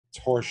It's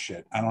horse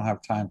shit. I don't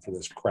have time for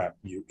this crap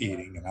you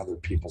eating and other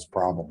people's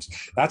problems.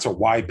 That's a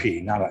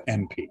YP, not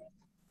an NP.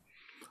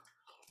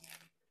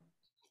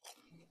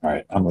 All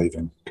right, I'm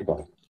leaving.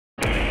 Goodbye.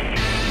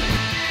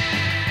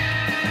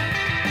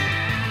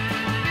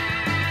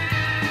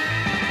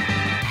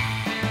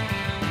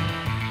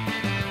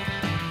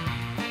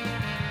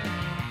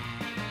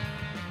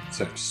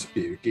 So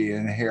spooky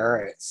in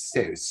here. It's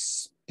so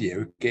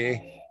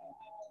spooky.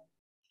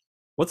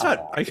 What's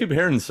that? I keep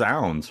hearing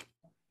sounds.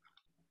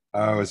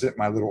 Oh, is it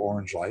my little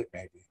orange light?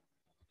 Maybe.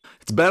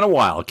 It's been a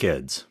while,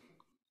 kids.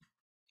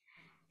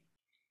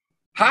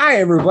 Hi,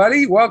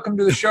 everybody. Welcome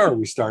to the show. Are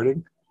we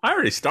starting? I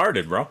already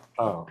started, bro.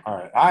 Oh, all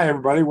right. Hi,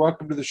 everybody.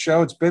 Welcome to the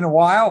show. It's been a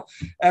while.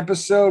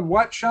 Episode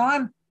what,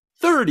 Sean?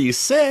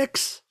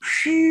 36.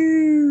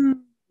 Phew.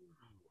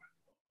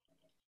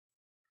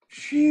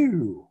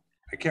 Phew.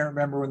 I can't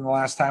remember when the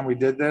last time we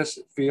did this.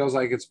 It feels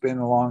like it's been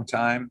a long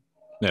time.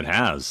 It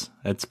has.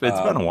 It's been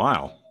a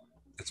while.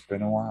 It's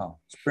been a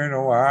while. It's been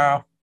a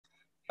while.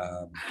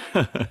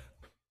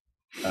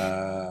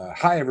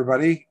 Hi,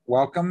 everybody.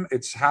 Welcome.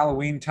 It's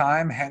Halloween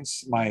time,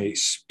 hence my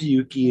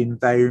spooky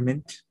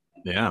environment.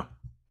 Yeah.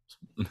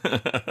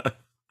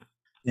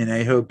 And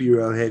I hope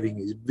you're all having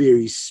a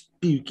very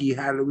spooky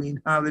Halloween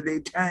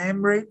holiday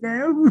time right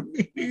now.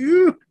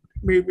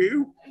 Maybe.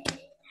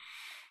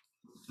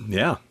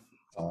 Yeah.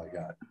 That's all I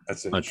got.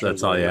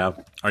 That's all you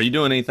have. Are you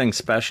doing anything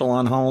special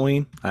on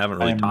Halloween? I haven't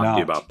really talked to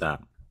you about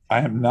that.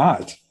 I am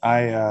not.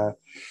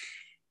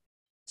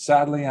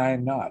 Sadly, I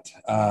am not.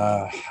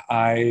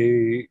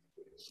 I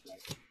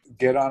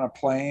get on a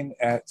plane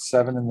at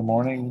 7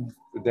 a.m.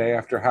 the day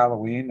after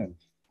Halloween and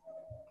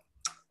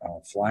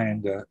fly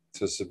into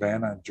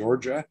Savannah,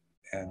 Georgia,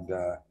 and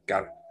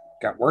got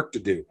work to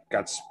do.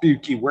 Got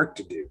spooky work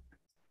to do.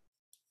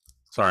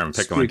 Sorry, I'm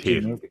picking my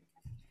teeth. Movie.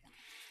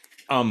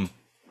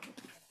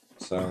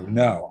 So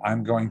no,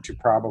 I'm going to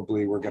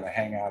we're going to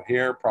hang out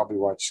here, probably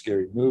watch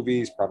scary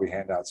movies, probably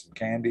hand out some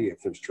candy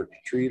if there's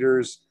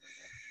trick-or-treaters.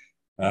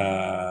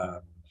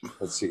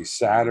 Let's see,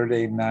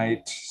 Saturday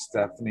night,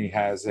 Stephanie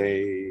has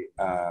a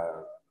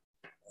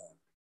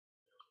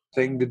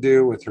thing to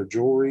do with her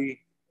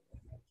jewelry.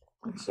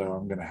 So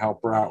I'm going to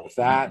help her out with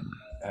that.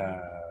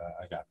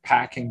 I got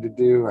packing to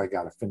do. I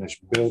got to finish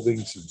building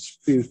some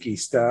spooky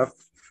stuff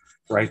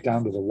right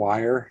down to the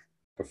wire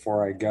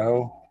before I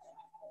go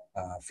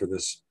for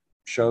this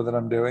show that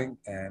I'm doing.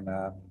 And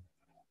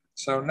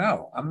so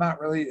no, I'm not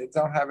really,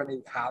 don't have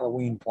any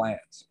Halloween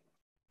plans,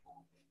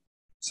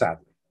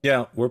 sadly.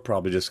 Yeah, we're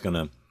probably just going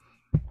to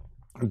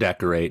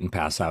decorate and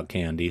pass out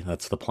candy.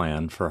 That's the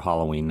plan for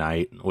Halloween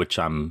night, which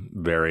I'm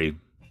very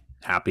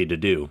happy to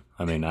do.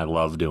 I mean, I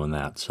love doing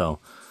that. So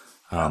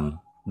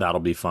that'll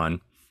be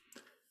fun.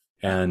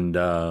 And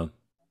yeah,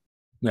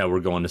 we're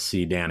going to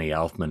see Danny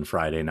Elfman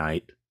Friday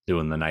night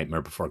doing the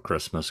Nightmare Before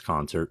Christmas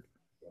concert.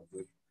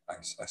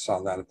 I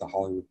saw that at the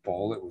Hollywood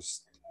Bowl. It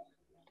was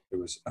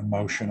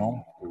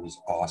emotional. It was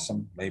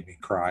awesome. Made me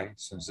cry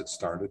as soon as it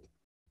started.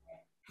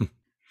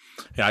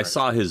 Yeah, I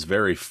saw his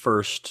very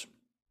first,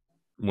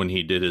 when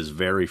he did his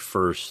very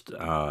first,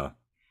 I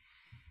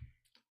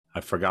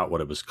forgot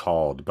what it was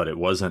called, but it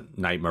wasn't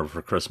Nightmare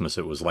Before Christmas.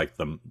 It was like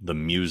the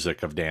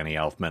music of Danny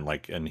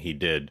Elfman, and he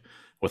did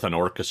with an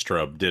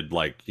orchestra, did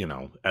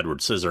Edward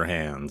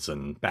Scissorhands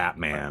and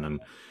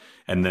Batman,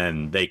 and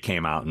then they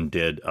came out and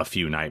did a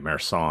few Nightmare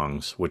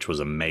songs, which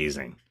was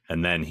amazing.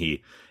 And then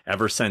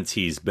ever since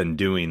he's been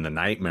doing the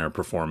Nightmare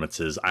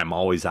performances, I'm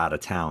always out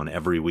of town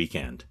every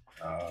weekend.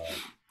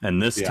 And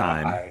this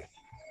time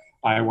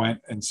I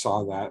went and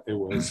saw that. It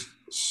was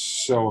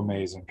so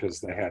amazing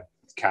because they had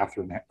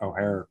Catherine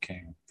O'Hara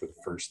came for the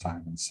first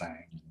time and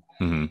sang.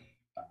 Mm-hmm.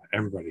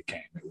 Everybody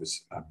came. It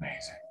was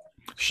amazing.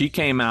 She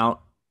came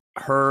out.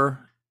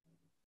 Her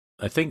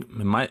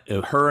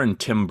and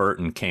Tim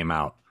Burton came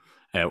out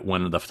at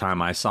one of the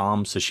time I saw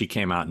him. So she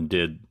came out and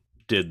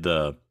did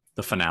the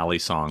finale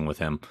song with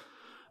him.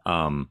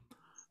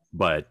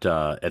 But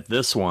at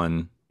this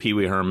one, Pee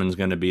Wee Herman's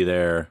going to be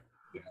there.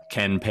 Yeah.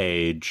 Ken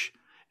Page,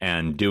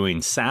 and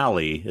doing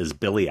Sally is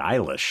Billie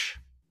Eilish,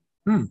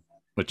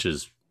 which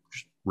is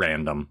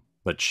random,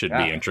 but should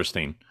be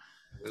interesting.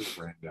 It is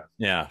random.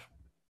 Yeah.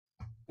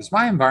 Is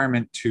my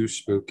environment too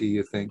spooky,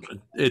 you think?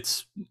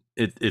 It's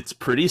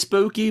pretty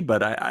spooky,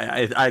 but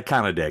I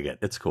kind of dig it.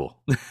 It's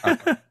cool.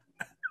 Okay.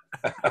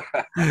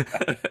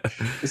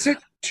 Is it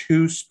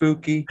too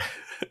spooky?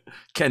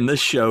 Can this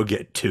show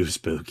get too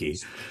spooky?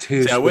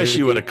 I wish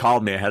you would have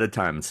called me ahead of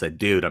time and said,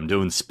 dude, I'm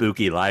doing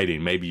spooky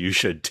lighting. Maybe you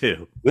should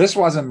too. This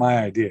wasn't my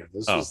idea.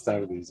 This was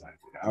Stephanie's idea.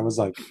 I was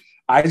like,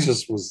 I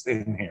just was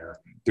in here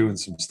doing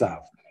some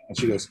stuff. And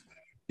she goes,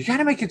 you got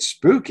to make it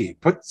spooky.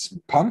 Put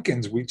some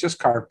pumpkins. We just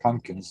carved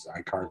pumpkins.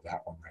 I carved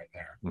that one right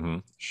there. Mm-hmm.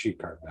 She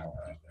carved that one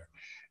right there.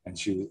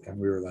 And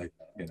we were like,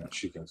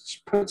 she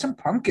goes, put some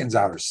pumpkins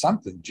out or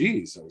something.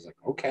 Jeez. I was like,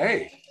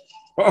 okay.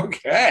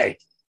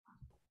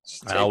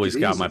 I always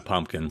got my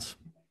pumpkins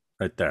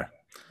right there.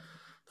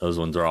 Those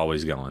ones are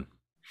always going.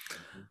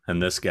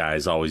 And this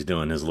guy's always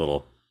doing his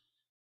little.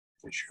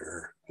 For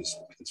sure. His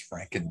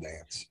Franken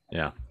dance.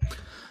 Yeah.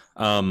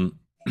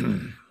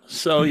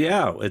 So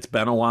yeah, it's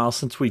been a while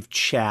since we've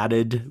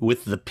chatted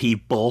with the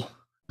people,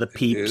 the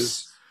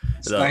peeps.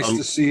 It's nice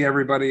to see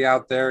everybody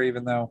out there,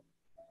 even though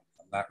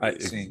I'm not really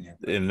seeing you.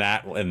 In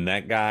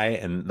that guy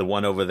and the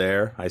one over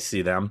there, I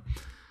see them.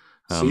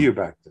 See you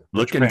back there.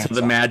 Look into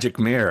the magic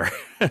mirror.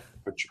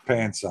 Put your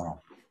pants on.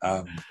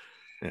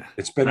 Yeah.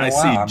 It's been and a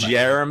while. I see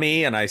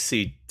Jeremy and I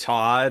see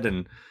Todd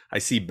and I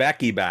see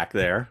Becky back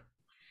there.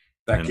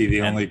 Becky,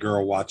 the only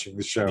girl watching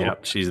the show.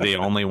 Yep, she's the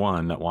only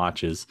one that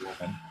watches.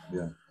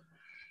 Yeah.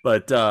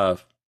 But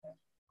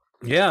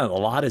yeah, a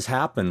lot has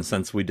happened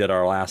since we did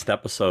our last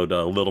episode.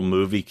 A little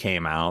movie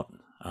came out.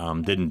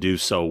 Didn't do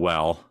so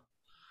well.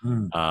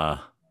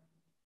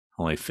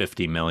 Only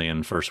 50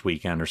 million first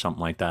weekend or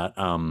something like that.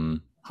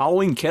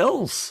 Halloween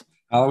Kills.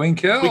 Halloween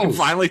Kills. We can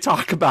finally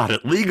talk about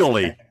it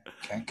legally.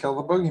 Can't kill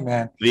the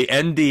boogeyman. The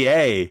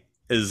NDA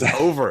is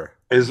over.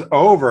 Is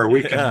over.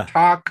 We can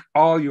talk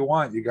all you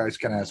want. You guys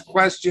can ask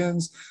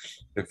questions.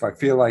 If I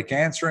feel like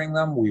answering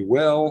them, we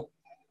will.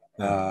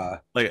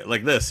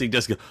 Like this. He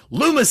just goes,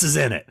 Loomis is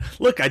in it.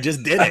 Look, I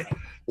just did it.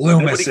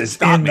 Loomis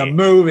is in the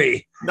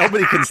movie.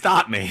 Nobody can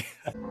stop me.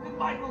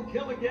 Michael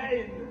kill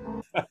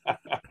again.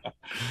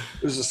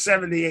 There's a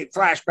 78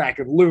 flashback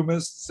of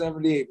Loomis.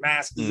 78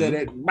 masks in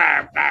it.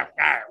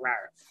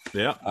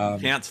 Yeah.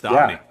 Can't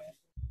stop me.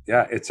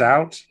 Yeah, it's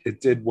out.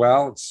 It did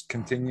well. It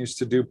continues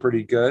to do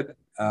pretty good.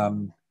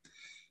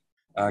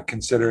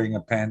 Considering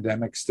a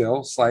pandemic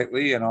still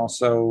slightly, and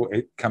also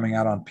it coming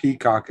out on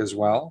Peacock as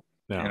well.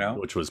 Yeah,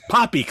 which was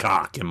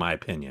poppycock in my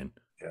opinion.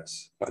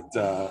 Yes, but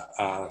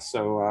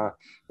so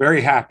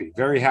very happy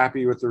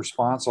with the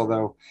response.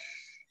 Although,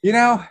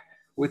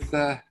 with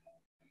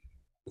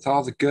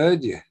all the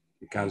good, you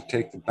got to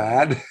take the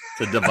bad.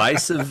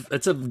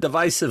 It's a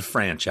divisive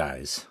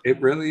franchise.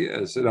 It really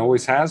is. It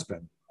always has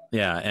been.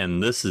 Yeah,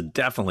 and this is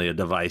definitely a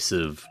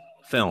divisive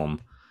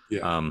film.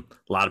 Yeah. A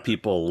lot of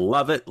people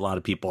love it. A lot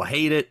of people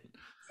hate it.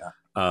 Yeah.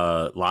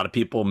 A lot of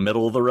people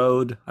middle of the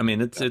road. I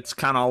mean, it's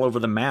kind of all over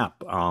the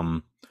map.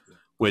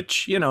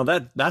 Which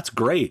that's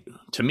great.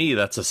 To me,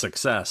 that's a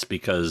success,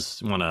 because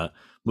when a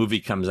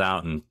movie comes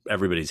out and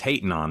everybody's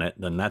hating on it,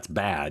 then that's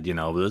bad.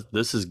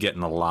 This is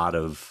getting a lot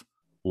of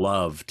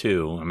love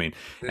too. I mean,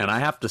 and I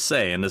have to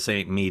say, and this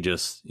ain't me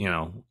just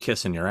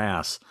kissing your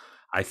ass,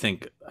 I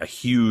think a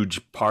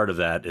huge part of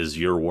that is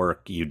your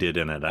work you did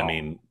in it. I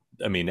mean,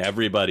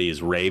 everybody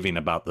is raving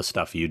about the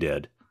stuff you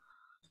did.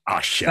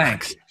 Oh,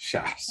 shucks.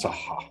 Shucks.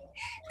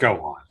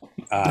 Go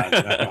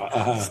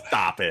on.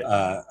 Stop it.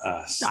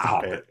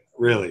 Stop it.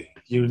 Really,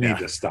 you need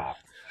to stop.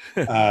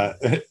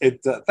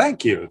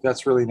 Thank you.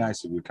 That's really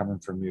nice of you. Coming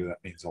from you,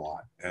 that means a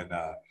lot. And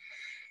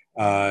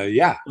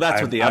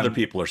that's what the other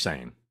people are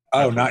saying.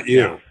 Oh, not you.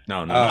 Yeah.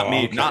 No, not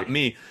me. Okay. Not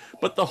me.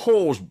 But the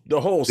whole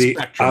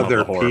spectrum of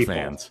the horror people,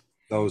 fans.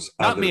 Those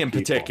not other me in people.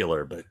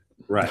 particular, but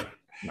right.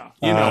 No,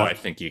 I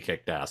think you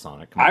kicked ass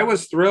on it. I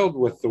was thrilled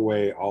with the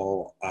way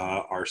all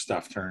our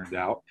stuff turned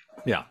out.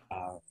 Yeah,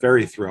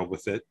 very thrilled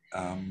with it.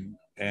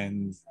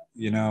 And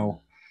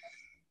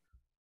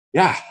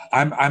yeah,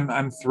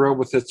 I'm thrilled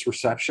with its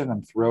reception.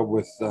 I'm thrilled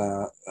with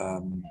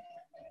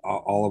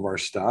all of our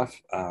stuff.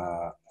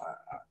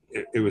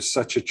 It was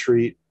such a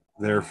treat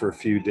there for a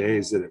few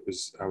days that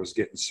I was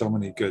getting so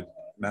many good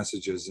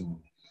messages and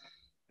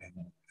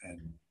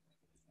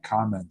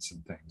comments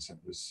and things. It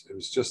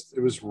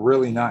was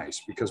really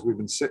nice, because we've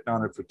been sitting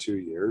on it for 2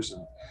 years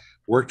and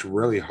worked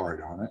really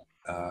hard on it.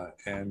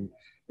 And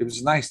it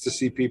was nice to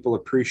see people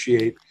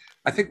appreciate.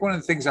 I think one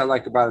of the things I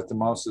like about it the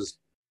most is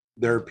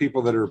there are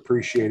people that are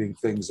appreciating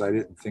things I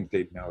didn't think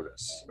they'd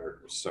notice,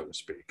 or so to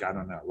speak. I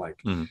don't know.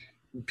 Like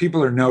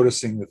people are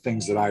noticing the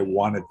things that I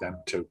wanted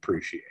them to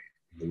appreciate.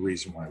 The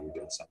reason why we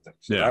did something.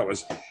 So that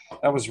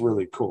was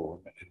really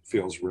cool. It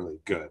feels really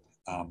good.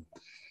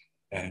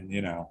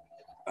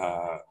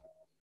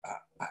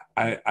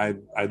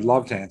 I'd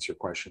love to answer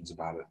questions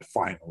about it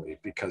finally,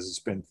 because it's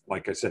been,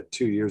 like I said,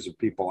 2 years of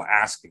people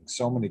asking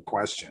so many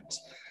questions,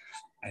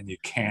 and you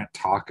can't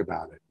talk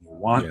about it. You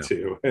want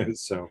to.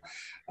 So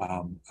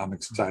I'm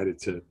excited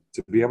to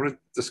be able to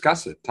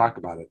discuss it, talk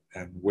about it,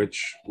 and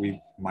which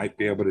we might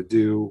be able to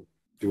do.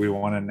 Do we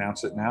want to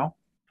announce it now?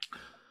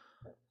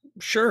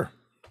 Sure.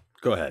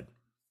 Go ahead.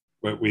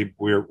 But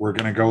we're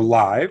going to go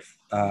live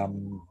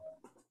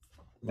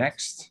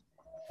next.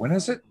 When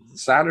is it?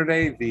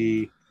 Saturday,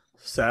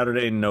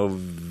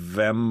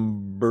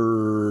 November.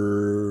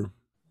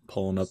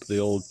 Pulling up the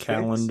old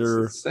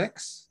calendar.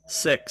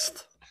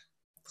 6th.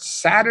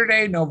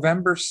 Saturday,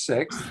 November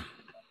 6th.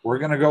 We're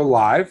going to go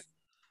live.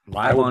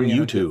 Live on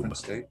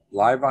YouTube.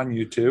 Live on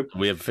YouTube.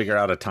 We have to figure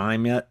out a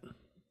time yet?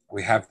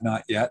 We have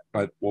not yet,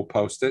 but we'll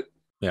post it.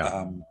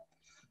 Yeah.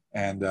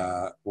 And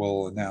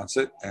we'll announce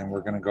it. And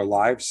we're going to go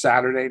live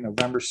Saturday,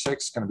 November 6th.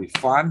 It's going to be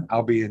fun.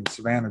 I'll be in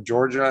Savannah,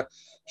 Georgia.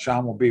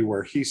 Sean will be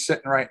where he's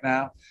sitting right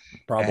now.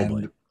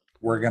 Probably. And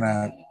we're going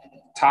to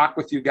talk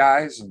with you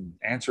guys and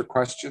answer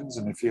questions.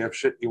 And if you have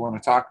shit you want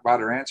to talk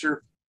about or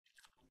answer,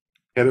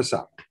 hit us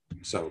up.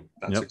 So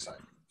that's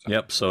exciting.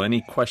 So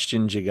any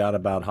questions you got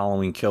about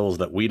Halloween Kills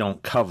that we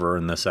don't cover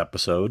in this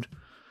episode,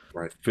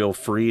 Right. Feel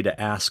free to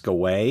ask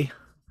away.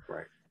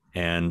 Right.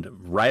 And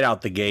right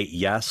out the gate,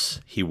 yes,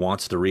 he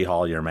wants to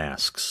rehaul your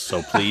masks.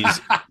 So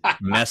please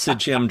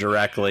message him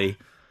directly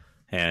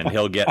and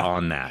he'll get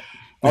on that.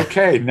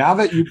 Okay, now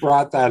that you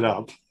brought that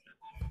up,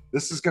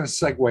 this is going to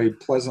segue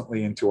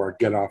pleasantly into our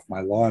get off my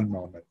lawn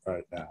moment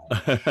right now.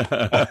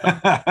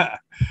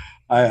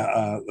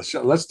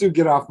 Let's do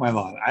get off my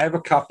lawn. I have a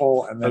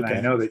couple, and then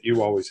I know that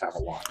you always have a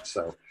lot.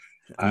 So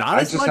not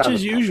as much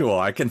as usual.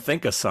 I can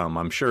think of some,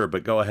 I'm sure,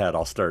 but go ahead.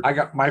 I'll start. I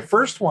got my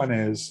first one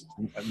is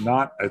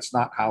it's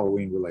not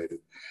Halloween related.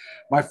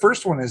 My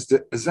first one is,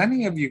 does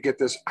any of you get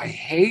this? I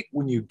hate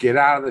when you get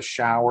out of the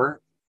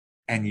shower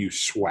and you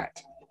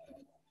sweat.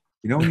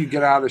 You know, when you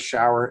get out of the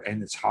shower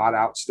and it's hot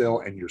out still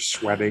and you're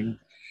sweating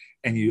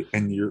and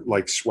your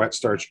like sweat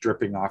starts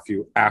dripping off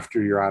you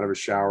after you're out of a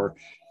shower,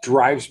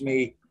 drives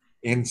me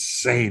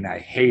insane. I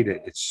hate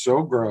it. It's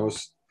so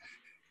gross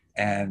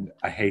and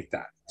I hate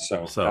that.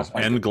 So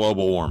and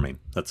global warming.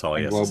 That's all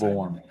I have. Global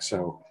warming.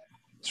 So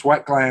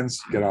sweat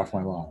glands, get off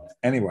my lawn.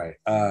 Anyway,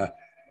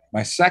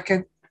 my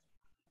second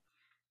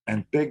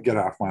and big get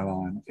off my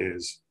lawn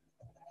is,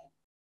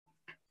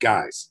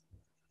 guys,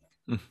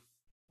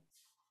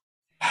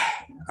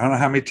 I don't know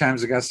how many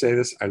times I got to say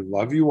this. I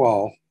love you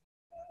all.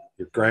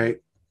 You're great.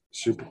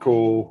 Super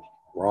cool.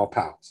 We're all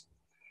pals.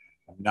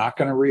 I'm not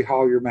going to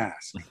rehaul your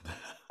mask.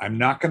 I'm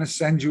not going to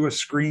send you a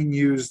screen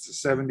used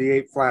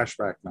 78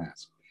 flashback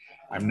mask.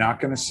 I'm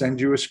not going to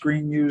send you a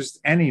screen used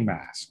any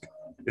mask.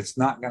 It's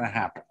not going to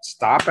happen.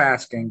 Stop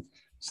asking.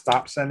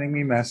 Stop sending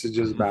me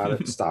messages about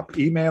it. Stop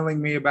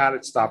emailing me about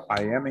it. Stop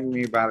IMing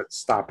me about it.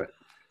 Stop it.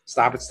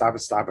 Stop it, stop it,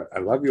 stop it. I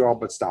love you all,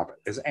 but stop it.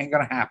 This ain't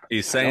going to happen.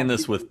 He's saying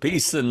this with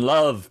peace and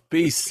love,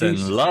 peace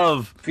and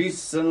love.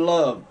 Peace and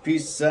love,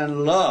 peace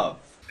and love.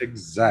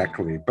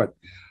 Exactly. But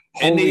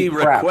any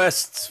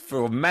requests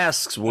for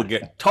masks will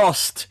get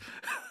tossed.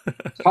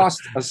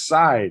 Tossed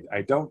aside.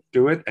 I don't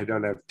do it. I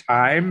don't have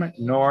time,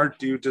 nor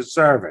do you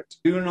deserve it.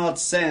 Do not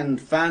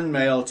send fan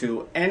mail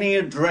to any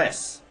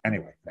address.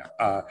 Anyway,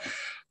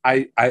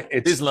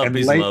 it's peace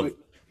and love.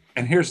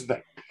 And here's the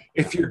thing.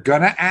 If you're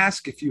going to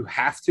ask, if you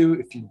have to,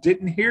 if you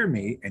didn't hear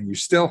me and you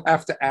still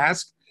have to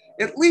ask,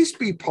 at least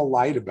be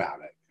polite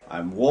about it.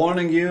 I'm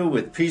warning you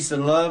with peace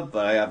and love,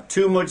 but I have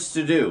too much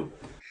to do.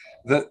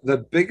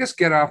 The biggest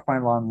get off my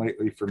lawn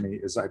lately for me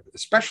is,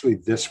 especially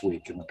this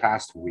week, in the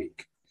past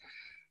week,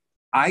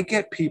 I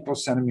get people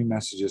sending me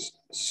messages,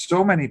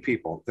 so many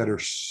people that are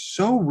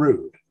so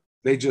rude.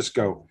 They just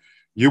go,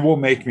 you will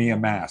make me a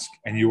mask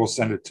and you will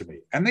send it to me.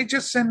 And they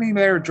just send me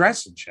their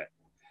address and shit.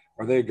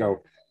 Or they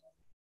go,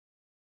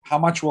 how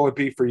much will it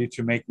be for you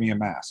to make me a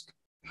mask?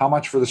 How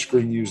much for the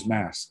screen used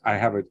mask? I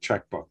have a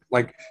checkbook.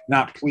 Like,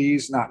 not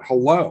please, not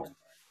hello,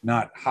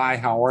 not hi,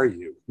 how are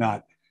you?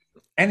 Not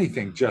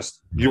anything.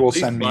 Just, you will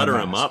send me a mask. Butter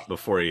them up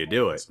before you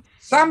do it.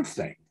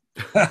 Something.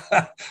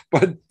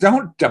 But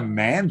don't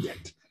demand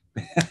it.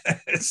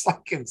 It's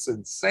like, it's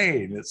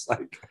insane. It's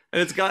like,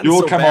 and it's gotten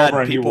so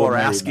bad, people are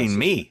asking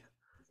me.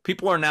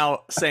 People are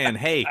now saying,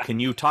 hey, can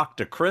you talk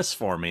to Chris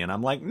for me? And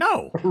I'm like,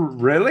 no.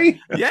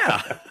 Really?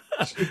 Yeah.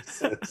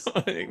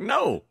 Like,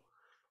 no,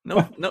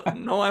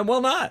 I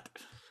will not.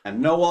 And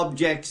no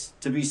objects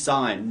to be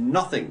signed.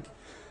 Nothing.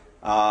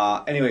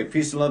 Anyway,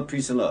 peace and love,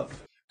 peace and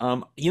love.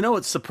 You know,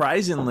 it's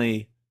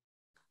surprisingly,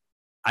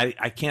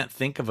 I can't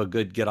think of a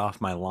good get off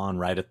my lawn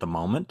right at the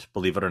moment,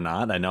 believe it or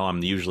not. I know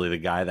I'm usually the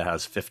guy that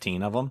has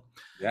 15 of them.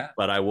 Yeah.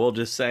 But I will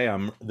just say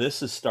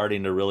this is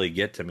starting to really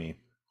get to me.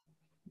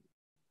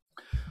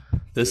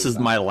 This is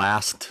my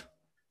last,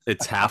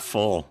 it's half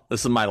full.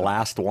 This is my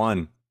last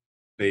one.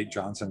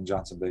 Johnson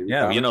baby.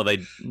 Yeah, powder. You know,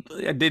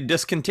 they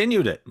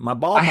discontinued it. My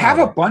ball. I have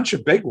a bunch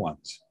of big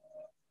ones.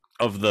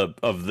 Of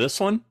this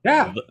one?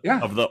 Yeah.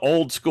 Of the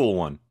old school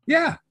one.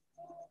 Yeah.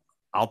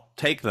 I'll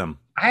take them.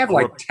 I have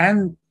like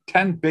 10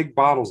 big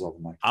bottles of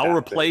them. Like I'll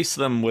replace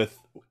them with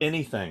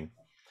anything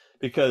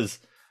because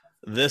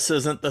this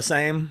isn't the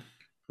same.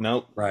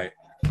 Nope. Right.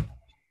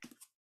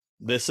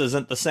 This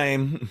isn't the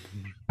same.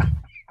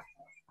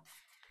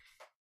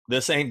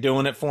 This ain't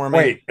doing it for me.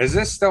 Wait, is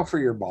this still for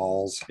your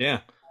balls? Yeah.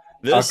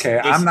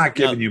 I'm not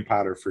giving you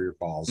powder for your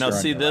balls. No,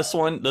 see this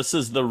one. This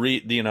is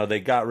they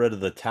got rid of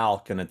the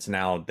talc and it's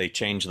now they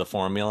changed the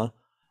formula.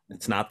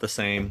 It's not the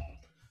same.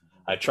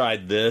 I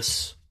tried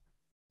this,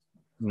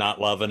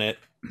 not loving it.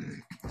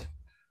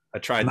 I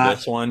tried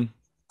this one.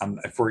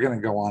 If we're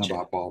gonna go on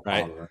about ball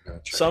powder,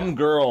 right? Some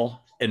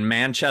girl in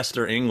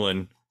Manchester,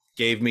 England,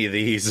 gave me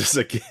these as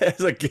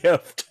a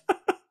gift.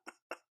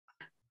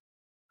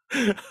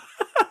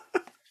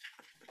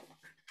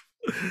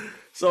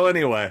 So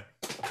anyway,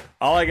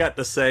 all I got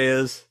to say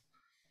is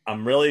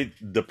I'm really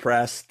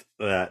depressed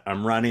that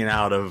I'm running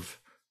out of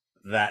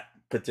that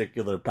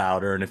particular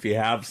powder. And if you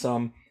have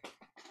some,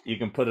 you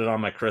can put it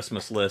on my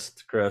Christmas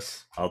list,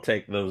 Chris. I'll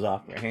take those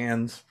off your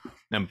hands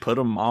and put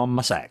them on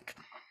my sack.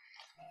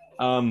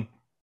 Are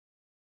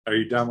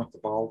you done with the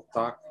ball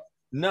talk?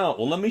 No.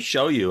 Well, let me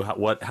show you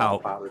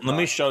let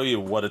me show you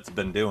what it's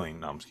been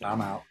doing. No, I'm just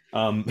kidding.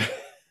 I'm out.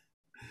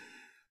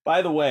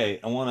 By the way,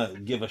 I want to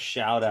give a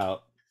shout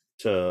out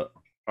to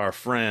our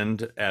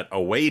friend at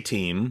Away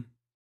Team.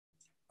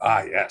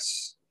 Ah,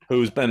 yes.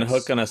 Who's been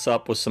hooking us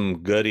up with some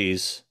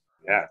goodies.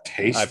 Yeah,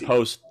 tasty.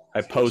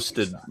 I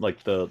posted stuff.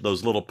 like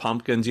those little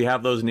pumpkins. You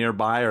have those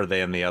nearby, or are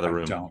they in the other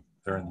room? Don't.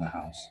 They're in the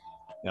house.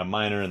 Yeah,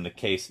 mine are in the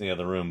case in the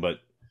other room. But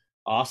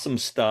awesome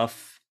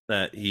stuff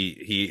that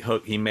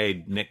he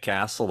made Nick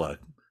Castle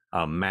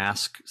a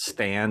mask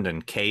stand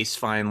and case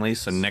finally.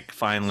 So Nick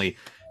finally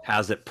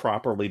has it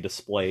properly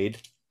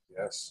displayed.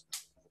 Yes.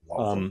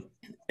 And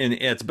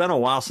it's been a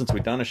while since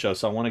we've done a show,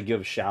 so I want to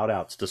give shout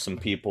outs to some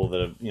people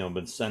that have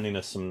been sending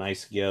us some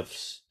nice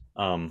gifts.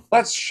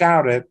 Let's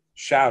shout it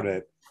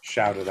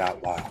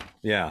out loud.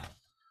 Yeah.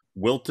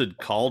 Wilted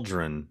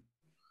Cauldron.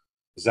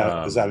 Is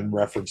that in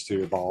reference to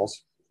your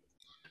balls?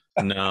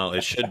 No,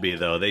 it should be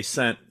though. They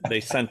sent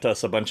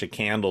us a bunch of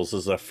candles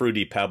as a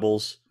Fruity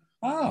Pebbles.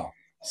 Oh.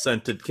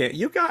 Scented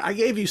I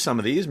gave you some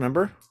of these,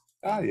 remember?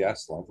 Ah,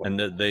 yes, lovely. And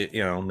they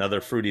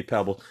another Fruity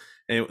Pebble.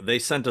 And they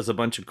sent us a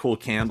bunch of cool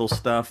candle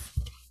stuff.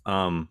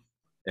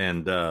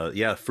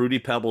 Yeah, Fruity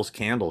Pebbles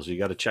candles. You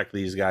got to check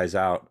these guys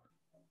out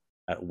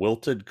at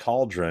Wilted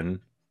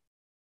Cauldron,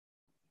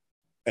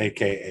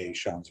 aka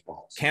Sean's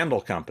balls. Candle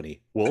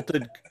Company.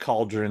 Wilted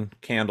Cauldron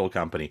Candle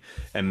Company.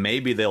 And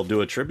maybe they'll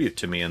do a tribute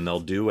to me and they'll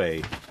do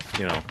a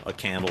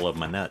candle of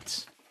my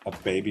nuts. A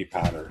baby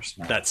powder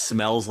smell. That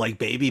smells like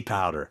baby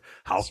powder.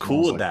 How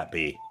cool would that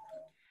be?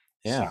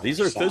 Yeah, these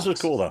are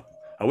cool though.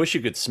 I wish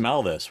you could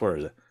smell this. Where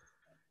is it?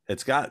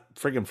 It's got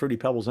friggin' Fruity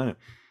Pebbles in it.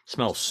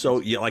 Smells so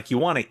like you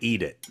want to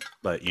eat it,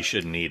 but you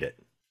shouldn't eat it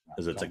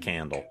because it's a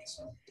candle.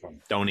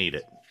 Don't eat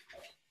it.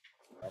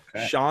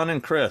 Okay. Sean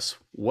and Chris,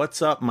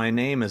 what's up? My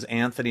name is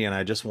Anthony, and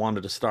I just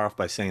wanted to start off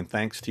by saying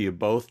thanks to you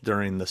both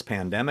during this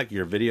pandemic.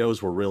 Your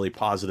videos were really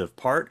positive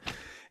part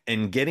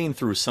in getting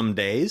through some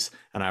days,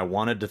 and I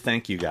wanted to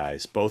thank you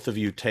guys. Both of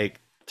you take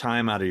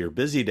time out of your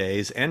busy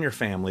days and your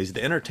families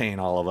to entertain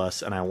all of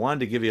us, and I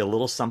wanted to give you a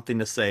little something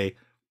to say.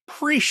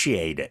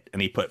 Appreciate it.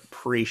 And he put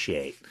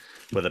appreciate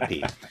with a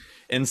P.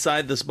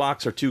 Inside this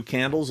box are 2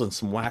 candles and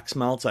some wax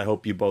melts I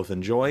hope you both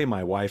enjoy.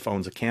 My wife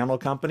owns a candle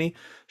company.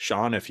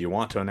 Sean, if you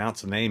want to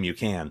announce the name, you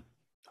can.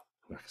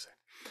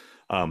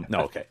 No,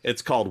 okay.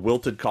 It's called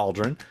Wilted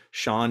Cauldron.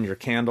 Sean, your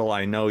candle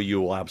I know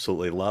you will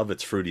absolutely love.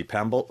 It's Fruity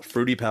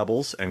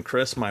Pebbles. And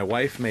Chris, my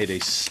wife made a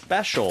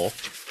special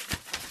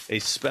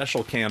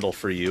candle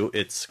for you.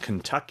 It's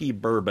Kentucky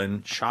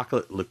Bourbon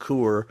Chocolate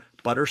Liqueur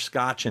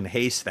Butterscotch and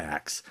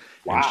Haystacks.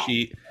 Wow.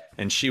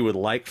 And she would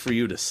like for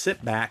you to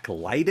sit back,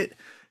 light it,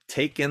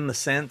 take in the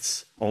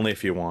scents, only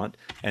if you want,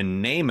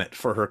 and name it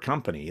for her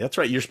company. That's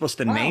right. You're supposed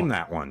to name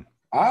that one.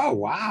 Oh,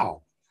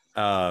 wow.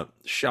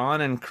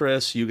 Sean and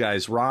Chris, you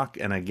guys rock.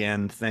 And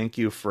again, thank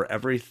you for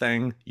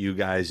everything you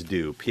guys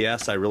do.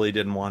 P.S. I really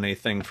didn't want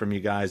anything from you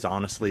guys,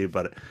 honestly,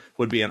 but it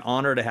would be an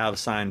honor to have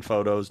signed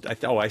photos.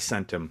 I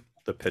sent him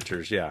the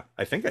pictures. Yeah,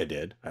 I think I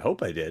did. I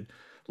hope I did.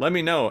 Let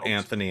me know,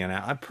 Anthony, and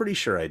I'm pretty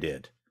sure I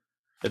did.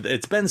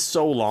 It's been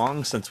so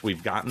long since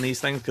we've gotten these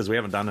things because we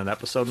haven't done an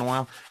episode in a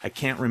while. I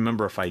can't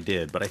remember if I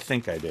did, but I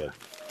think I did.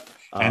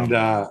 And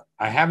I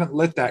haven't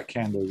lit that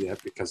candle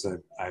yet because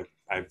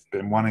I've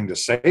been wanting to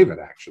save it.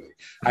 Actually,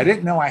 I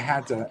didn't know I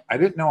had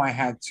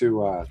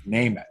to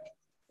name it.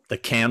 The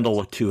candle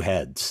with 2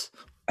 heads.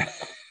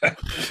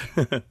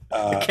 The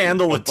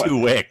candle with 2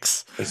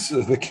 wicks. It's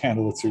the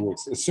candle with 2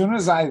 wicks. As soon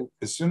as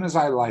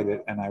I light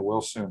it, and I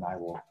will soon, I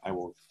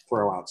will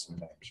throw out some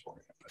names for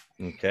you.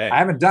 But okay. I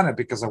haven't done it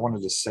because I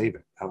wanted to save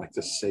it. I like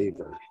to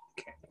savor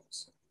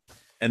candles.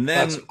 And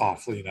then that's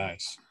awfully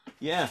nice.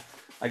 Yeah.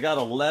 I got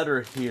a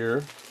letter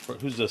here.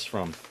 Who's this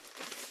from?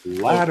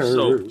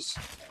 Ladders.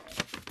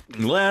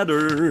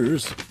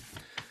 Ladders.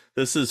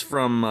 This is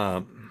from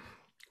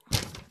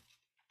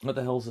what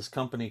the hell is this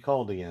company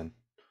called again?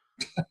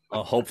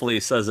 Hopefully he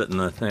says it in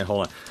the thing.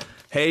 Hold on.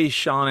 Hey,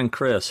 Sean and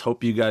Chris,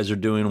 hope you guys are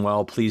doing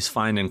well. Please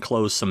find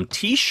enclosed some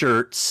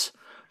t-shirts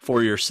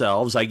for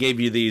yourselves. I gave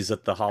you these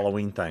at the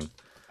Halloween thing.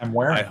 I'm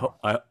wearing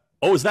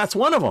that's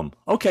one of them.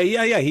 Okay,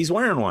 yeah, he's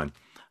wearing one.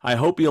 I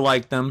hope you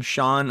like them.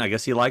 Sean, I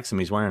guess he likes them.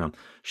 He's wearing them.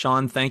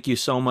 Sean, thank you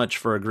so much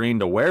for agreeing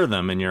to wear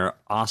them in your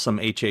awesome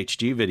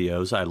HHG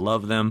videos. I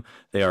love them.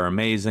 They are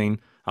amazing.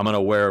 I'm going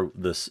to wear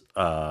this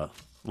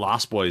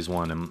Lost Boys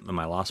one in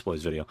my Lost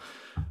Boys video.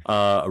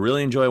 I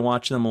really enjoy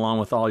watching them along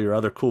with all your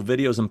other cool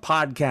videos and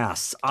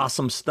podcasts.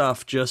 Awesome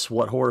stuff. Just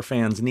what horror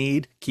fans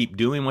need. Keep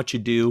doing what you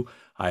do.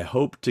 I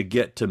hope to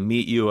get to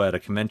meet you at a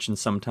convention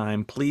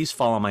sometime. Please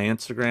follow my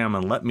Instagram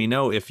and let me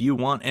know if you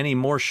want any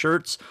more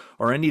shirts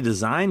or any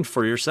design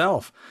for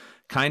yourself.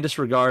 Kindest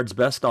regards,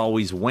 best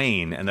always,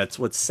 Wayne. And that's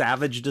what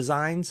Savage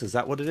Designs. Is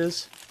that what it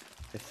is?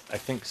 I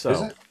think so.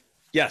 Is it?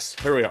 Yes,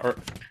 here we are.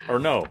 Or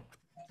no,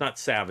 not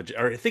Savage.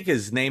 Or I think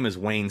his name is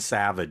Wayne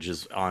Savage.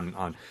 Is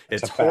on.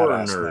 It's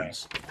Horror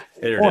Nerds.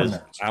 There it is.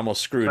 I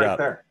almost screwed up.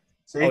 There.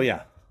 See? Oh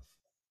yeah.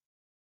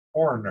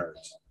 Horror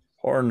Nerds.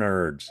 Horror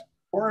Nerds.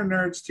 Horror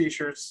Nerds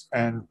t-shirts,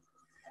 and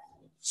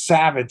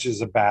Savage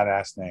is a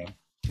badass name.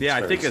 Yeah,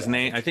 I think his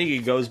name. I think he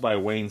goes by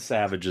Wayne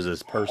Savage as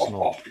his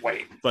personal.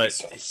 Wait, but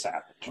so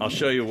Savage. I'll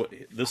show you.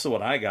 This is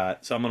what I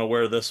got. So I'm gonna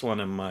wear this one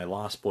in my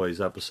Lost Boys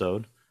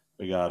episode.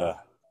 We got There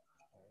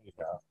you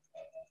go.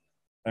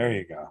 There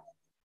you go.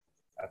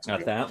 That's got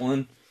good. that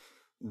one.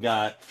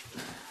 Got.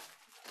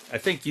 I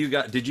think you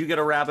got. Did you get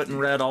a rabbit in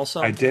red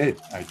also? I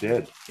did.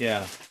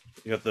 Yeah.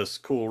 You got this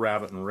cool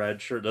rabbit in red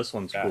shirt. This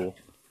one's cool.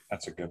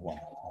 That's a good one.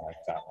 I like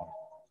that one.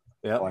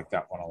 Yeah. I like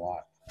that one a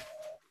lot.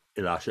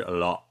 I like it a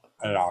lot.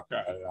 I like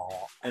it a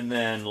lot. And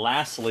then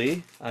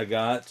lastly, I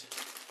got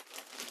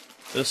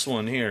this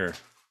one here.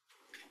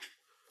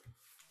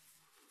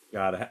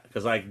 Got it,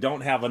 because I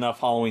don't have enough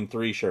Halloween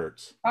 3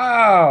 shirts. Oh,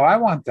 I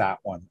want that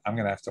one. I'm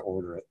gonna have to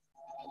order it.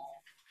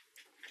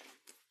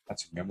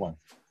 That's a good one.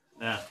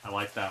 Yeah, I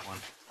like that one.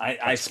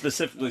 I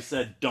specifically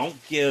said don't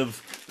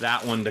give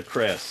that one to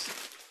Chris.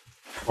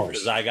 Of course.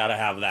 Because I gotta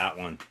have that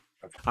one.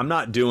 I'm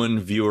not doing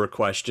viewer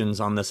questions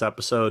on this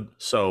episode,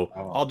 so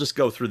I'll just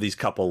go through these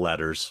couple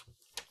letters.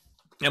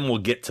 And we'll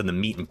get to the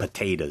meat and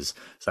potatoes.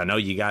 So I know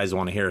you guys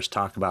want to hear us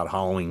talk about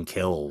Halloween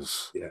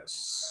Kills.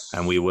 Yes.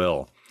 And we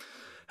will.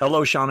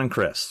 Hello, Sean and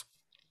Chris.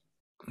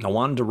 I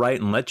wanted to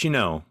write and let you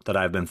know that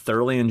I've been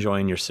thoroughly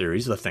enjoying your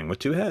series, The Thing with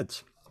Two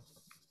Heads.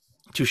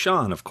 To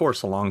Sean, of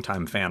course, a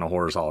longtime fan of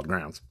Horror's Hallowed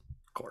Grounds.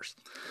 Of course.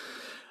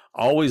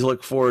 Always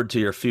look forward to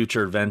your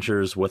future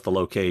adventures with the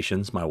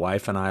locations. My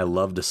wife and I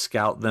love to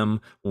scout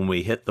them when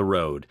we hit the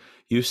road.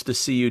 Used to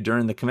see you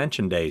during the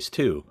convention days,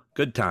 too.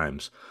 Good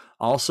times.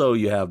 Also,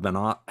 you have an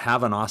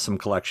awesome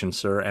collection,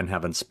 sir, and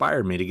have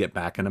inspired me to get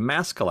back into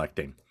mask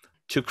collecting.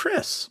 To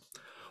Chris,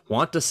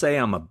 want to say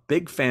I'm a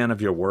big fan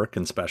of your work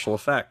and special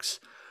effects.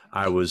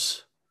 I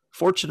was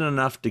fortunate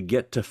enough to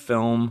get to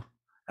film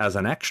as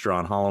an extra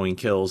on Halloween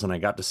Kills, and I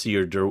got to see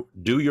you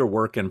do your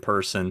work in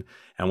person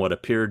and what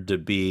appeared to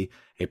be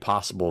a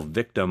possible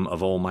victim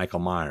of old Michael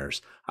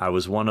Myers. I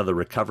was one of the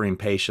recovering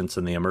patients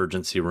in the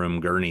emergency room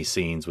gurney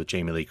scenes with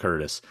Jamie Lee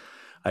Curtis.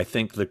 I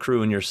think the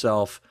crew and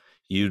yourself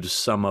used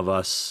some of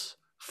us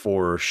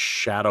for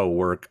shadow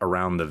work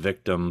around the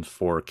victim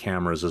for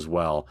cameras as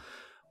well.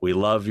 We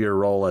love your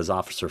role as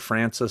Officer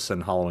Francis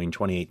in Halloween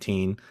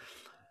 2018.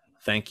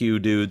 Thank you,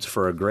 dudes,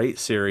 for a great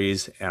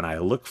series, and I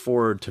look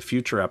forward to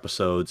future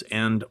episodes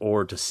and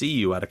or to see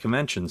you at a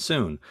convention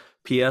soon.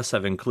 P.S.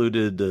 I've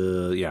included,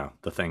 the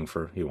thing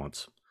for he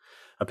wants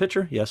a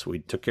picture. Yes, we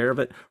took care of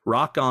it.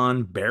 Rock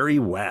on, Barry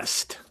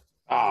West.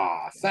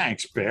 Ah,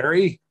 thanks,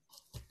 Barry.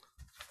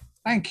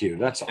 Thank you.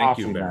 That's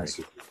awfully nice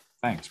of you.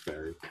 Thanks,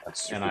 Barry.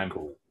 That's super I'm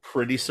cool.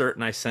 pretty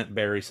certain I sent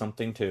Barry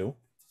something too.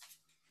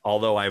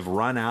 Although I've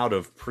run out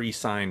of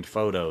pre-signed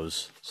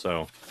photos,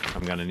 so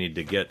I'm going to need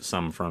to get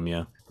some from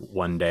you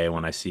one day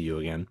when I see you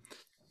again.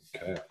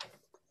 Okay.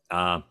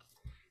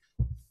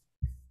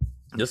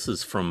 This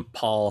is from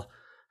Paul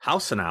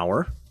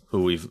Hausenauer,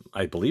 who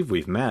I believe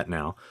we've met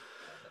now.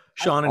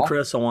 Sean and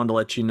Chris, I wanted to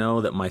let you know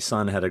that my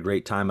son had a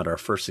great time at our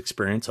first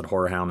experience at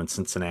Horror Hound in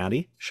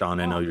Cincinnati. Sean,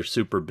 I know you're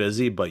super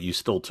busy, but you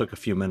still took a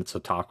few minutes to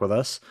talk with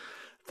us.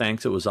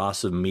 Thanks. It was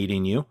awesome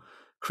meeting you.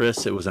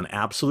 Chris, it was an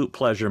absolute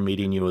pleasure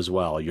meeting you as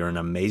well. You're an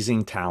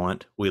amazing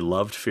talent. We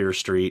loved Fear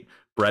Street.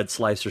 Bread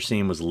slicer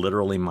scene was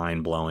literally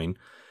mind-blowing.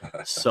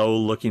 So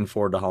looking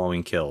forward to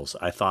Halloween Kills.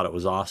 I thought it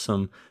was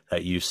awesome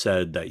that you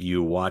said that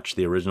you watch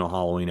the original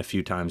Halloween a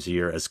few times a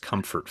year as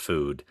comfort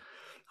food.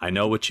 I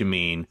know what you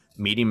mean.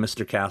 Meeting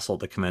Mr. Castle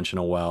at the convention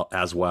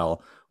as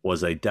well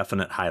was a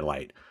definite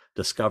highlight.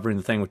 Discovering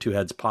the Thing with Two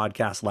Heads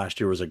podcast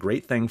last year was a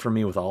great thing for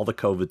me with all the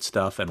COVID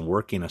stuff and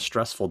working a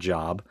stressful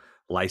job.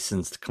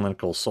 Licensed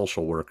clinical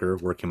social worker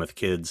working with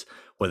kids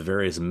with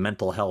various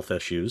mental health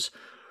issues.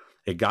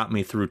 It got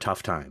me through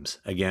tough times.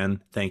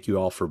 Again, thank you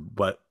all for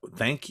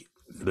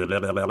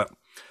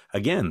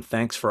Again,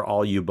 thanks for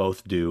all you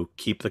both do.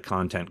 Keep the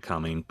content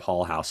coming.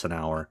 Paul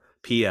Hausenauer.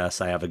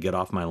 P.S. I have a get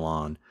off my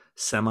lawn.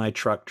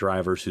 Semi-truck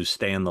drivers who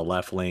stay in the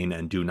left lane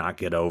and do not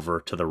get over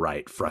to the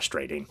right.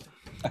 Frustrating.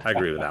 I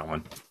agree with that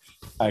one.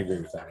 I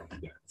agree with that one.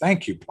 Yeah.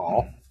 Thank you,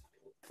 Paul.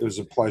 It was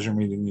a pleasure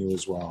meeting you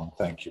as well. And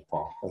thank you,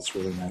 Paul. That's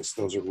really nice.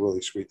 Those are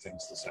really sweet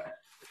things to say.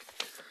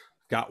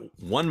 Got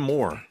one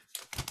more.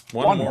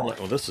 One more.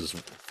 Oh, this is,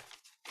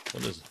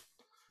 what is,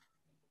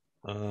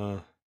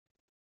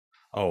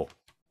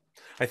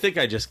 I think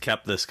I just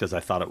kept this because I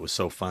thought it was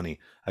so funny.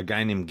 A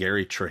guy named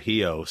Gary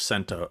Trujillo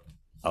sent a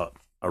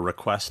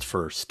request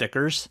for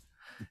stickers,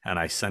 and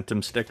I sent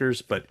him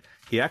stickers, but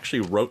he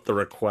actually wrote the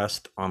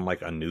request on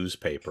like a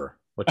newspaper,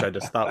 which I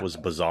just thought was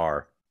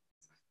bizarre.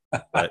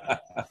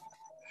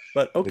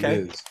 But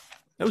okay,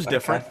 it was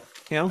different.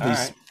 You know,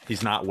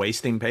 he's not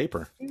wasting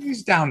paper.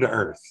 He's down to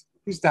earth.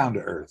 He's down to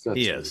earth. That's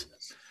he is.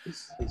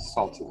 He's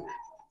salty.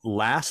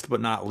 Last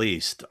but not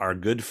least, our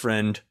good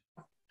friend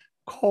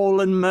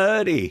Colin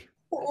Murdy.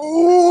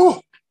 Oh,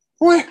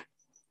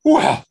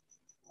 well,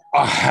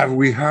 have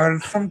we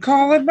heard from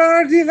Colin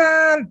Murdy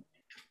then?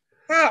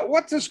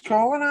 What does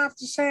Colin have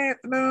to say at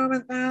the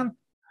moment then?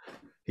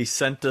 He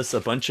sent us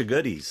a bunch of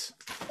goodies.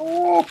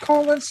 Oh,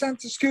 Colin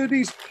sent us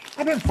goodies.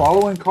 I've been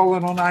following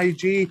Colin on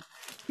IG.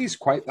 He's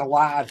quite the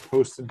lad,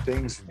 posting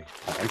things, and he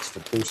likes to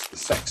post the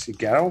sexy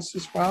girls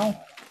as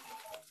well.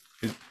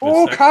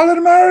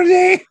 Colin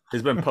Murdy!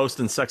 He's been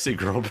posting sexy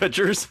girl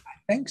pictures.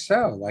 I think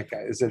so. Like,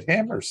 is it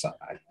him or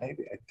something?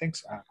 Maybe I think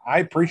so. I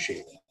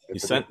appreciate it. He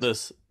sent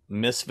this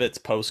Misfits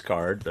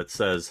postcard that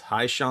says,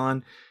 "Hi,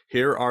 Sean.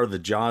 Here are the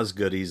Jaws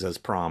goodies as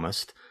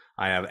promised.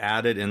 I have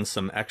added in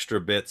some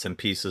extra bits and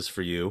pieces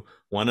for you.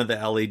 One of the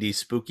LED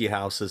spooky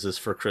houses is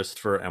for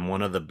Christopher, and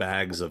one of the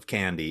bags of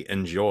candy.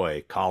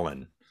 Enjoy,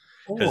 Colin."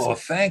 Oh,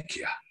 thank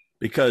you.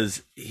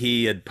 Because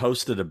he had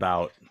posted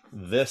about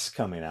this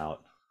coming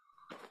out,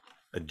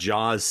 a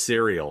Jaws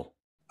cereal.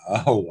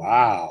 Oh,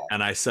 wow.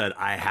 And I said,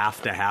 I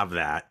have to have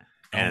that.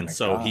 And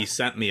so he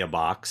sent me a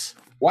box.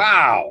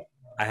 Wow.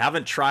 I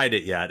haven't tried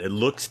it yet. It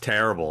looks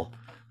terrible,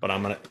 but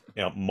I'm going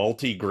to,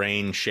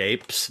 multi-grain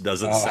shapes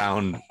doesn't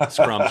sound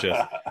scrumptious,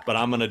 but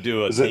I'm going to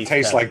do a Does it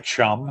taste like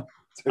chum?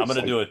 I'm going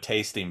to do a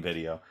tasting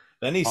video.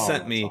 Then he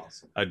sent me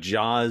a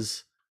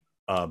Jaws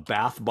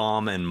bath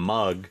bomb and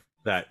mug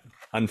that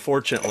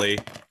unfortunately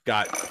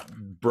got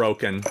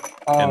broken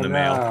in the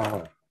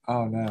mail.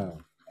 Oh, no.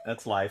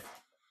 That's life.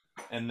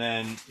 And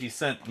then he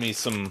sent me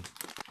some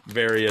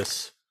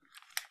various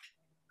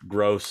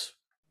gross,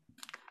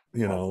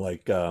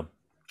 like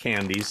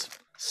candies.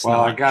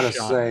 Well, I gotta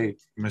say,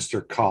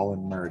 Mr.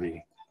 Colin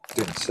Murdy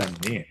didn't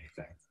send me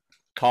anything.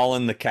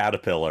 Colin the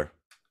Caterpillar.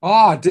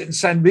 Oh, didn't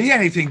send me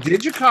anything,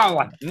 did you,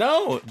 Colin?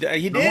 No,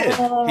 he did.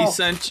 Oh.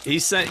 He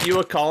sent you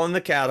a Colin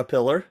the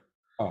Caterpillar.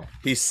 Oh.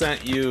 He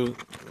sent you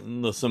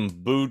some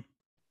poo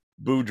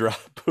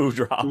drops.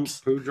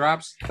 Poo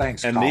drops?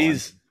 Thanks, and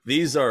Colin.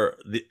 These are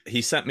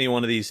he sent me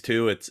one of these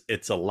too.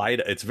 It's a light.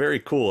 It's very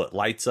cool. It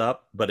lights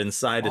up, but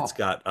inside it's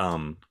got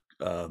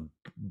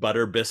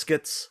butter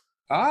biscuits.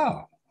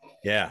 Oh.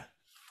 Yeah.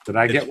 Did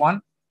I get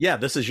one? Yeah,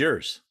 this is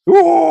yours.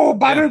 Oh,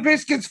 butter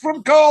biscuits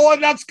from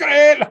Colin. That's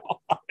great.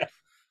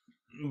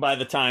 By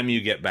the time you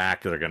get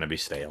back, they're going to be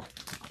stale.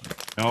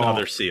 No,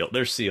 they're sealed.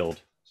 They're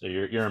sealed. So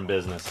you're in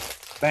business.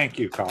 Thank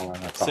you,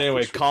 Colin. So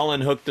anyway,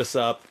 Colin hooked us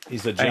up.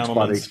 He's a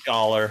gentleman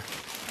scholar.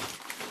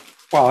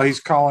 Well,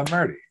 he's Colin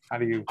Murdy.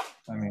 Come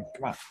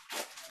on.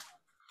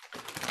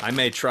 I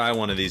may try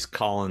one of these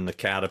Colin the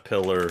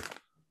Caterpillar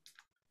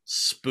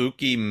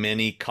spooky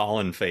mini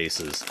Colin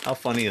faces. How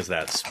funny is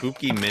that?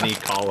 Spooky mini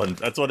Colin.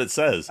 That's what it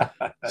says.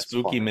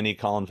 Spooky funny. Mini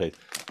Colin face.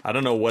 I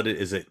don't know what it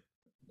is.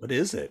 What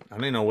is it? I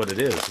don't even know what it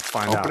is. Let's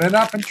find out. Open it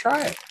up and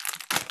try it.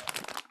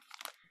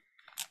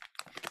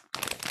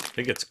 I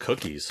think it's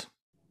cookies.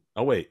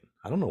 Oh, wait.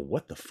 I don't know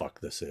what the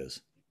fuck this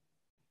is.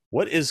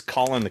 What is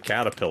Colin the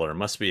Caterpillar? It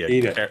must be a...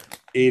 Eat it.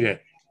 Eat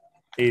it.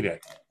 Eat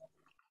it.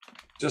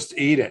 Just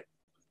eat it.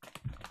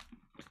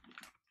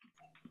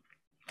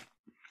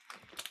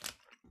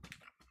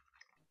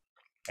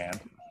 And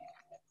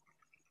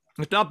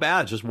it's not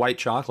bad. It's just white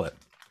chocolate.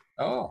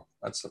 Oh,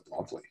 that's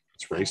lovely.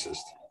 It's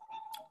racist.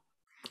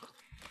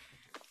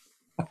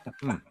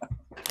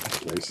 That's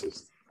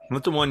racist.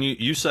 What's the one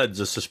you said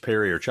is a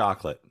superior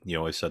chocolate? You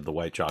always said the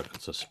white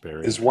chocolate's a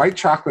superior. Is white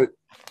chocolate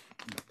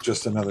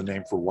just another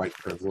name for white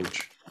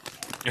privilege?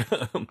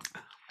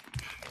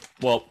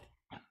 Well,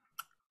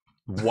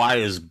 why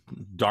is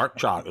dark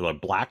chocolate or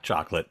black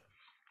chocolate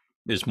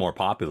is more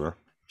popular?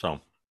 So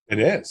it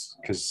is,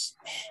 because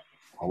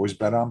always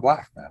bet on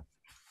black, man.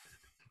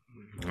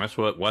 That's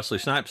what Wesley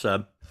Snipes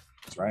said.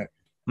 That's right.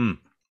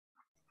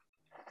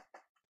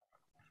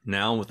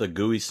 Now with a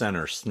gooey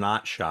center,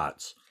 snot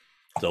shots,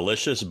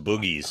 delicious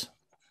boogies.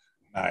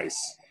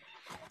 Nice.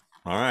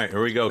 All right,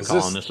 here we go,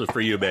 Colin. This is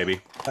for you, baby.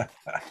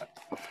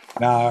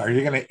 Now, are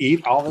you going to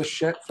eat all this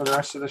shit for the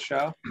rest of the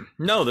show?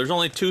 No, there's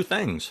only 2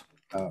 things.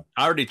 Oh.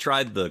 I already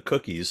tried the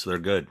cookies. They're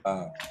good.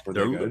 Were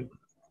they good?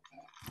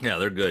 Yeah,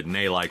 they're good.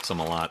 Nay likes them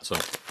a lot. So,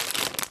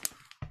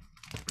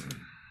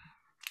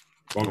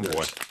 Oh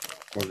boy,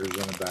 boogers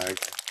in a bag.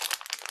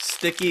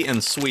 Sticky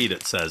and sweet.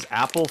 It says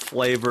apple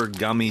flavored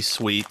gummy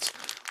sweets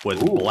with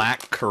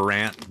black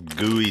currant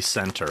gooey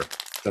center.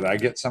 Did I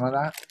get some of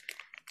that?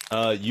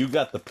 You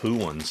got the poo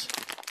ones.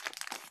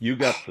 You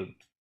got the.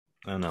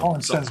 I don't know.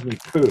 Colin sends me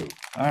poo.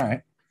 All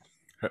right.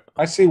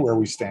 I see where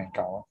we stand,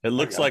 Colin. It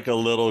looks like a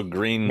little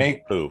green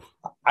poo.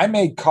 I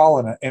made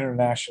Colin an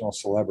international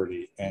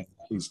celebrity, and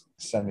he's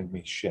sending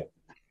me shit.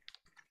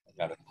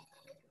 I got it.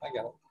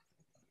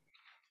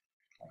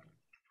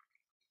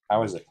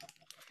 How is it?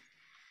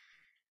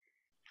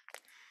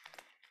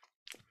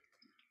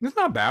 It's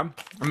not bad.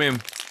 I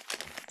mean,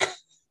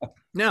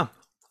 yeah,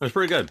 it's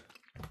pretty good.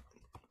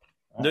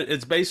 Right.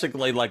 It's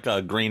basically like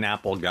a green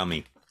apple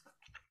gummy.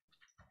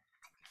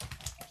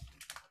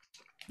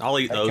 I'll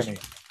eat those.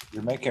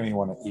 You're making me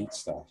want to eat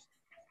stuff.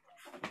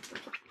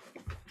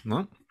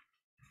 Well,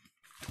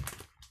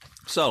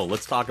 so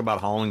let's talk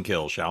about Halloween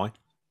Kills, shall we?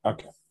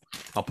 Okay.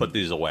 I'll put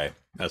these away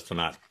as to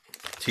not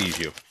tease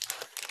you.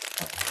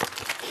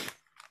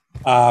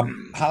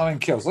 Halloween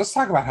Kills. Let's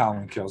talk about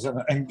Halloween Kills.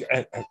 And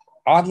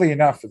oddly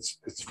enough,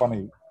 it's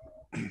funny.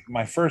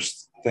 My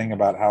first thing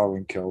about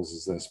Halloween Kills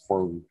is this,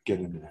 before we get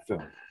into the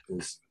film,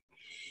 is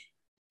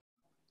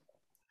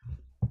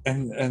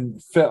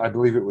and Phil, I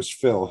believe it was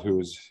Phil who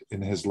was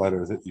in his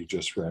letter that you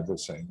just read,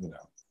 was saying,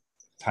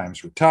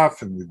 times were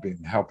tough and we've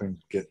been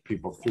helping get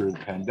people through the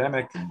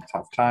pandemic and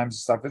tough times and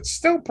stuff. It's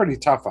still pretty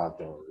tough out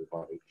there,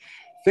 everybody.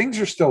 Things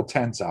are still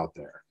tense out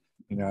there.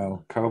 You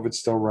know, COVID's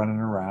still running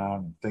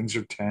around. Things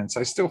are tense.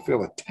 I still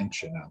feel a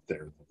tension out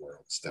there in the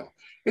world still.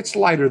 It's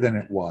lighter than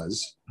it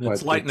was.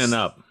 It's lightening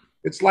up.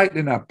 It's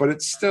lightening up, but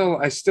it's still,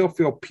 I still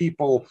feel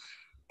people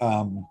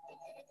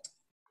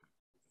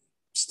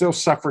still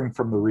suffering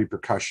from the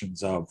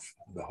repercussions of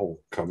the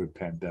whole COVID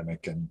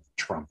pandemic and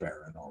Trump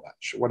era and all that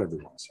shit, whatever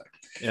you want to say.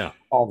 Yeah.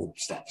 All the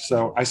stuff.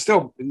 So I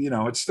still, you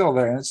know, it's still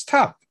there and it's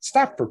tough. It's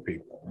tough for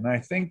people. And I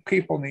think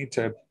people need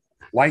to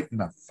lighten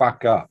the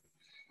fuck up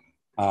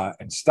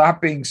and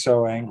stop being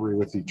so angry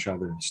with each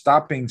other and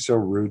stop being so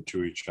rude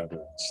to each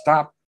other.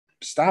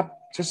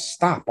 Just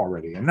stop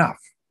already. Enough.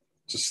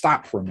 Just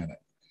stop for a minute.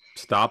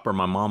 Stop or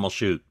my mom will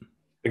shoot.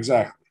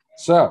 Exactly.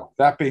 So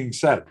that being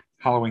said,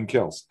 Halloween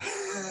Kills.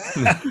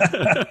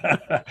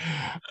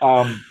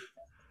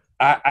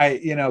 I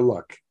you know,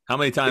 look. How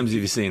many times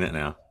have you seen it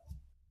now?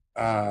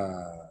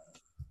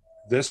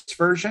 This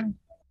version,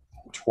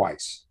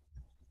 twice.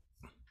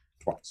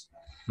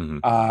 Mm-hmm.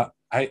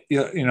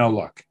 You know,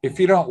 look, if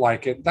you don't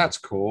like it, that's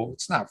cool.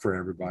 It's not for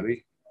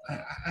everybody.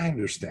 I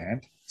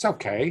understand. It's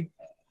okay.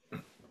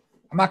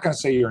 I'm not going to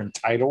say you're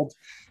entitled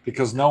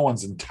because no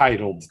one's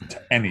entitled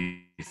to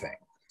anything.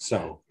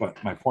 So,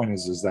 but my point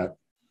is that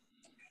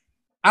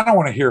I don't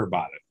want to hear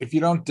about it. If you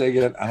don't dig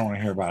it, I don't want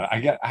to hear about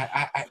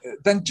it.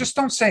 Then just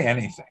don't say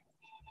anything.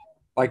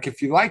 Like,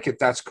 if you like it,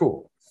 that's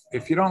cool.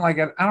 If you don't like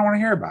it, I don't want to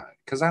hear about it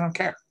because I don't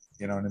care.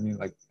 You know what I mean?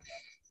 Like,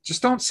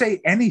 just don't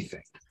say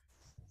anything.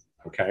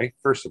 Okay.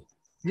 First of all,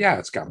 yeah,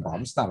 it's got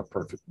problems. It's not a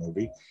perfect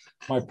movie.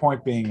 My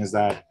point being is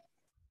that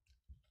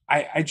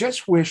I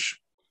just wish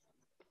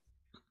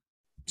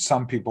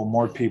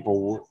more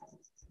people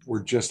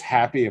were just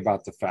happy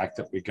about the fact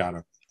that we got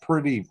a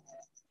pretty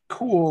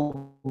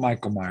cool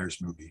Michael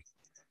Myers movie.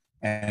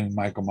 And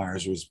Michael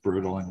Myers was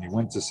brutal, and you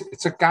went to see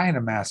it's a guy in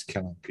a mask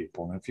killing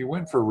people. And if you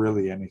went for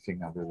really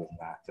anything other than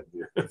that, then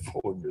you're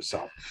fooling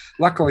yourself.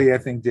 Luckily, I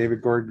think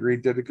David Gordon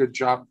Green did a good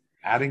job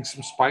adding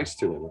some spice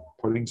to it,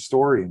 putting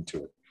story into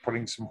it,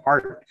 putting some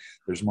heart.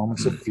 There's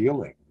moments of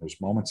feeling, there's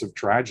moments of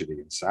tragedy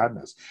and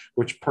sadness,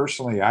 which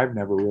personally I've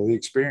never really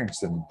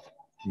experienced in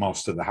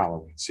most of the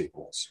Halloween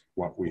sequels,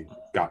 what we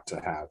got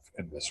to have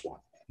in this one.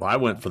 Well, I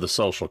went for the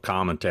social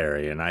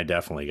commentary, and I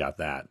definitely got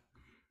that.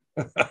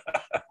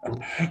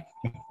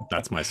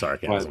 That's my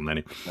sarcasm. I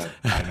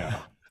know,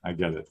 I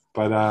get it.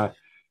 But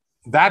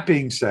that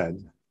being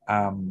said,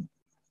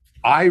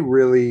 I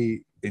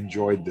really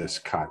enjoyed this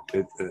cut.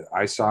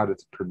 I saw it at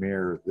the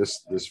premiere,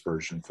 this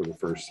version for the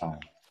first time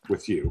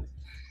with you,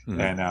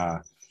 and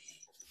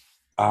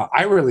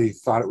I really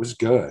thought it was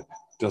good.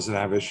 Does it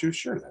have issues?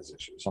 Sure, it has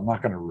issues. I'm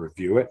not going to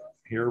review it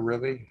here,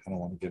 really. I don't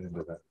want to get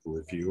into that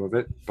review of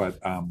it, but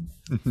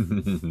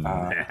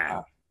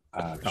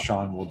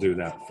Sean will do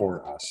that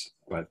for us.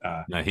 But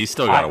no, he's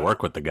still got to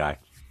work with the guy.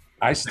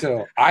 I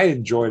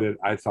enjoyed it.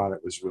 I thought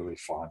it was really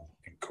fun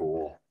and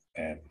cool,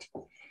 and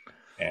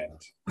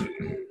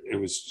it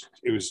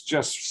was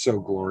just so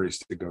glorious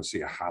to go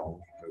see a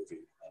Halloween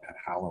movie at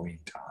Halloween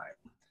time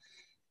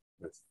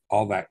with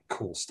all that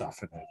cool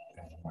stuff in it,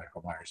 and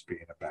Michael Myers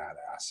being a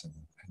badass and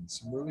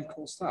some really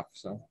cool stuff.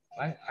 So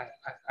I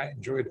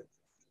enjoyed it.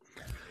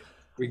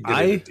 We can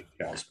get into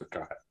details, but go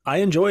ahead. I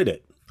enjoyed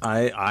it.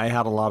 I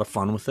had a lot of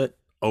fun with it.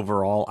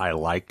 Overall, I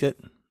liked it.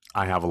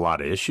 I have a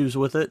lot of issues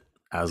with it,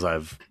 as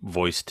I've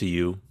voiced to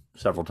you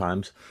several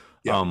times.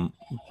 Yeah.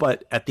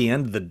 But at the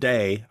end of the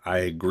day, I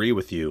agree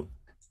with you.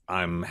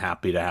 I'm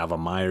happy to have a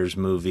Myers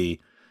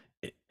movie.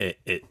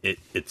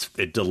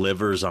 It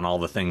delivers on all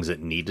the things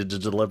it needed to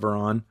deliver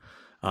on.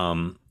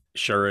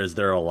 Sure, is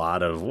there a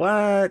lot of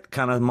what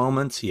kind of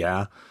moments?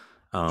 Yeah.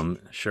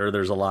 Sure,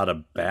 there's a lot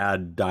of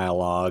bad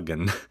dialogue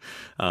and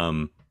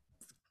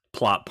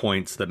plot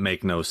points that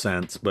make no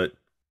sense, but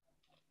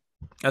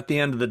at the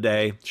end of the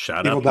day,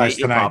 shut up, eat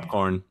your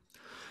popcorn.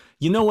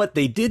 You know what?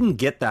 They didn't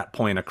get that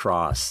point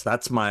across.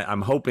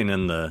 I'm hoping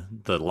in the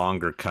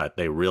longer cut,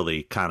 they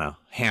really kind of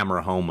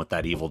hammer home with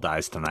that "Evil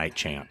Dies Tonight"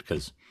 chant.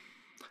 Because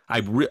I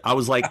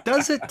was like,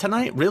 does it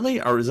tonight really?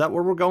 Or is that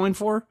what we're going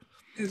for?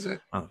 Is it?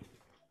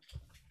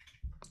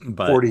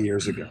 But 40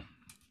 years ago.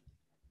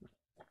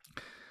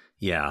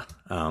 Yeah.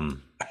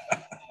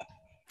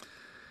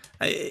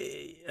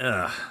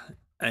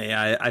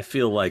 I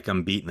feel like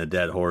I'm beating a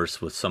dead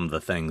horse with some of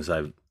the things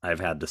I've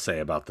had to say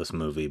about this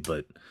movie,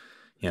 but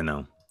you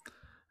know,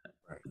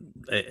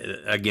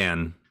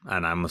 again,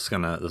 and I'm just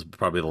gonna. This is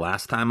probably the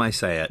last time I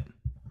say it.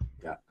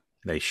 Yeah,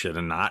 they should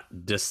have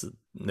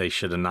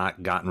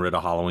not gotten rid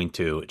of Halloween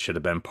 2. It should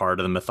have been part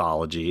of the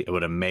mythology. It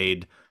would have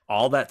made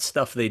all that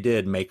stuff they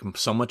did make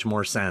so much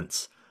more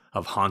sense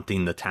of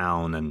haunting the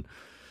town, and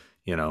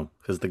you know,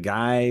 because the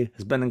guy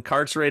has been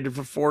incarcerated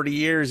for 40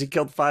 years. He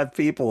killed 5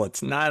 people.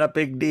 It's not a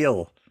big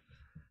deal.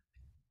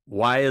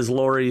 Why is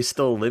Laurie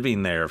still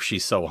living there if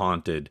she's so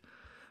haunted?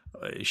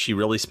 She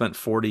really spent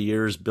 40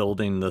 years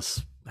building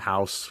this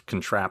house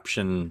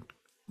contraption,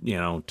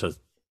 so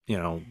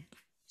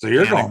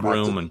you're going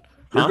room back and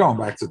You're going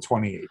back to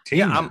 2018.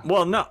 Yeah,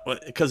 well, no,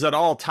 because it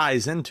all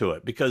ties into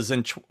it. Because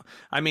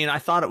I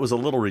thought it was a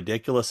little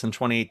ridiculous in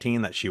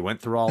 2018 that she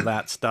went through all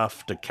that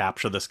stuff to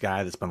capture this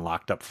guy that's been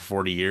locked up for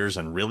 40 years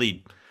and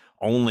really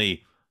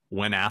only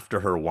went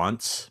after her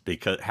once,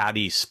 because had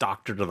he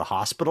stalked her to the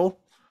hospital,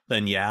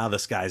 then yeah,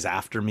 this guy's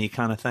after me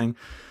kind of thing.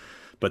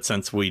 But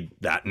since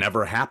that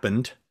never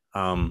happened,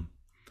 but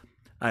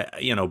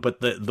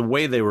the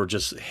way they were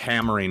just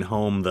hammering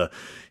home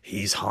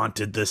he's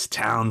haunted this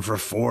town for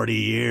 40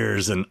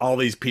 years and all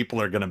these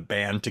people are going to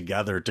band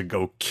together to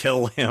go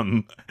kill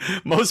him.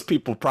 Most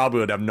people probably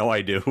would have no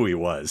idea who he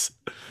was.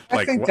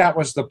 I think that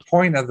was the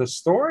point of the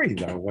story,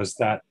 though, was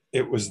that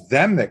it was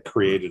them that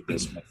created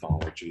this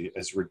mythology,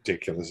 as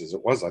ridiculous as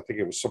it was. I think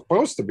it was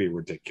supposed to be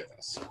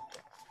ridiculous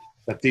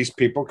that these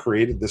people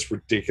created this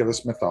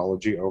ridiculous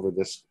mythology over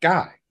this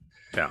guy.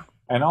 Yeah.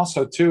 And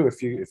also, too,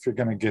 if you're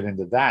going to get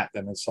into that,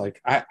 then it's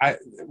like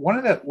one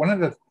of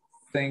the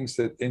things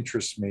that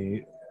interests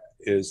me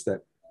is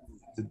that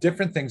the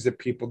different things that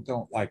people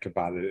don't like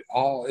about it, it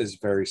all is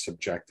very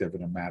subjective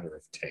and a matter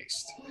of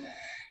taste.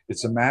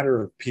 It's a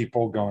matter of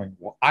people going,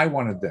 well, I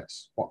wanted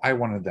this. Well, I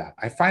wanted that.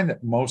 I find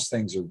that most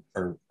things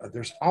are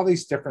there's all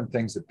these different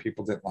things that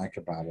people didn't like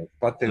about it,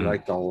 but they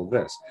liked all of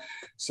this.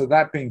 So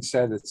that being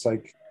said, it's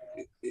like,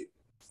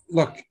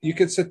 look, you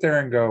could sit there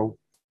and go,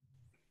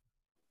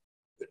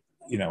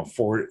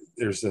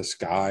 there's this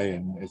guy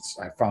and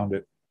I found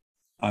it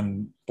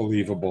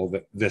unbelievable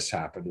that this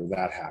happened or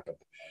that happened.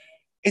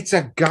 It's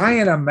a guy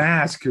in a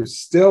mask who's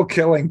still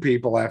killing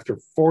people after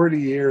 40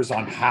 years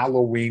on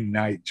Halloween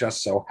night,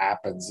 just so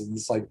happens. And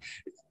it's like,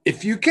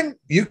 if you can,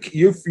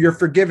 you're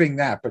forgiving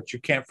that, but you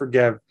can't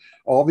forgive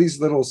all these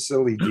little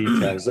silly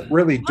details that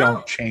really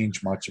don't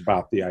change much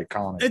about the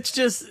iconic. It's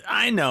just,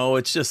 I know,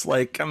 it's just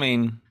like,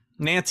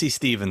 Nancy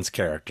Stevens'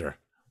 character.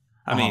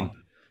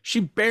 She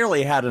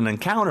barely had an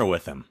encounter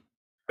with him.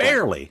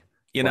 Barely.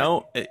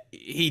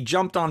 He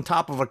jumped on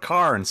top of a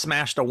car and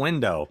smashed a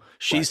window.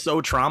 She's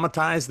so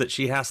traumatized that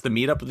she has to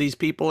meet up with these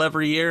people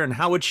every year. And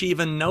how would she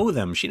even know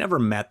them? She never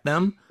met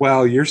them.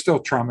 Well, you're still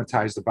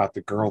traumatized about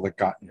the girl that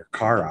got in your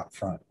car out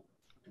front.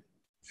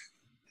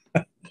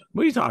 What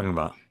are you talking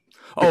about?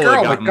 The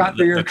girl that got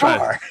into your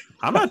car.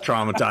 I'm not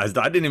traumatized.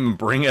 I didn't even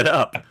bring it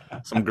up.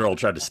 Some girl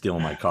tried to steal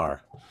my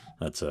car.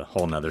 That's a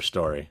whole nother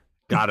story.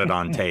 Got it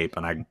on tape,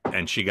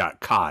 and she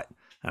got caught,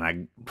 and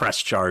I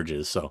pressed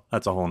charges. So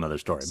that's a whole nother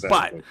story.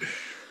 Exactly.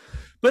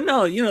 But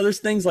no, there's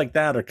things like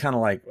that are kind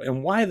of like,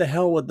 and why the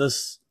hell would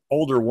this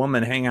older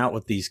woman hang out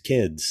with these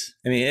kids?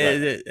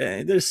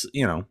 There's,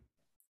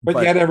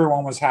 but yet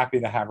everyone was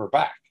happy to have her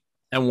back.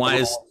 And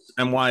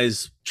why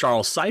is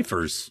Charles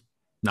Cyphers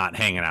not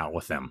hanging out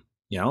with them?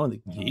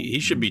 He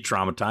should be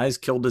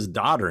traumatized, killed his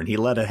daughter, and he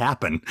let it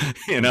happen,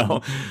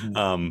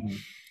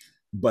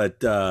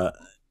 but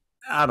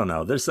I don't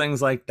know. There's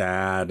things like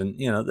that. And,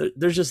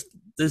 there's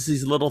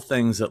these little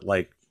things that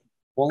like,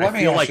 well, let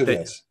me ask you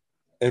this.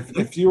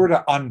 If you were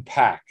to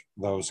unpack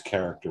those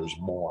characters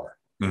more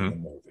in the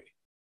movie,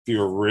 if you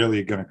were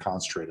really going to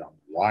concentrate on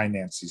why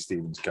Nancy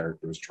Stevens'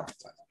 character is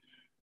traumatized,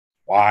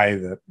 why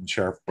the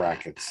Sheriff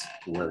Brackett's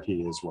where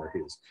he is,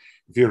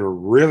 if you were to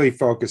really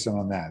focus in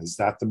on that, is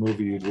that the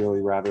movie you'd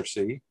really rather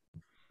see?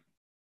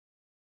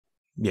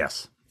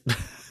 Yes.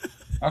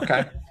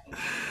 Okay.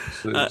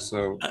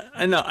 So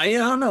I know. I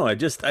don't know. I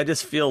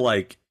just feel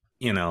like,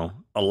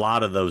 a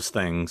lot of those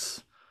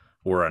things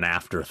were an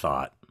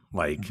afterthought.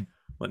 Like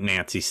with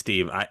Nancy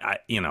Steve,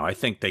 I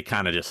think they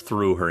kind of just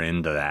threw her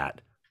into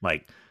that.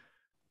 Like,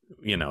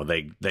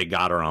 they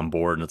got her on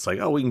board, and it's like,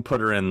 oh, we can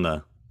put her in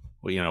the,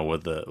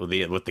 with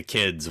the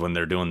kids when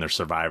they're doing their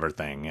Survivor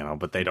thing,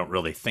 but they don't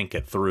really think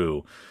it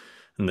through.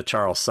 And the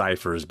Charles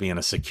Cyphers being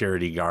a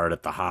security guard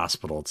at the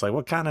hospital, it's like,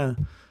 what kind of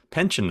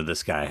pension did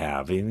this guy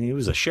have? He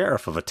was a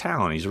sheriff of a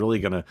town. He's really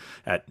gonna,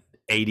 at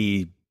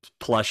 80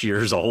 plus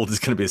years old, is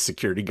gonna be a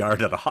security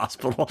guard at a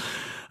hospital.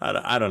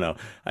 I don't know.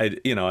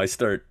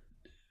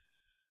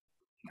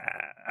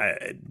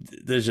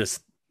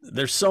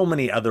 There's so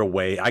many other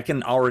ways. I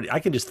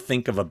can just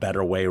think of a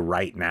better way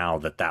right now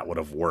that would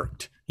have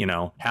worked.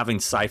 Having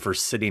Cypher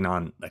sitting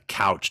on a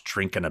couch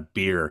drinking a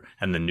beer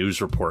and the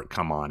news report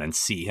come on and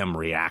see him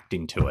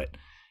reacting to it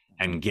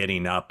and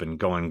getting up and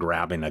going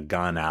grabbing a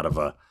gun out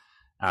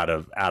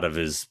of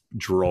his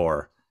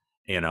drawer,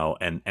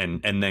 and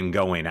then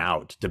going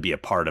out to be a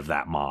part of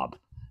that mob.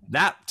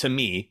 That to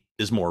me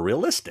is more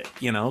realistic,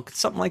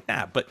 something like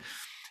that. But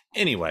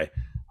anyway,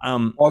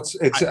 well,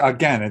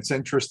 it's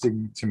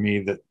interesting to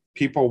me that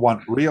people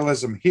want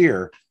realism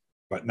here,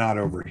 but not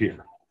over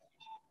here.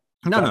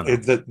 No.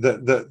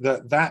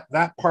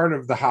 That part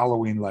of the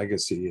Halloween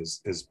legacy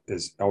is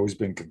always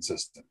been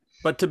consistent.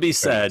 But to be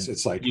said,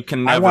 it's like, you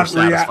can never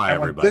satisfy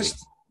everybody.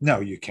 No,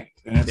 you can't.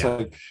 And it's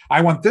like,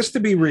 I want this to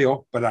be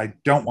real, but I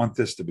don't want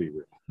this to be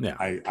real. Yeah.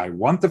 I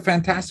want the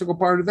fantastical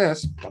part of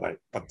this, but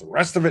the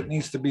rest of it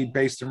needs to be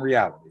based in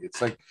reality.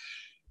 It's like,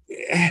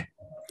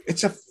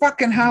 it's a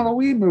fucking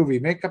Halloween movie.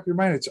 Make up your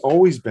mind. It's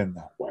always been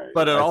that way.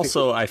 But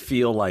I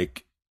feel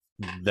like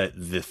that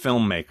the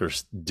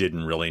filmmakers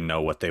didn't really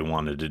know what they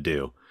wanted to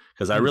do.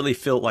 because I really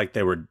felt like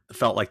they were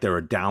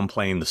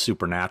downplaying the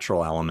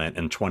supernatural element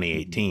in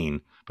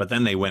 2018, but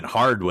then they went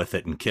hard with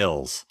it in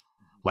Kills,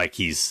 like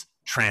he's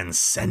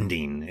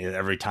transcending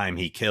every time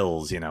he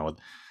kills. You know,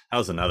 that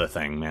was another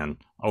thing, man.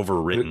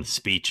 Overwritten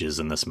speeches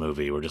in this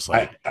movie were just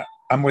like.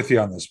 I'm with you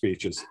on the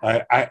speeches.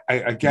 I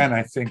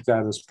think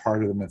that is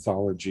part of the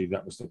mythology.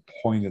 That was the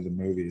point of the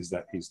movie, is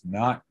that he's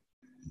not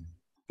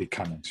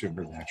becoming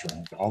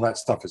supernatural. All that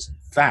stuff is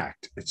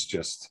fact. It's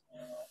just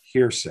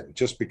hearsay.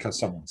 Just because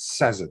someone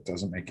says it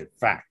doesn't make it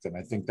fact. And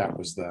I think that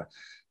was the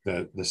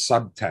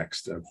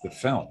subtext of the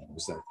film,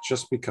 was that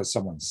just because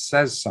someone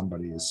says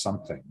somebody is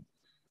something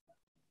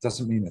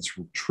doesn't mean it's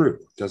true.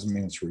 Doesn't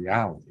mean it's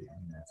reality. I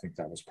mean, I think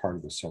that was part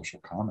of the social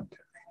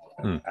commentary.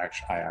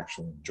 I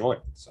actually enjoy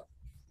it. So.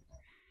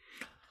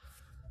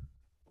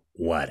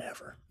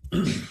 Whatever.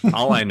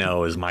 All I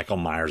know is Michael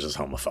Myers is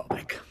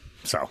homophobic.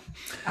 So,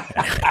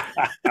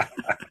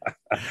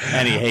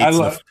 and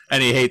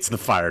he hates the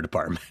fire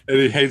department. And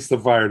he hates the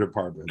fire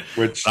department.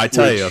 Which I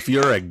tell you, if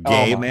you're a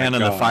gay man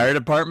in the fire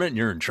department,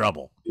 you're in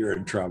trouble. You're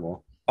in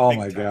trouble. Oh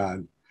my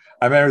God!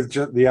 I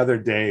remember the other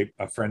day,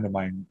 a friend of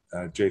mine,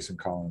 Jason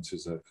Collins,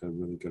 who's a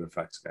really good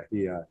effects guy.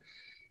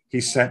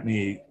 He sent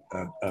me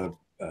a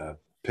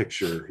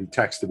picture. He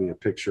texted me a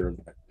picture of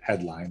a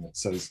headline that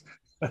says,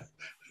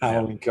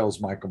 Halloween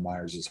Kills, Michael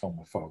Myers is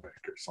homophobic,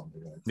 or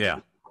something like that. Yeah.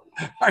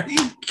 Are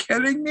you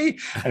kidding me?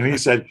 And he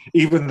said,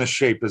 even the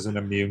shape isn't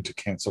immune to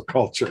cancel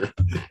culture.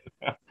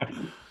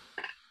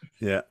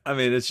 Yeah. I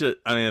mean,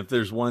 if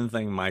there's one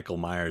thing Michael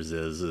Myers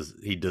is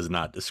he does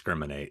not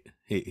discriminate.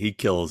 He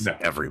kills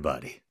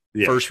everybody.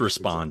 Yeah, first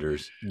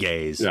responders,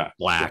 gays,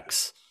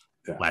 blacks,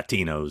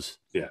 Latinos.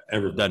 Yeah,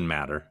 everybody. It doesn't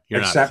matter.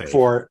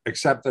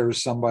 Except there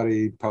was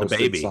somebody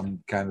posted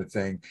some kind of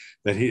thing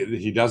that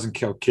he doesn't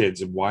kill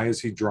kids, and why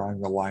is he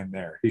drawing the line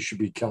there? He should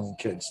be killing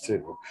kids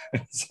too.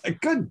 It's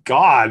like, good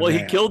God. Well, man.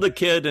 He killed a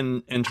kid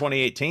in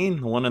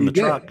 2018, the one in the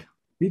truck.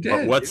 He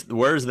did. But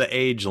where's the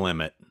age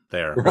limit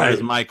there? Right. Where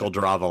does Michael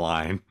draw the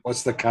line?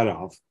 What's the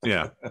cutoff?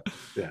 Yeah.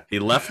 He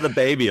left the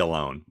baby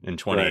alone in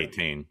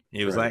 2018. Right.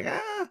 He was like,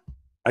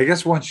 I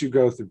guess once you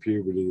go through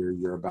puberty, or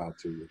you're about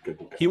to, you're good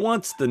to go. He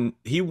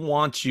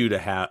wants you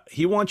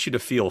to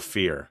feel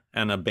fear,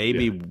 and a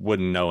baby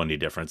wouldn't know any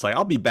difference. Like,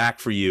 I'll be back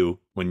for you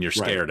when you're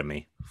scared of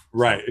me.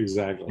 Right.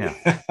 Exactly.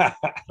 Yeah.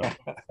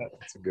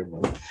 That's a good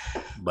one.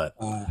 But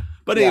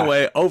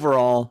anyway,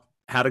 overall,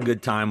 had a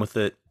good time with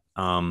it.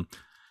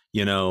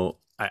 You know,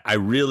 I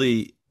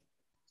really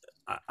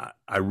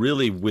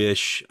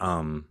wish,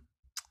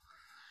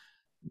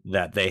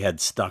 that they had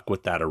stuck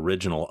with that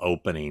original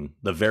opening.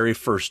 The very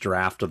first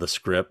draft of the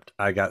script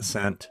I got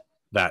sent,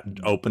 that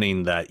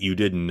opening that you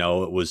didn't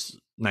know it was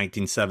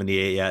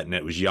 1978 yet, and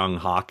it was young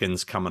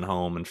Hawkins coming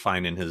home and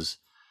finding his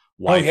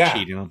wife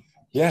cheating on him.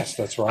 Yes,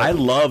 that's right. I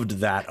loved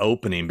that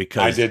opening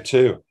because I did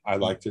too. I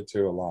liked it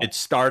too a lot. It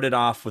started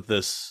off with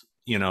this,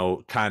 you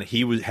know, kind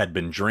of had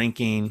been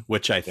drinking,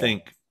 which I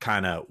think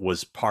kind of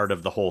was part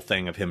of the whole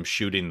thing of him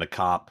shooting the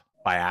cop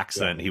by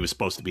accident. He was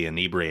supposed to be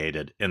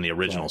inebriated in the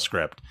original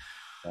script.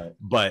 Right.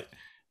 But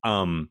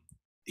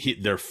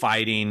they're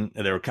fighting,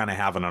 they're kind of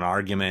having an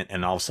argument,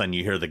 and all of a sudden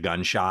you hear the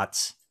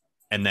gunshots,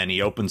 and then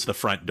he opens the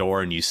front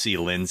door and you see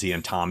Lindsay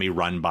and Tommy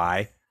run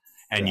by,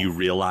 and you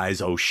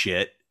realize, oh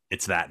shit,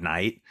 it's that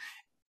night.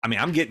 I mean,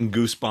 I'm getting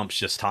goosebumps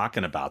just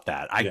talking about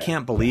that. I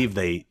can't believe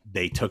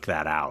they took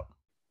that out.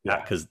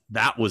 Because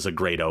that was a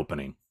great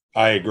opening.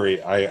 I agree.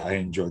 I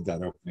enjoyed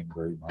that opening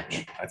very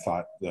much. I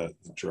thought the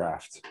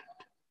draft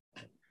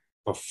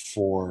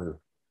before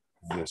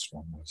this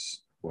one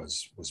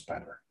was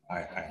better.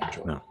 I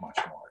enjoyed it much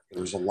more.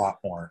 There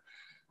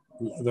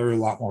were a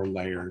lot more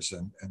layers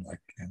and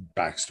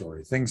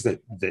backstory, things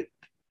that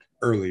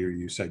earlier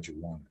you said you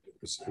wanted.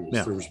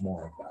 There was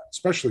more of that,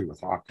 especially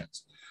with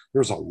Hawkins. There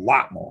was a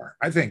lot more.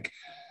 I think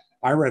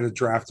I read a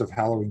draft of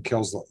Halloween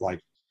Kills that like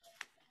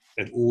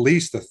at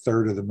least a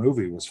third of the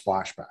movie was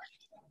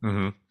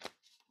flashback,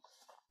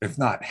 if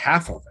not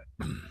half of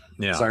it.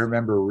 Yeah. So I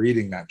remember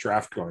reading that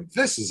draft going,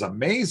 this is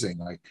amazing.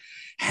 Like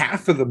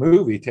half of the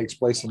movie takes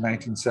place in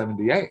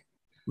 1978.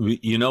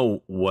 You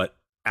know what?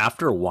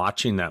 After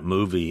watching that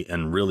movie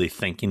and really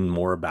thinking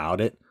more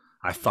about it,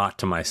 I thought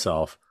to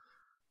myself,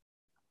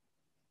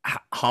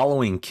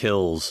 Halloween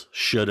Kills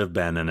should have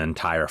been an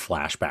entire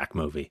flashback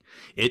movie.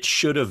 It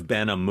should have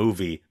been a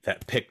movie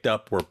that picked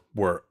up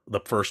where the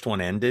first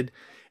one ended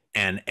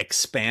and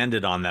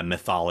expanded on that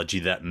mythology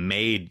that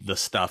made the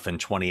stuff in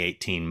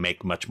 2018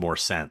 make much more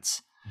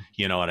sense.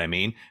 You know what I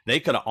mean? They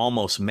could have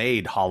almost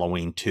made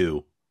Halloween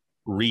 2,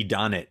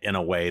 redone it in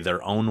a way,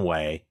 their own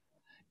way,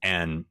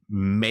 and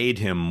made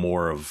him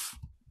more of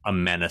a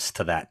menace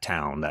to that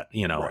town that,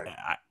 you know,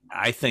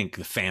 I think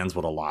the fans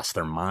would have lost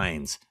their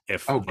minds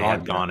if they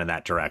had gone in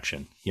that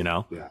direction, you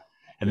know? Yeah.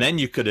 And then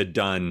you could have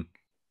done,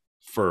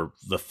 for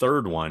the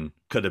third one,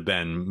 could have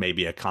been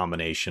maybe a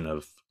combination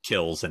of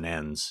kills and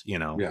ends, you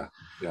know? Yeah.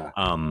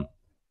 Yeah.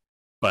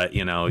 But,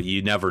 you know,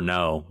 you never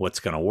know what's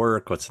going to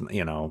work,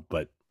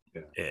 but...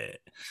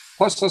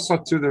 Plus,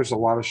 too, there's a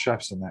lot of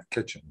chefs in that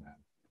kitchen, man.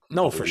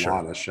 No, a for lot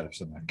sure. of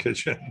chefs in that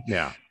kitchen.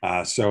 Yeah.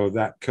 So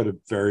that could have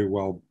very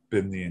well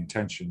been the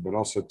intention, but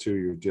also too,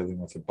 you're dealing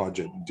with a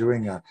budget and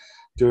doing a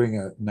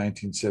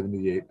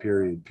 1978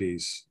 period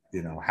piece.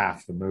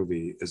 Half the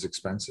movie is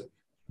expensive.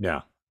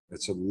 Yeah.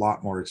 It's a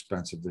lot more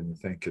expensive than you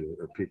think it is,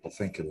 or people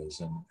think it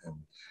is, and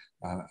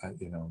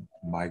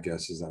my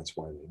guess is that's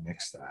why they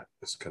nixed that.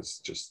 It's because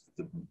just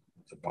the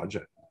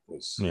budget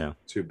was Yeah.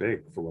 too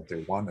big for what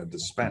they wanted to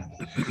spend.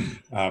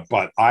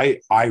 But I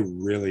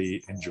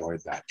really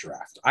enjoyed that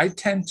draft. I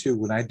tend to,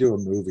 when I do a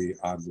movie,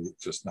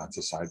 just not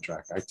to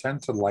sidetrack, I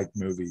tend to like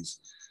movies.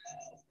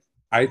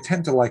 I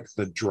tend to like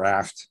the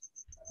draft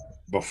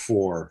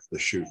before the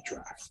shoot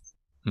draft.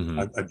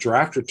 A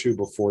draft or two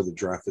before the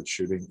draft that's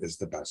shooting is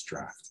the best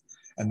draft.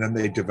 And then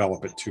they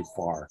develop it too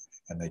far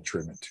and they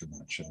trim it too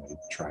much and they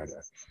try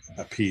to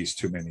appease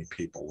too many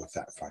people with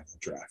that final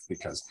draft,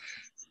 because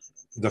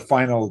the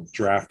final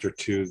draft or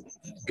two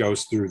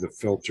goes through the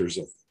filters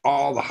of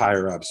all the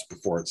higher ups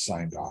before it's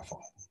signed off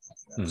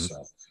on.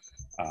 So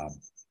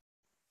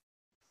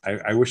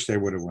I wish they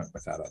would have went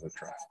with that other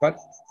draft, but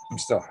I'm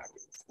still happy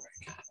with the way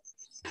it came.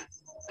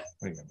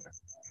 What are you gonna do?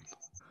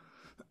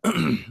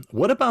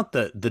 What about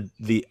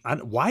the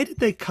why did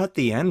they cut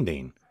the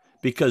ending?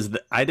 Because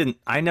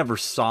I never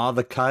saw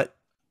the cut.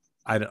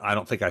 I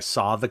don't think I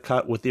saw the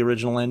cut with the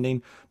original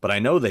ending, but I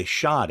know they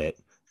shot it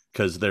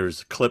because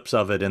there's clips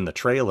of it in the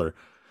trailer.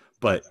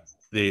 But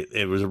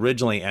it was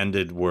originally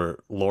ended where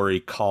Laurie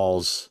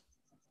calls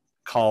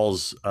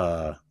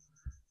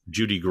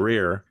Judy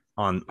Greer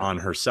on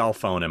her cell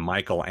phone, and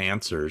Michael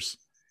answers.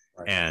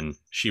 Right. And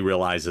she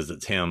realizes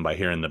it's him by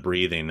hearing the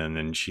breathing, and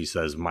then she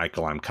says,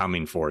 "Michael, I'm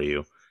coming for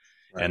you."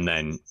 Right. And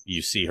then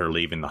you see her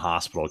leaving the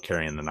hospital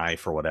carrying the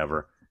knife or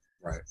whatever.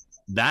 Right.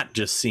 That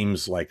just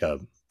seems like a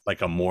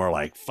more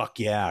like fuck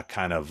yeah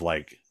kind of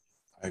like.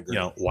 I agree.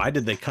 Why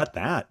did they cut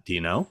that? Do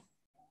you know?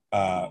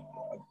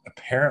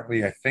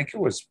 Apparently, I think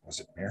was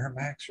it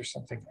Miramax or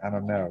something? I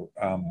don't know.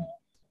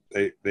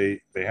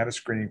 They had a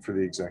screening for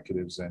the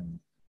executives, and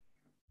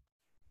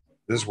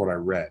this is what I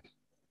read.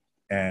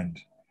 And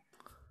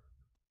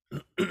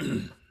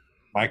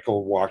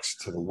Michael walks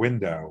to the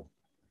window,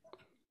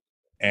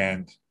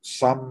 and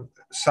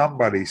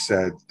somebody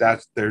said,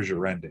 there's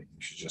your ending.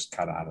 You should just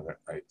cut out of it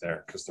right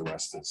there, because the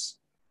rest is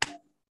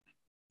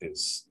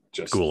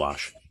just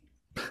goulash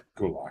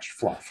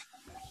fluff.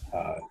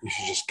 You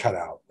should just cut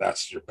out.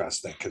 That's your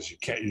best thing, because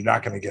you're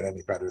not going to get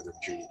any better than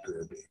Judy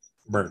Greer being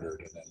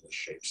murdered and then the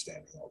shape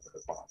standing over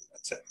her body.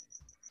 That's it.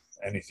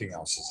 Anything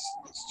else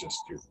is just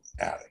you're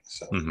adding.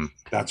 So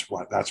that's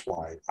why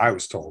I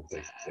was told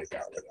they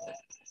got rid of it.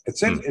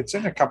 It's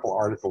in a couple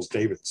articles.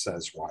 David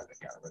says why they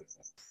got rid of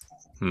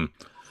it.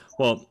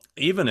 Well,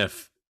 even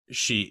if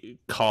she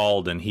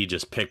called and he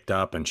just picked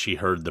up and she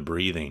heard the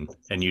breathing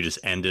and you just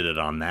ended it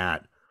on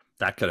that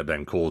could have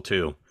been cool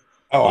too.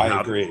 Oh,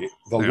 I agree.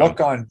 The look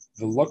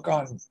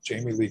on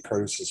Jamie Lee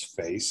Curtis's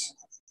face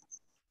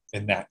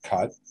in that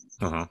cut,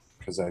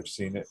 because I've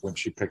seen it when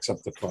she picks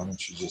up the phone and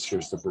she just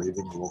hears the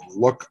breathing. The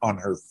look on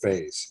her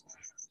face,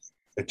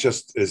 it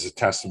just is a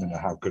testament to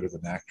how good of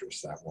an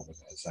actress that woman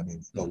is. I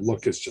mean, the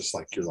look is just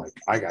like, you're like,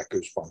 I got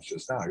goosebumps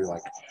just now. You're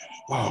like,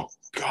 oh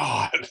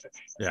God.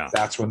 Yeah.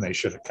 That's when they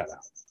should have cut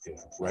out,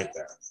 right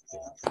there.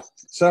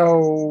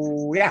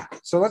 So, yeah.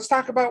 So let's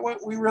talk about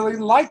what we really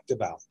liked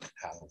about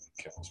Halloween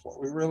Kills, what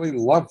we really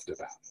loved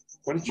about it.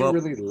 What did you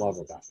really love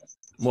about it?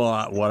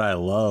 Well, what I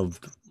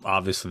loved,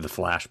 obviously the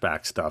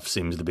flashback stuff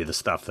seems to be the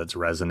stuff that's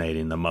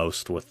resonating the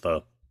most with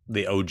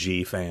the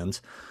OG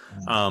fans.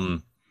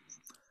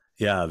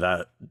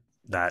 Yeah,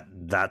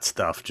 that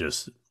stuff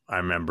just, I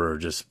remember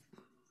just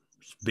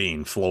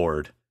being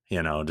floored,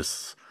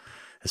 just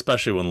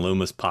especially when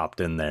Loomis popped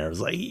in there. It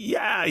was like,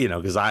 yeah,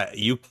 because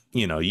you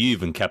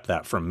even kept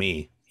that from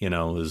me, it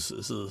was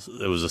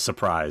a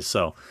surprise.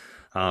 So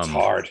it's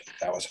hard.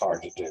 That was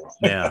hard to do.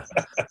 Yeah.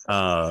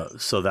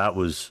 So that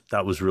was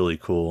really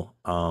cool.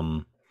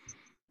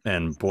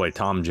 And boy,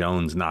 Tom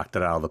Jones knocked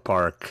it out of the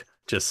park,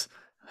 just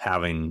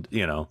having,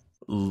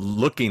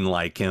 looking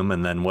like him,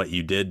 and then what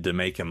you did to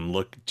make him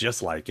look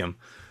just like him.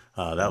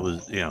 That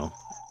was,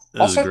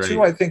 also was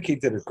too, I think he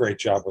did a great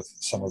job with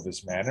some of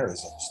his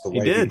mannerisms.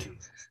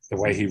 The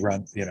way he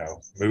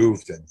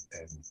moved and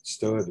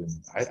stood, and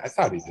I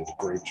thought he did a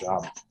great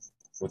job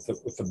with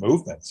the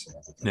movements and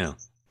everything. Yeah.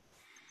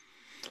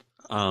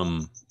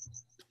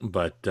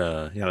 But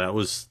that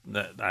was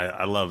that.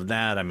 I love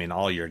that. I mean,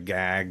 all your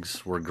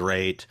gags were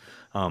great.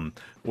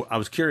 I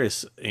was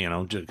curious,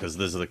 because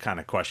these are the kind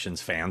of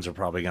questions fans are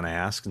probably going to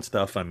ask and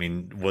stuff. I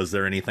mean, was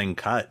there anything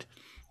cut?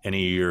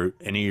 Any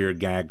of your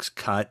gags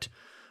cut?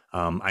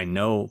 I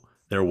know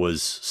there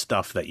was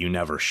stuff that you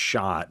never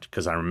shot,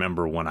 because I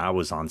remember when I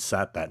was on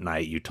set that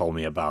night, you told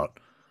me about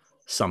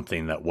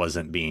something that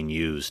wasn't being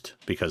used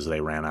because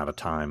they ran out of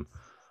time.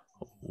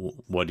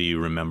 What do you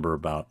remember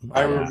about that?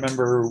 I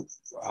remember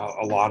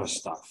a lot of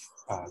stuff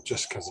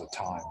just because of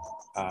time.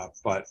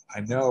 But I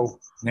know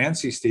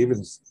Nancy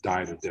Stevens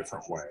died a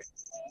different way.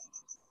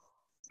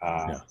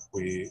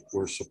 We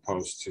were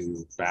supposed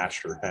to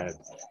bash her head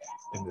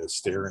into the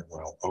steering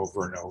wheel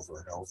over and over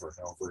and over and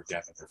over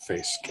again, and her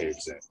face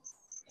caves in.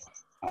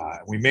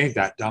 We made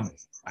that dummy.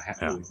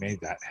 We made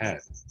that head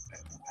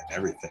and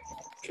everything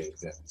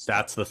caved in.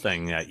 That's the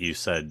thing that you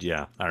said.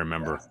 Yeah, I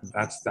remember.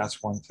 Yeah,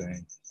 that's one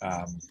thing.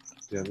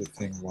 The other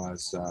thing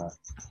was,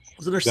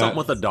 wasn't there something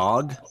with a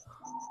dog?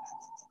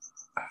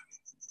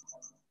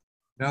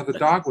 No, the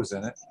dog was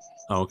in it.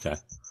 Oh, okay.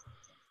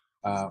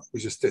 We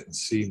just didn't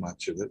see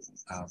much of it,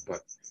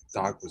 but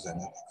dog was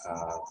in it.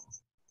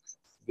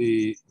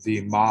 The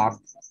mob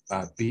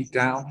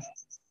beatdown,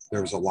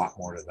 there was a lot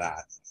more to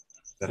that.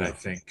 I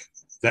think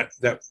that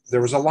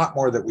there was a lot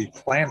more that we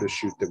planned to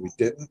shoot that we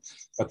didn't,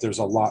 but there's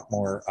a lot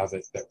more of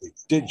it that we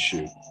did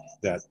shoot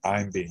that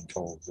I'm being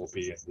told will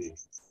be in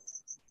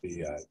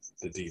the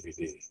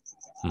DVD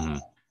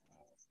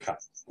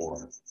cut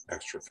or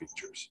extra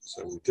features.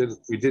 So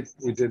we did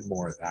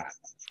more of that.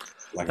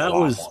 Like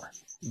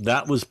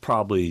that was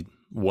probably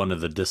one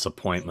of the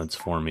disappointments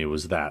for me,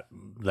 was that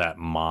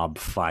mob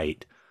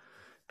fight,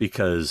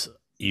 because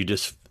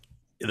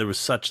there was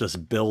such this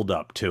build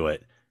up to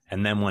it,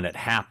 and then when it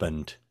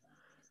happened,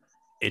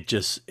 it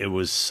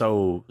was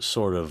so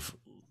sort of,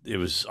 it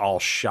was all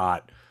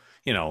shot,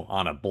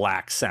 on a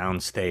black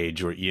sound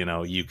stage where,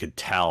 you could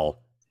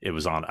tell it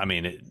was on. I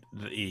mean,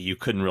 you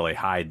couldn't really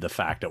hide the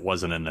fact it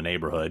wasn't in the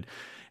neighborhood,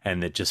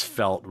 and it just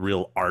felt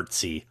real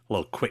artsy,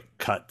 little quick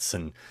cuts,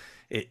 and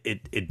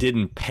it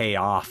didn't pay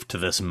off to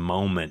this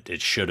moment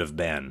it should have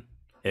been.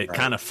 It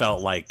kind of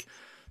felt like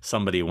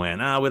somebody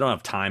went, we don't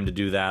have time to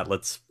do that.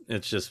 It's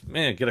just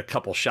get a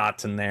couple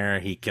shots in there.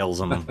 He kills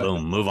him.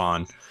 Boom, move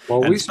on.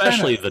 Well,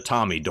 especially the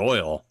Tommy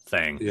Doyle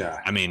thing. Yeah.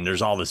 I mean,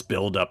 there's all this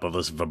buildup of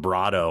this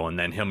vibrato, and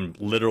then him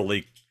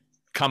literally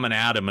coming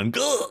at him and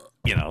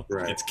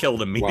it's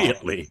killed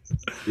immediately.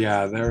 Well,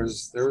 yeah, there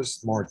was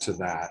more to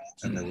that,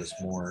 and there was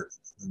more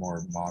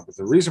mob. But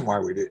the reason why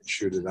we didn't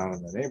shoot it out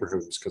in the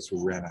neighborhood was because we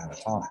ran out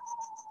of time.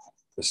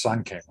 The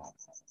sun came up,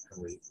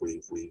 and we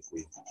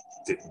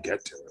didn't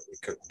get to it. We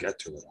couldn't get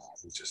to it all.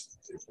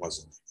 It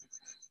wasn't.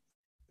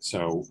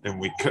 So,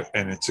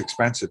 and it's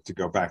expensive to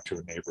go back to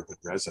a neighborhood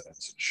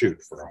residence and shoot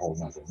for a whole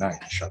nother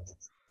night and shut the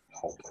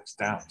whole place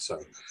down.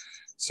 So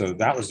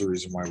that was the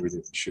reason why we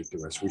didn't shoot the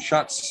rest. We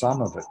shot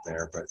some of it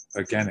there, but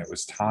again, it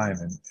was time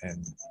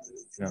and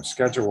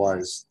schedule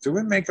wise,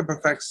 doing makeup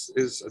effects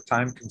is a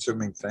time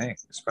consuming thing,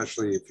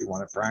 especially if you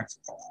want it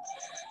practical.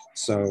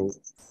 So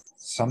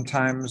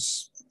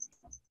sometimes,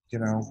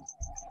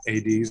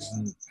 ADs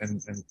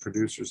and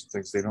producers and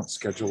things, they don't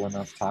schedule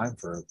enough time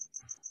for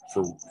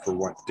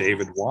what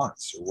David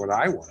wants or what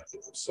I want to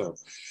do. So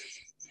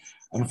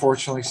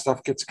unfortunately,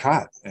 stuff gets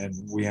cut, and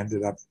we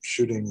ended up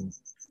shooting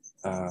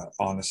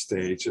on a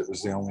stage. It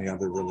was the only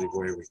other really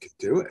way we could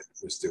do it,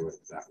 was do it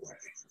that way,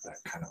 that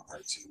kind of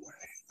artsy way.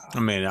 I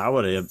mean, I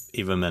would have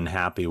even been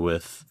happier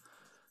with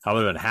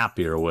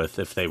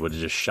if they would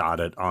have just shot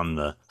it on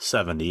the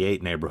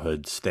 78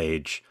 neighborhood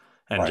stage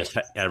and just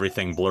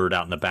everything blurred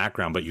out in the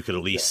background, but you could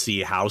at least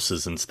see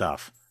houses and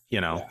stuff,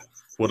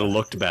 would have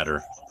looked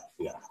better.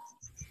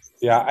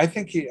 Yeah, I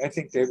think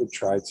David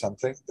tried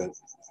something that,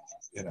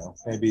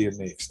 maybe in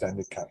the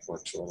extended cut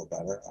works a little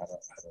better. I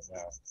don't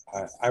know.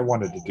 I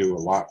wanted to do a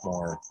lot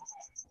more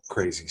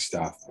crazy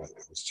stuff, but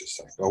it was just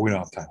like, we don't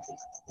have time for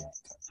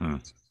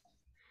that.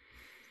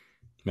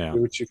 Yeah.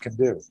 Do what you can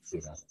do,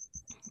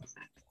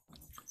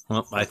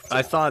 Well,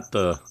 I thought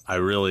I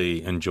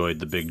really enjoyed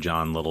the Big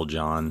John, Little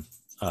John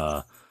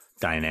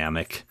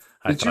dynamic.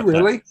 Did you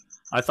really?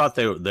 I thought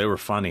they were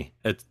funny.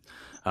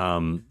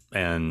 And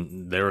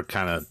they were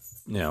kind of,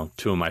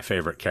 two of my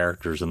favorite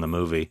characters in the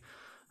movie.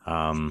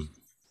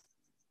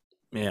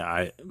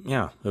 It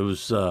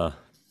was, I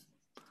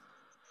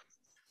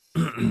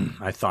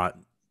thought,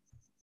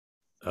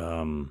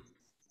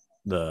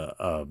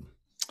 the,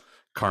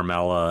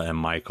 Carmela and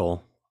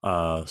Michael,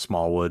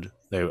 Smallwood,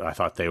 I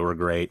thought they were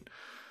great.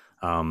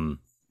 I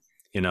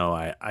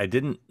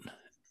didn't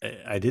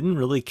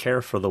really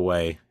care for the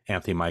way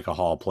Anthony Michael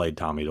Hall played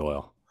Tommy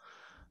Doyle.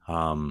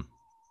 I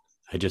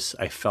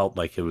felt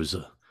like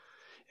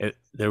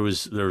there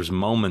was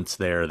moments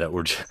there that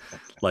were just,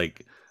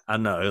 like, I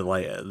don't know,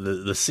 like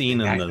the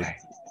scene in the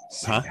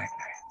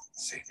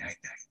say night.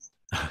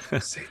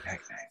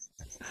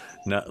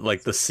 No,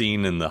 like the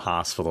scene in the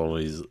hospital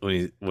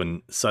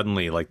when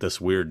suddenly like this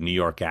weird New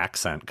York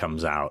accent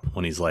comes out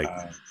when he's like,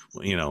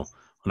 when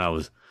I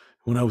was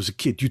a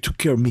kid, you took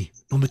care of me.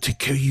 I'm gonna take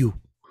care of you.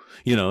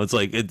 It's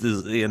like it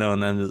is,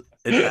 and then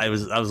I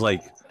was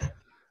like,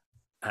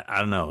 I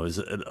don't know,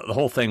 the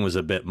whole thing was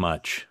a bit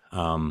much.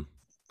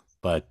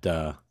 But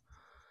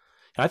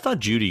I thought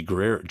Judy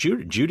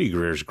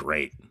Greer's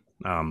great.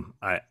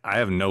 I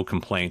have no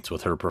complaints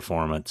with her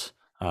performance.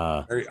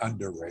 Very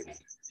underrated.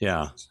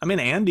 Yeah. I mean,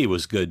 Andy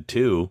was good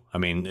too. I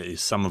mean,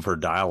 some of her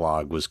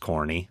dialogue was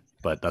corny,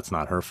 but that's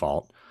not her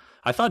fault.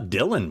 I thought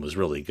Dylan was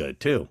really good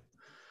too.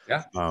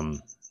 Yeah.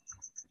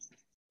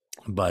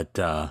 But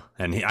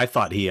I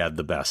thought he had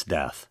the best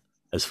death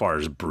as far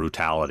as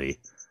brutality.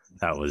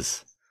 That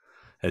was,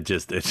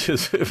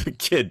 The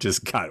kid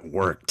just got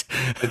worked.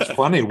 It's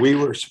funny. We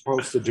were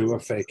supposed to do a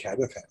fake head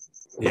of him.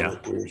 Yeah.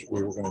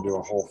 We were going to do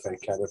a whole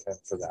fake head of him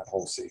for that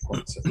whole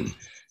sequence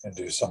and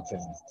do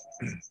something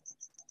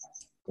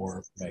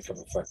more makeup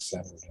effects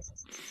centered.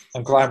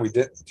 I'm glad we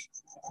didn't.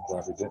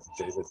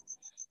 David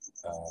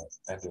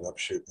ended up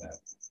shooting that,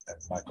 and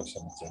Michael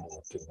Simmons ended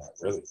up doing that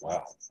really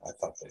well. I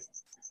thought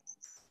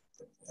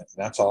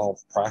that's all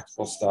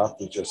practical stuff.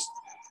 We just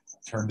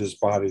turned his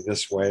body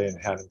this way and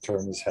had him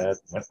turn his head,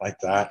 went like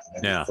that,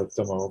 and then flipped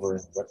him over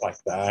and went like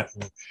that.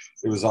 And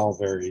it was all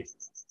very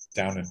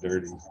down and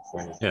dirty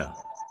way. Yeah.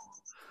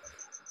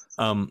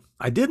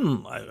 I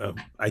didn't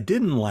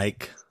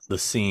like the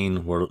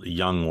scene where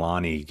young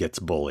Lonnie gets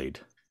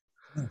bullied,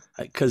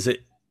 because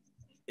it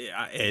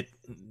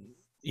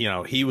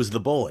he was the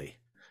bully.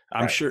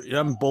 I'm sure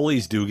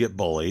bullies do get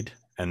bullied,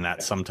 and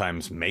that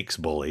sometimes makes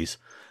bullies,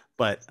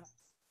 but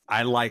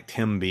I liked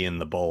him being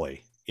the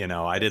bully.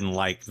 I didn't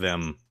like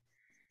them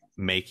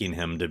making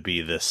him to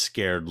be this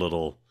scared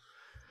little.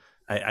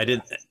 I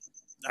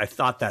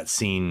thought that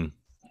scene.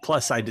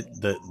 Plus,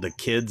 the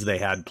kids they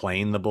had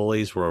playing the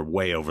bullies were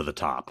way over the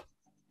top.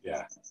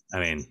 Yeah, I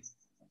mean,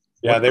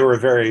 yeah, they were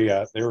very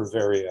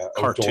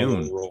cartoon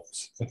O'Doyle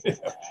rules.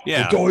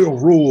 Yeah, O'Doyle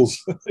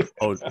rules.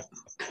 Oh,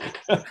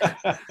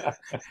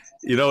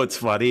 what's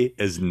funny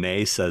is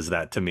Nay says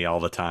that to me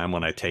all the time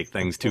when I take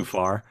things too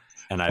far,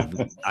 and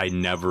I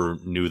never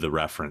knew the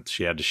reference.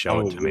 She had to show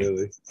it to me.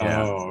 Really?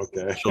 Yeah. Oh,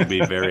 okay. She'll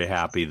be very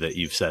happy that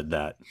you've said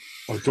that.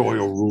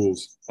 O'Doyle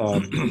rules.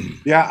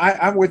 Yeah,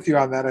 I'm with you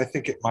on that. I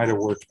think it might have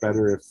worked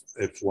better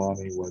if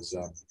Lonnie was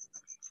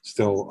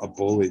still a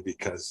bully,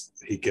 because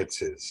he gets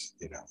his,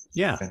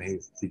 Yeah, and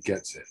he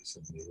gets his,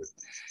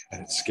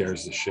 and it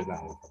scares the shit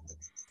out of him.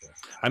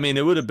 I mean,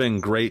 it would have been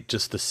great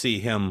just to see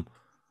him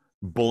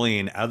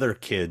bullying other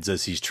kids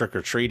as he's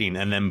trick-or-treating,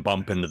 and then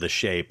bump into the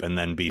shape and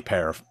then be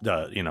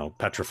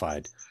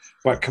petrified.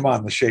 But come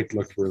on, the shape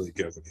looked really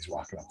good when he's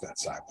walking up that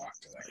sidewalk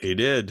to that. He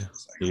did.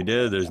 He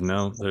did. There's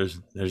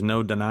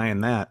no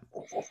denying that.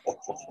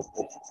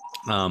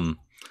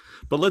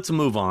 But let's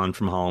move on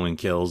from Halloween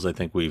Kills. I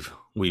think we're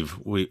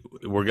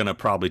going to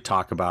probably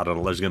talk about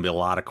it. There's going to be a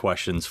lot of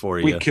questions for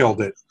you. We killed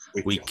it.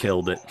 We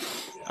killed it.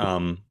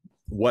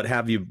 What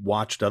have you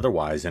watched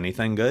otherwise?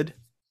 Anything good?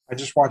 I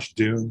just watched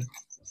Dune.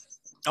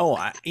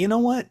 Oh, you know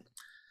what?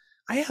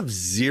 I have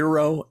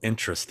zero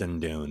interest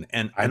in Dune,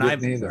 and I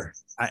didn't either.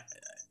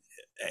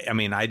 I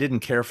mean, I didn't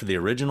care for the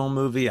original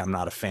movie. I'm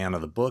not a fan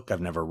of the book. I've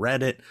never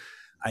read it.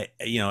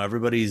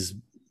 Everybody's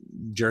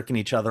jerking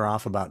each other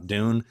off about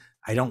Dune.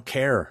 I don't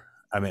care.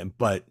 I mean,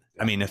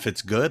 if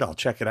it's good, I'll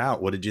check it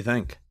out. What did you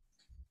think?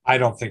 I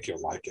don't think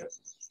you'll like it.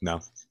 No.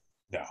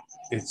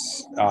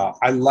 It's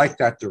I like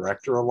that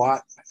director a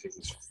lot. I think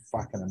he's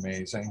fucking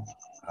amazing.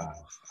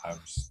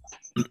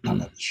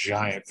 I'm a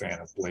giant fan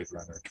of Blade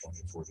Runner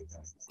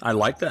 2049. I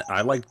like that.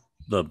 I like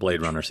the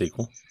Blade Runner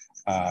sequel.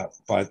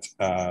 But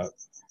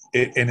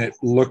it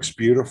looks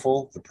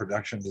beautiful. The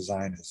production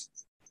design is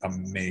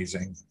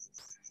amazing.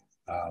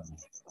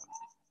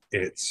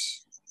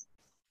 It's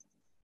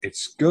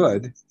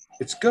good.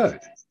 It's good.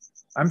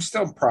 I'm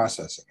still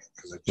processing it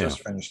because I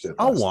just finished it.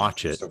 I'll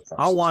watch it.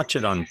 I'll watch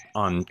it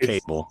on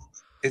cable.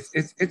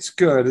 It's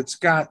good. It's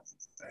got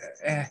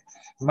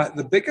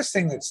the biggest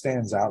thing that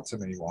stands out to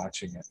me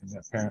watching it, and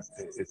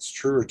apparently it's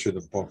truer to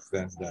the book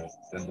than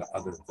the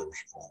other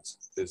version was,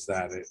 is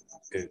that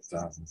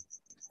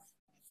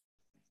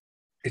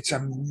it's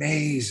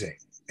amazing.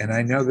 And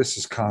I know this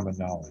is common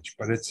knowledge,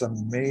 but it's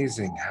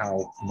amazing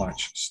how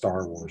much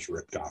Star Wars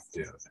ripped off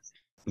Dune.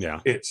 Yeah.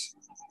 It's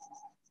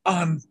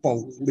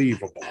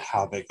unbelievable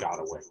how they got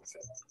away with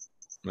it.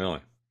 Really?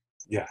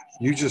 Yeah.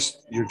 You're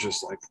just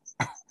like,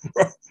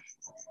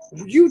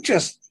 you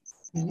just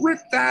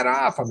ripped that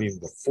off. I mean,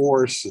 the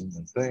Force and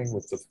the thing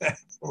with the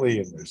family,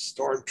 and there's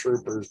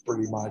stormtroopers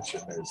pretty much,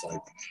 and there's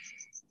like,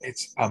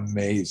 it's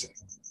amazing.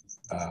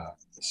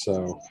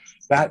 So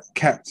that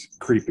kept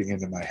creeping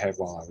into my head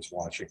while I was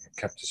watching. It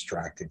kept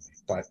distracting me,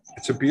 but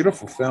it's a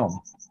beautiful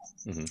film,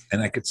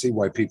 and I could see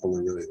why people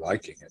are really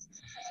liking it.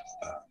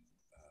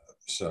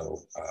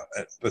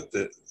 But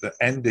the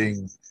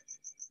ending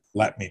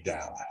let me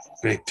down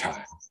big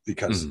time,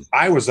 because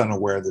I was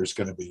unaware there's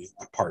going to be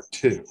a part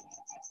 2.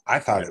 I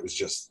thought it was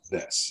just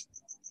this.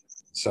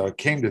 So it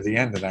came to the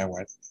end and I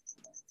went,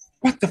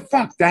 what the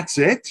fuck? That's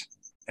it?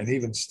 And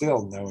even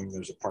still, knowing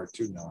there's a part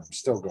 2 now, I'm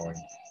still going,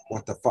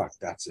 what the fuck?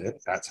 That's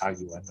it? That's how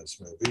you end this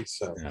movie?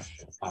 So,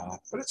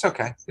 but it's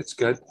okay. It's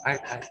good. I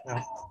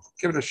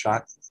give it a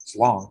shot. It's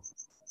long.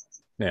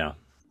 Yeah.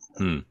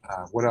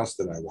 What else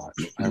did I watch?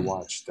 I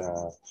watched.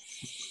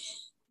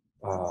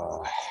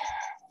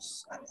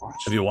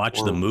 Have you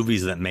watched the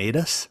movies that made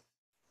us?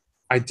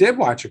 I did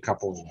watch a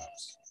couple of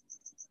those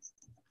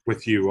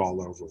with you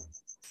all over them.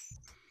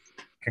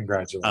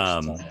 Congratulations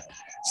on that.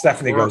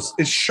 Stephanie goes,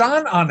 "Is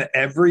Sean on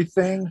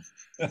everything?"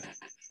 I'm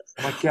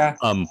like, yeah.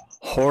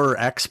 Horror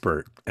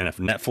expert, and if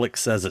Netflix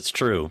says it's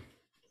true,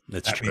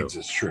 it's that true. Means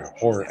it's true.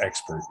 Horror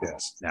expert,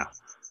 yes. Yeah.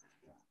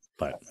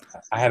 But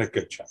I had a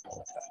good chuckle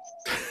with that.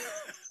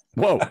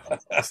 Whoa,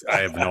 I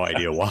have no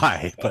idea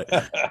why, but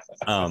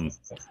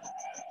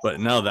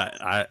no,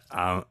 that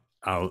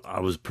I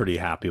was pretty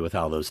happy with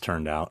how those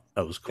turned out.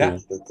 That was cool. Yeah,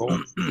 they're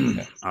cool.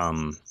 Yeah.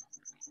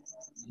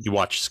 You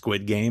watch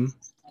Squid Game?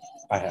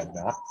 I have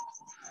not.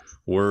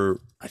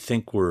 I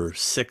think we're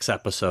 6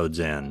 episodes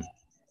in,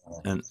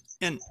 and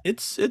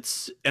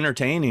it's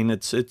entertaining.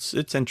 It's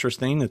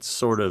interesting. It's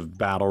sort of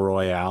battle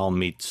royale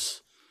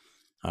meets,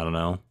 I don't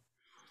know.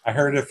 I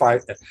heard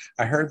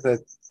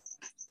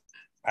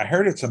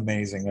it's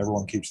amazing.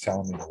 Everyone keeps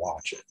telling me to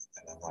watch it,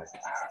 and I'm like,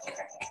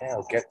 okay,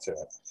 I'll get to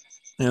it.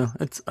 Yeah,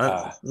 it's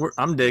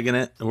I'm digging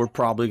it. We're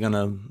probably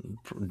gonna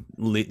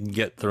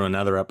get through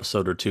another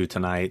episode or 2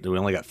 tonight. We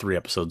only got 3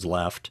 episodes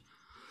left.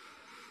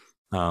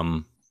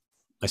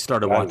 I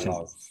started watching. I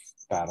love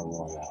battle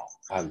royale.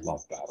 I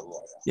love battle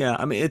royale. Yeah,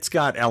 I mean, it's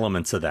got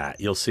elements of that.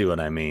 You'll see what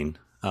I mean.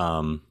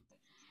 And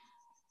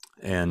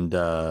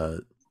I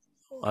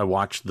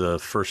watched the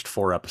first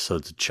 4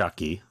 episodes of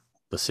Chucky,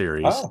 the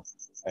series. Oh,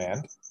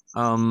 and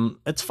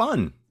it's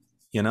fun.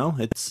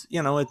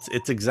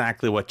 It's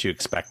exactly what you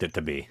expect it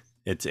to be.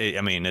 It's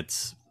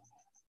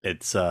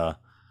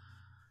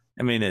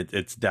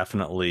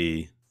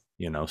definitely,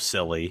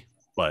 silly,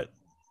 but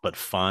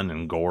fun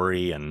and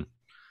gory, and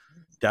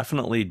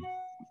definitely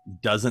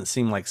doesn't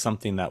seem like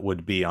something that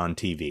would be on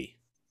TV,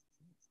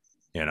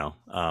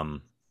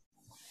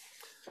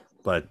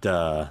 but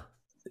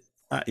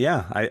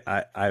yeah,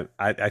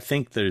 I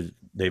think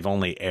they've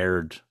only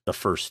aired the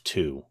first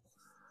 2,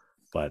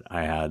 but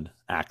I had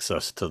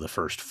access to the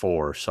first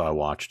 4, so I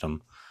watched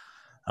them.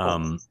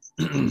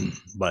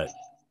 But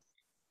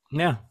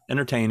yeah,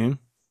 entertaining.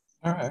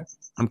 All right.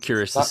 I'm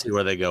curious to see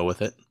where they go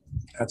with it.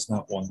 That's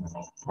not one that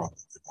I'll probably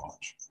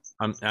watch.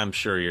 I'm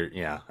sure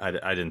I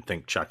didn't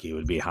think Chucky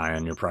would be high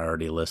on your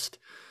priority list.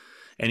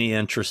 Any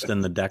interest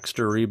in the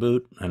Dexter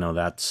reboot? I know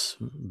that's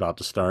about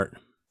to start.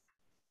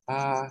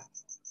 No.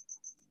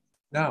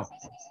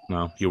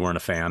 No, you weren't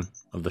a fan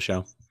of the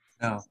show?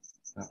 No.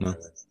 Not really.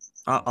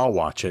 I'll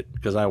watch it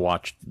because I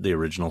watched the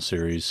original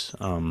series.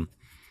 I'm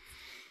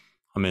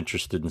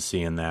interested in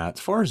seeing that.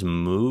 As far as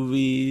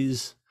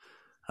movies,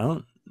 I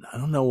don't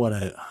know I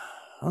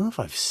don't know if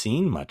I've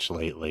seen much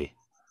lately.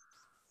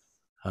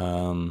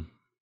 I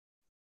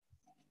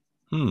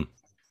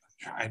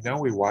know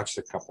we watched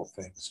a couple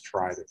things,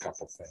 tried a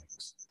couple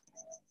things.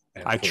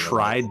 I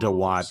tried to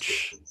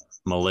watch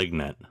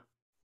Malignant.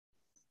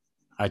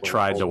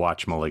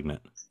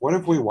 What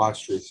have we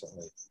watched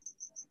recently?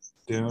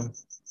 Dune?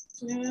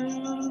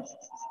 Yeah.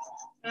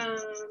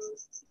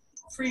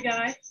 Free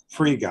Guy.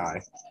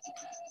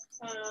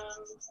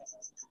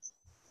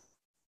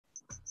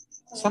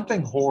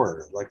 Something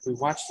horror. Like we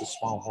watched a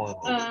small horror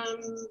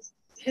movie.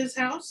 His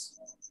House.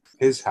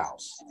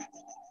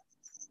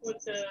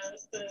 With the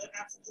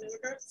African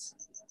immigrants.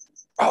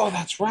 Oh,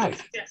 that's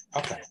right. Yeah.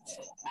 Okay.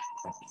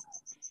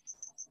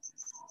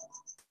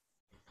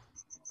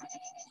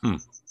 I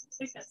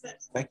think that's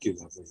it. Thank you,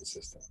 lovely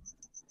assistant.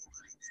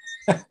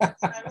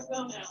 I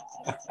will now.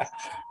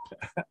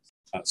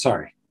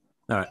 Sorry.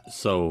 All right.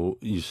 So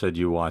you said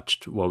you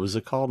watched, what was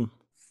it called?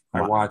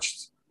 I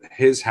watched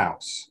His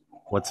House.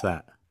 What's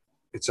that?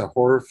 It's a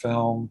horror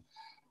film.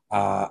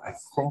 I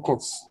think I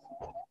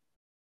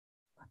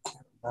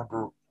can't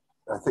remember.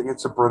 I think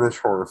it's a British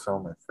horror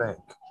film, I think.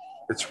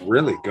 It's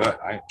really good.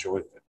 I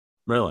enjoyed it.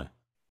 Really?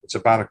 It's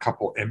about a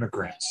couple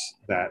immigrants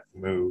that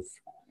move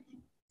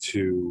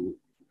to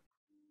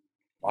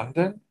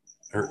London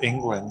or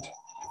England,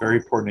 a very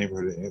poor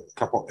neighborhood. A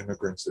couple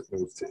immigrants that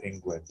move to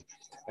England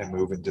and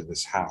move into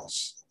this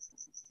house.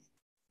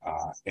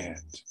 And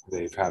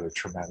they've had a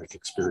traumatic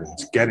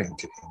experience getting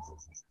to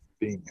England,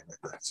 being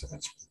immigrants. And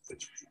it's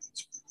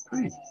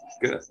pretty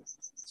good.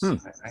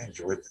 I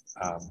enjoyed it.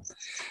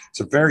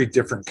 It's a very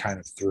different kind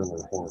of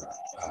thriller horror.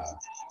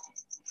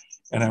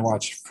 And I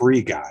watched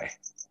Free Guy,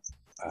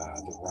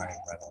 the Ryan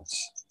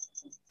Reynolds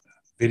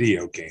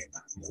video game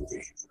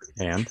movie.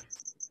 And?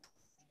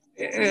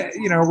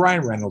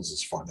 Ryan Reynolds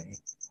is funny.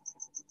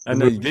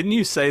 And then, didn't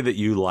you say that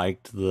you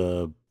liked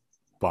the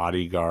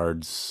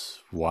Bodyguard's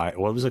what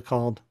was it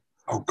called?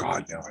 Oh,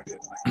 God, no, I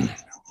didn't like it. No, it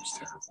was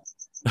terrible.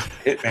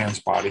 Hitman's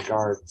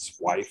Bodyguard's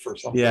wife or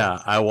something.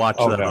 Yeah, I watched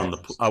that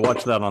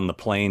on the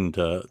plane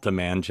to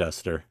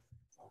Manchester.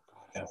 Oh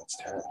God, no, it's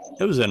terrible.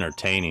 It was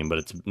entertaining, but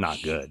it's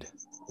not good.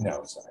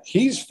 No, it's not.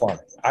 He's funny.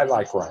 I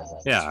like Ryan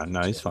Reynolds. Yeah,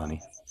 no, he's funny.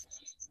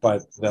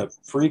 But the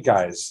Free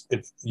Guys,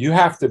 you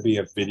have to be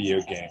a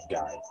video game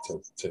guy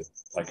to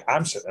like.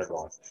 I'm sitting there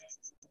going,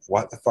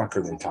 "What the fuck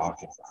are they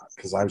talking about?"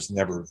 Because I was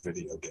never a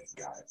video game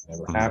guy.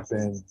 Never have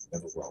been.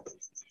 Never will be.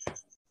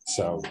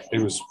 So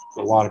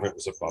a lot of it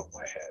was above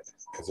my head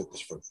because it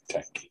was for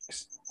tech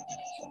geeks.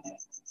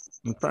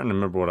 I'm trying to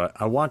remember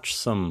I watched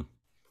some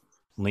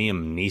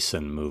Liam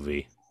Neeson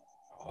movie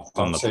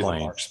on the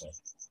plane.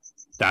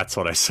 That's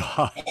what I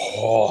saw.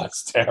 Oh,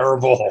 it's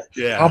terrible.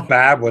 Yeah. How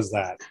bad was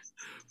that?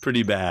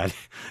 Pretty bad.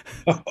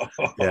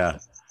 Yeah.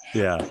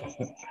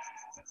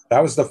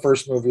 That was the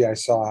first movie I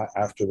saw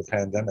after the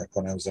pandemic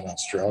when I was in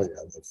Australia.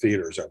 The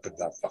theaters opened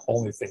up. The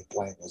only thing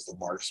playing was The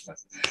Marksman.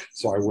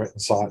 So I went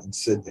and saw it in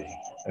Sydney.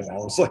 And I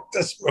was like,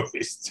 this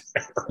movie's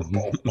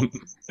terrible.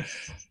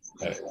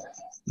 Anyway.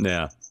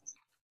 Yeah.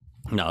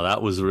 No,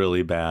 that was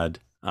really bad.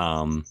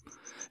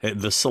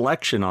 The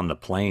selection on the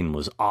plane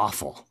was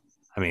awful.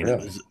 I mean,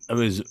 Really? it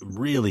was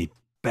really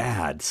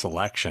bad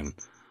selection.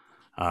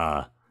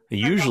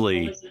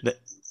 Usually,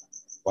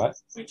 What?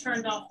 We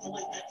turned off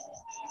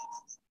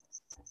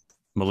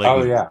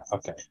Malignant. Oh, yeah.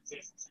 Okay.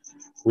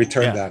 We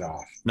turned that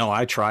off. No,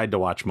 I tried to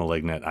watch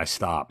Malignant. I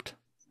stopped.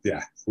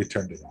 Yeah, we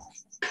turned it off.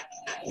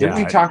 Did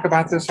we I talk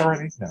about this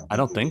already? No. I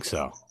don't think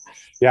so.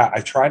 Yeah, I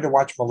tried to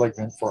watch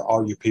Malignant. For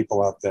all you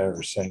people out there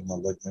who are saying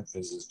Malignant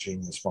is his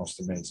genius, most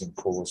amazing,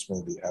 coolest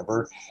movie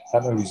ever.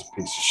 That movie's a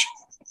piece of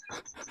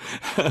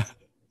shit.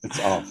 It's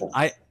awful.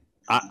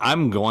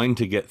 I'm going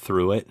to get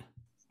through it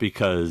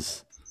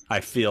because I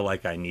feel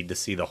like I need to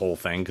see the whole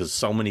thing because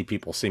so many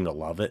people seem to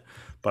love it.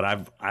 But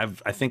I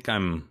think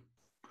I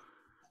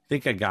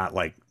got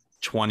like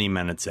 20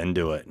 minutes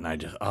into it and I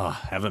just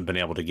haven't been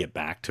able to get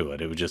back to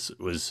it. It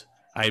was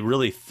I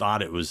really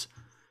thought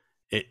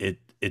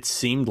it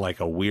seemed like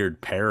a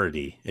weird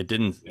parody. It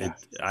didn't. Yeah.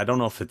 I don't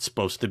know if it's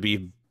supposed to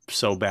be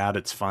so bad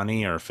it's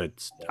funny or if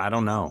it's. I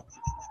don't know.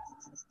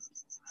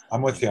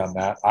 I'm with you on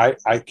that.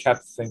 I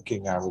kept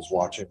thinking I was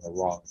watching the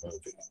wrong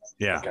movie.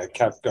 Yeah. Like I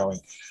kept going.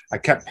 I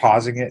kept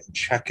pausing it and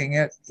checking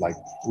it, like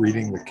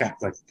reading like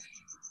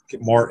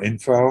get more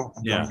info.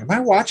 I'm going, am I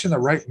watching the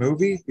right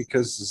movie?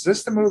 Because is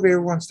this the movie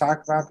everyone's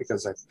talking about?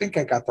 Because I think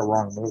I got the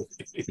wrong movie.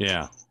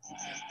 Yeah.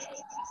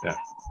 Yeah.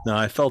 No,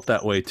 I felt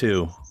that way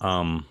too.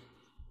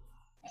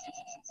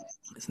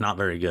 It's not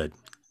very good.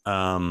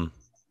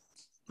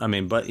 I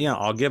mean, but yeah,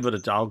 I'll give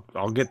it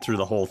I'll get through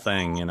the whole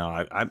thing. You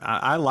know,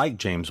 I like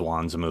James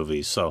Wan's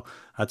movies, so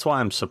that's why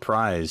I'm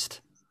surprised.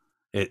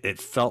 It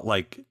felt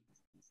like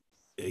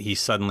he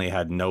suddenly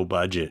had no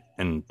budget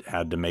and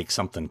had to make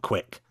something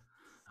quick.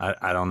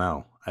 I don't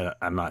know.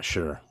 I'm not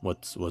sure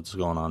what's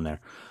going on there.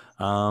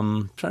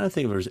 Trying to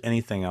think if there's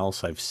anything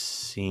else I've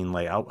seen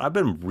lately. I've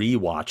been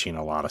rewatching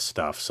a lot of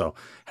stuff, so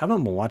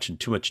haven't been watching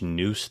too much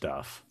new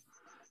stuff.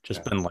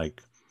 Just been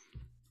like,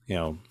 you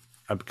know,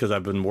 because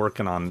I've been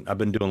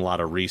doing a lot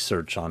of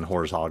research on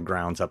Horror's Hog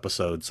Grounds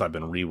episodes. So I've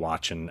been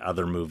rewatching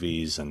other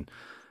movies and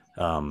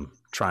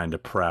trying to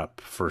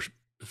prep for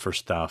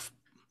stuff.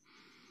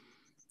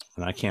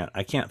 And I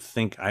can't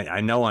think.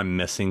 I know I'm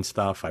missing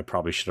stuff. I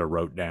probably should have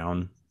wrote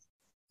down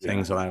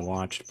things that I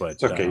watched, but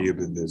It's okay. You've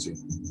been busy.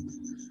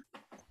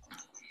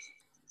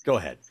 Go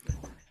ahead.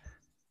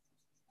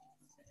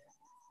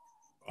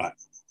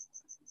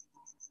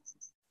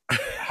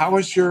 How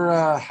was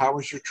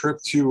your trip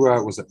to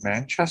was it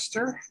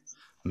Manchester?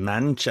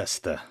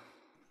 Manchester.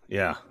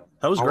 Yeah.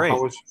 That was great.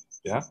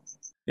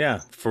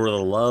 Yeah, for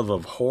the love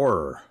of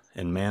horror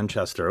in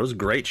Manchester. It was a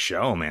great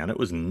show, man. It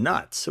was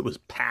nuts. It was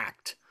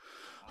packed.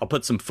 I'll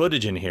put some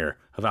footage in here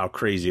of how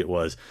crazy it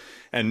was.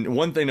 And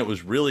one thing that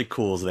was really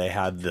cool is they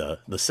had the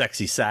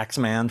sexy sax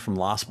man from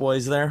Lost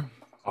Boys there.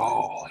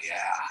 Oh,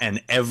 yeah.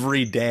 And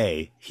every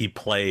day he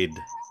played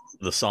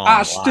the song I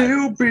live.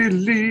 still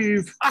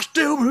believe. I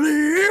still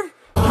believe.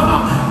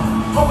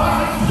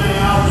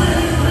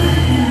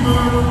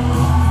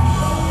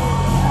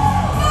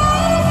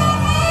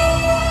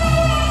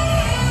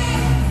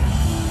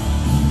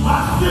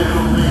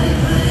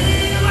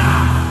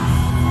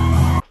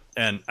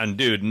 And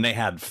dude, and they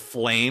had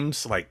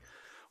flames. Like,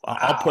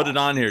 I'll put it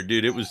on here,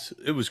 dude. It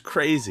was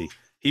crazy.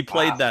 He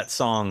played that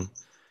song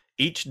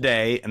each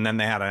day, and then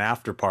they had an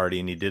after party,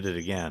 and he did it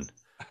again.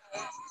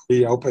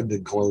 He opened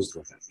and closed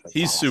with it.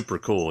 He's awesome. Super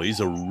cool. He's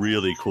a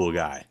really cool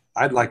guy.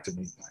 I'd like to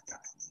meet that guy.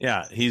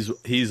 Yeah,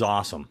 he's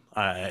awesome.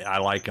 I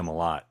like him a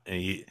lot.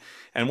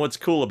 And what's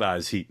cool about it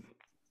is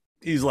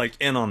he's like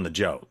in on the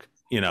joke.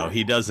 You know,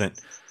 he doesn't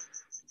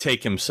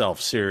take himself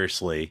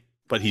seriously,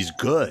 but he's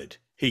good.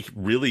 He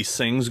really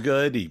sings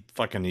good. He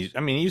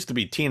used to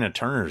be Tina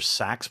Turner's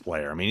sax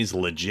player. I mean, he's a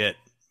legit,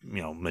 you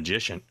know,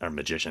 musician, and a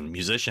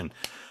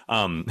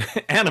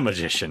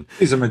magician.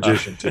 He's a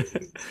magician too.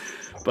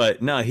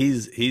 But no,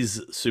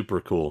 he's super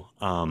cool.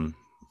 So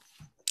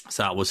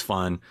that was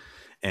fun.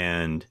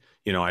 And,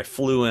 you know, I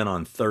flew in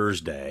on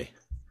Thursday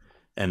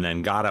and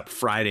then got up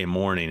Friday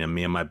morning, and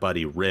me and my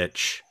buddy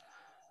Rich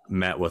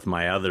met with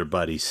my other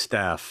buddy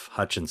Steph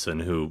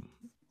Hutchinson, who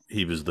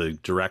he was the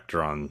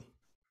director on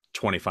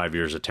 25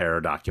 Years of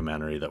Terror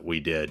documentary that we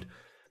did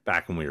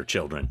back when we were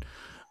children.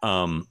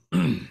 And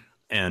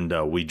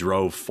we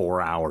drove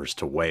 4 hours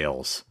to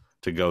Wales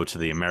to go to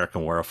the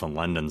American Werewolf in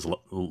London's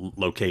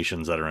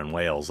locations that are in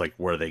Wales, like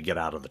where they get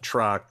out of the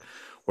truck,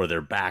 where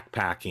they're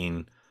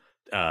backpacking,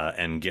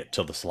 and get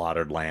to the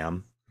slaughtered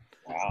lamb.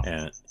 Wow.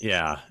 And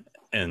yeah.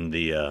 And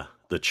the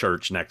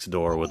church next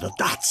door with the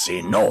 "That's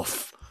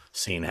enough"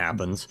 scene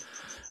happens.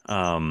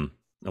 And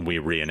we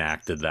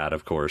reenacted that,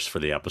 of course, for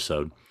the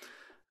episode.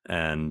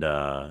 And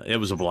it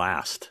was a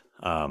blast.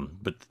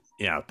 But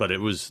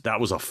that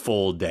was a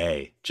full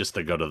day just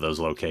to go to those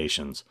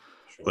locations.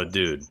 Sure. But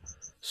dude,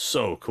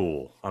 so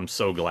cool. I'm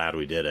so glad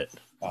we did it.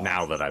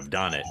 now that I've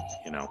done it,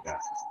 Yeah.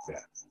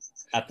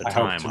 At the I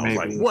hope time, to I was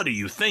like, maybe- what are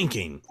you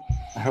thinking?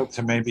 I hope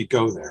to maybe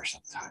go there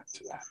sometime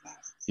to that.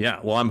 Yeah,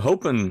 well, I'm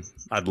hoping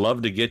I'd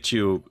love to get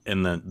you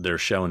in their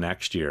show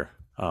next year.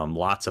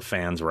 Lots of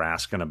fans were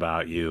asking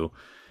about you,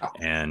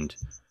 and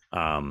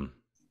that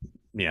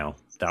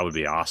would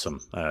be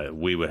awesome.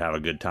 We would have a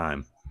good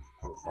time.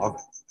 I would love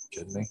it.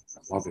 Kidding me? I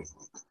love it.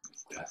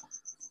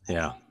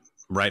 Yeah,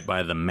 right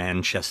by the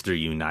Manchester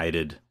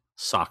United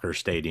soccer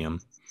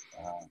stadium.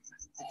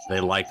 They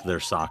like their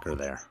soccer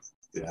there.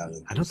 Yeah.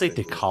 I don't think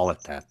they call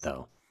it that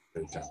though.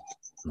 They don't.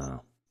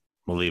 No,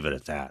 we'll leave it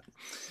at that.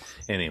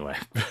 Anyway,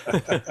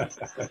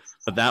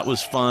 but that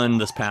was fun.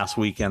 This past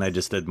weekend, I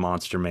just did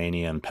Monster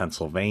Mania in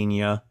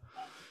Pennsylvania,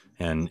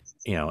 and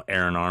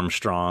Aaron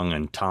Armstrong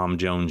and Tom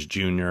Jones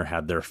Jr.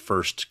 had their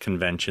first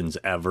conventions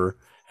ever,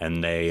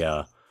 and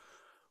they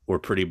were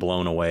pretty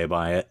blown away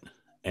by it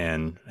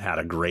and had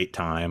a great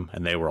time,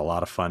 and they were a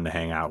lot of fun to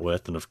hang out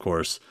with. And of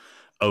course,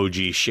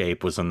 OG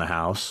Shape was in the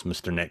house,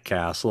 Mr. Nick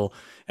Castle,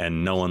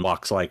 and No One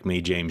Walks Like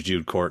Me, James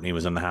Jude Courtney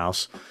was in the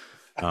house.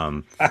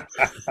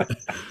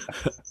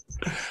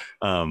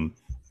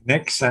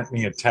 Nick sent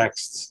me a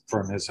text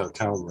from his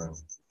hotel room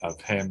of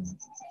him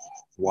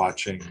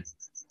watching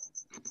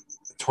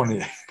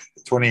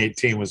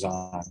 2018 was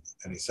on,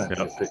 and he sent me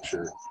a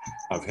picture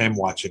of him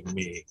watching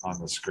me on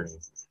the screen.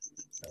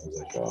 I was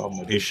like, oh,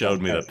 my he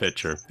showed me the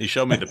picture. He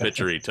showed me the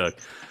picture he took.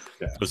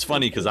 Yeah. It was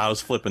funny because I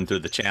was flipping through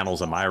the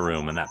channels in my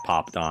room and that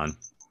popped on.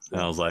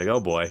 And I was like, oh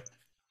boy,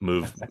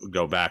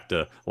 go back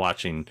to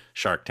watching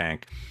Shark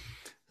Tank.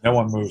 No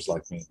one moves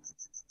like me.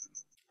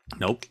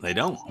 Nope, they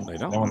don't. They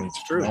don't. No one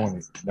eats true. No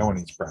one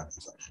eats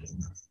brownies like me.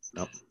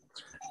 Nope.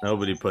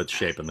 Nobody puts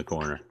Shape in the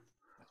corner.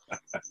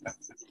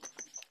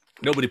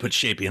 Nobody puts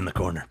Shapey in the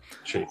corner.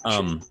 Shape.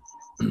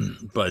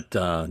 But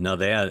no,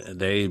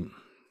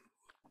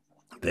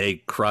 they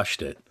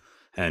crushed it,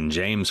 and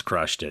James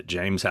crushed it.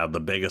 James had the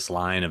biggest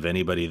line of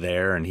anybody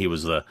there, and he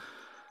was the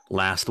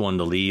last one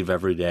to leave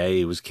every day.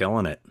 He was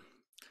killing it.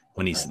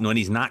 When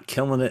he's not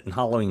killing it in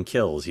Halloween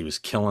Kills, he was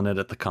killing it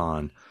at the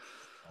con.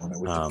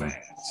 With the fans.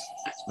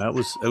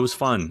 It was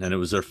fun, and it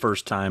was their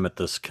first time at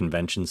this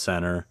convention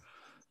center,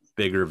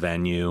 bigger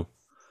venue.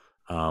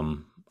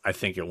 I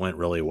think it went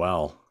really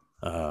well.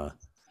 The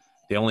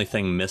only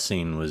thing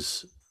missing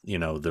was,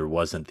 there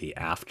wasn't the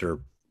after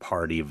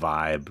party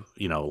vibe,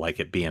 like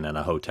it being in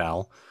a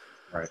hotel.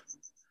 Right.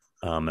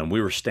 And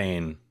we were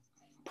staying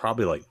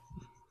probably like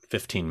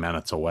 15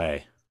 minutes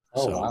away.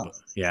 Oh,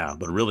 wow.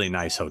 But really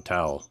nice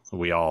hotel.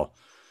 We all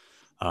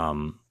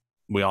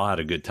had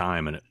a good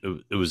time, and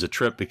it was a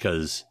trip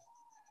because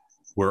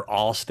we're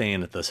all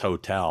staying at this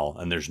hotel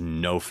and there's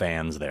no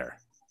fans there.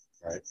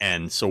 Right.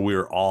 And so we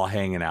were all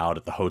hanging out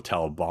at the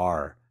hotel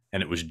bar,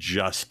 and it was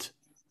just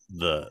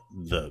the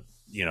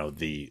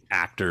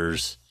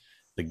actors,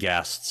 the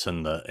guests,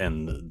 and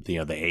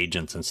the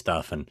agents and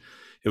stuff. And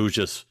it was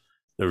just,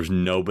 there was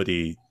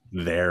nobody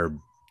there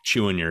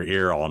chewing your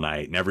ear all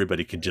night, and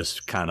everybody could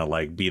just kind of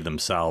like be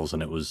themselves.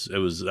 And that was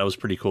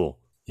pretty cool.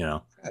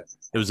 It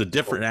was a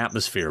different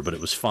atmosphere, but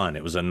it was fun.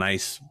 It was a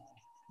nice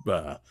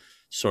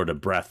sort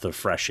of breath of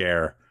fresh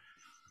air,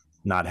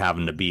 not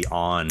having to be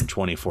on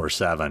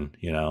 24/7,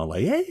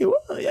 like, hey,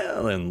 well, yeah,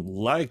 and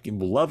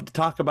love to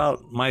talk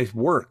about my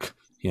work,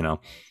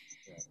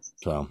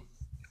 So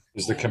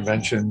is the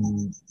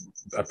convention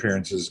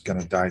appearances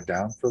going to die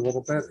down for a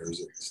little bit, or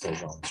is it still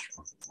going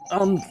strong?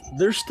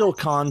 There's still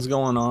cons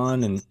going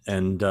on,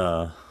 and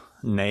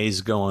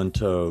Nay's going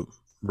to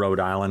Rhode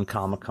Island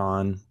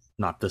Comic-Con,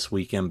 not this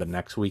weekend, but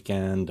next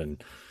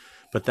weekend.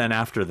 But then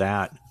after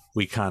that,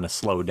 we kind of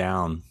slow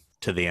down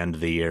to the end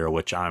of the year,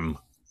 which I'm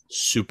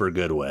super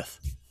good with.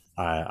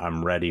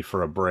 I'm ready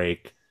for a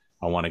break.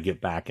 I want to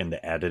get back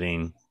into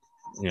editing,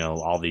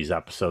 all these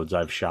episodes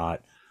I've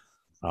shot.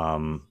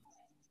 I'm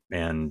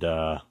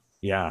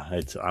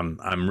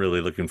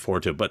really looking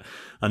forward to it. But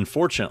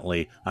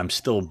unfortunately, I'm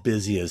still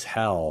busy as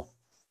hell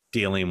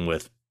dealing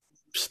with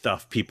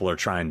stuff people are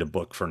trying to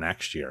book for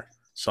next year.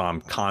 So I'm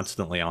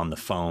constantly on the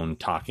phone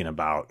talking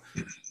about,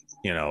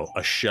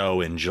 a show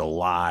in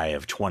July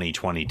of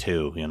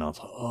 2022.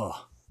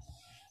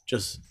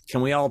 Just,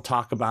 can we all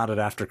talk about it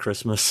after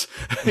Christmas?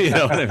 You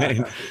know what I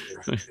mean?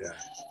 Yeah.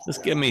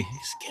 Just give me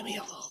a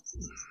little.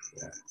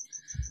 Yeah.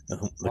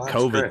 The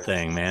COVID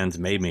thing, man's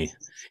made me.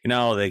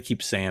 They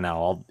keep saying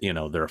how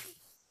they're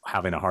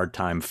having a hard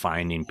time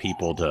finding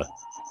people to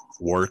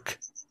work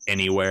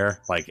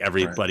anywhere. Like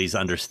everybody's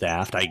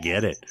understaffed. I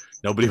get it.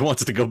 Nobody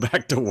wants to go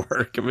back to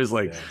work. It was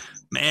like,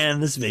 man,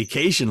 this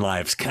vacation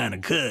life's kind of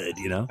good,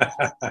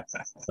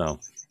 So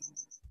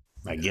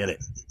I get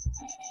it.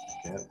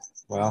 Yeah.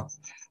 Well,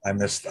 I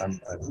wish I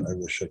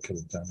could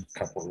have done a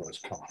couple of those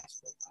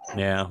cons.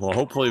 Yeah. Well,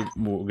 hopefully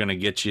we're going to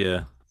get you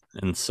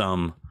in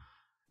some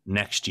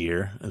next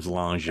year, as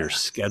long as your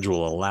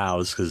schedule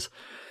allows, because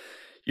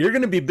you're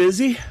going to be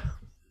busy.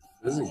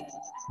 Busy.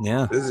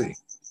 Yeah. Busy.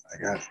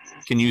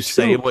 Can you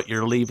say what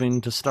you're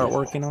leaving to start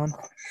working on?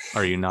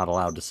 Or are you not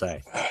allowed to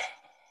say? I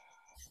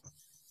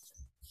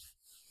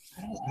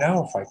don't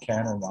know if I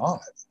can or not.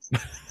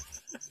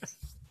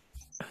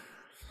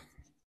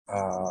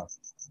 I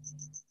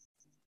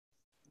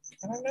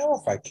don't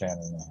know if I can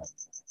or not.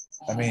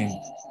 I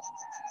mean,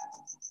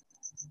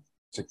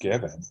 it's a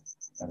given.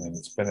 I mean,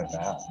 it's been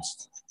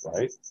announced,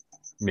 right?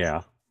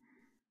 Yeah.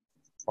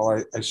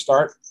 Well, I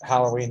start,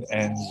 Halloween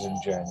ends in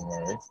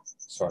January,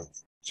 so I'm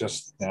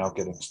just now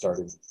getting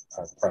started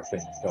prepping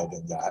and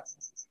building that.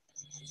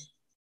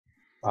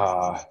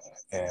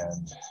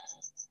 And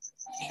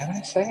can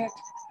I say it?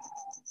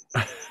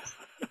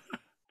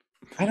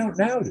 I don't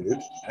know, dude.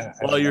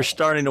 Well, you're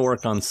starting to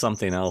work on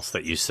something else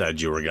that you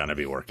said you were going to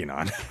be working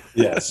on.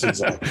 Yes,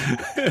 exactly.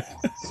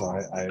 So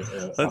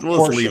Let's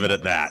leave it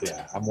at that.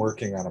 Yeah, I'm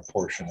working on a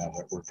portion of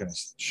it. We're going to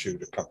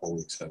shoot a couple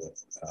weeks of it.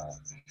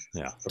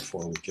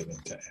 Before we get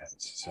into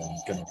ends. So I'm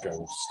going to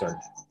go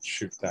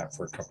shoot that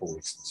for a couple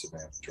weeks in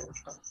Savannah,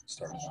 Georgia,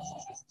 starting on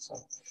Monday. So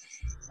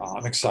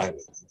I'm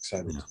excited. I'm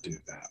excited to do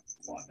that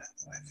one.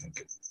 I think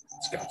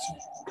it's got some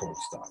cool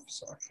stuff.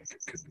 So I think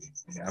it could be.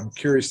 Yeah, I'm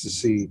curious to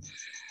see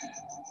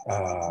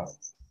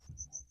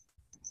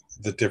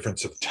the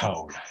difference of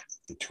tone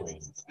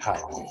between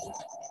Halloween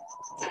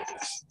and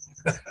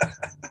this.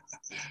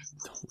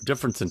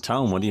 Difference in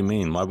tone? What do you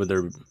mean? Why would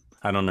there?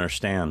 I don't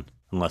understand.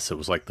 Unless it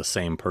was like the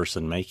same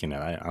person making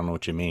it. I don't know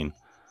what you mean.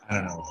 I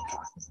don't know what I'm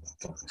talking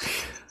about.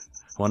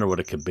 I wonder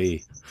what it could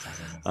be.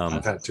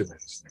 I've had too many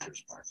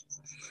Snickers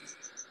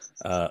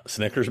bars.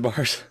 Snickers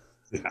bars?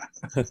 Yeah.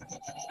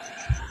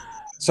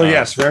 So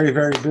yes, very,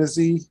 very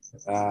busy.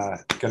 Going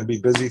to be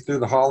busy through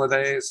the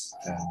holidays.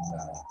 And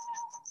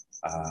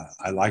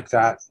I like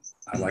that.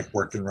 I like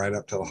working right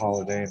up to the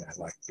holiday, and I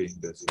like being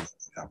busy.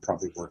 I'll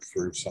probably work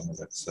through some of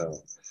it. So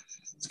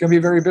it's going to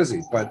be very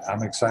busy, but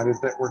I'm excited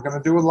that we're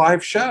going to do a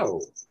live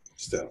show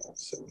still.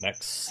 So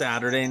next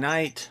Saturday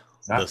night.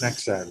 Not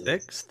next Saturday.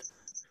 6th?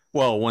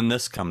 Well, when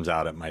this comes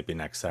out, it might be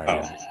next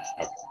Saturday.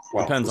 Oh, okay.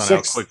 Well, depends on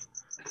how quick.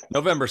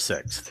 November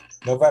 6th.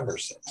 November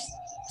 6th.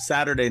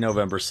 Saturday,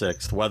 November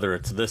 6th, whether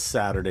it's this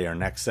Saturday or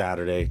next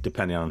Saturday,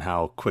 depending on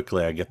how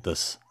quickly I get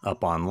this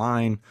up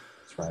online.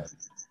 That's right.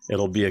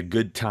 It'll be a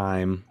good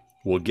time.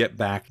 We'll get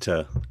back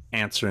to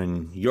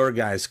answering your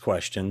guys'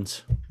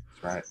 questions.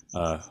 That's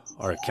right.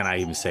 Or can I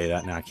even say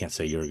that? No, I can't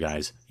say your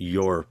guys.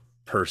 Your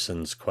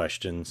person's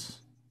questions.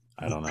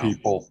 I don't know.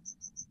 People.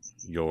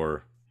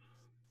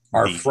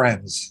 Our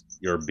friends.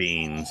 Your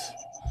beans.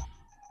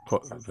 I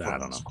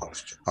don't know.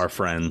 Questions. Our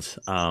friends.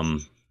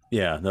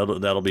 Yeah,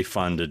 that'll be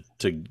fun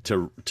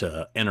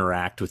to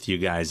interact with you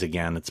guys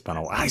again. It's been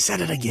a while. I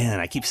said it again.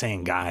 I keep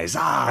saying guys.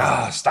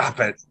 Stop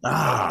it.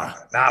 Not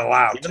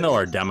allowed. Even though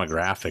our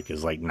demographic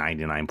is like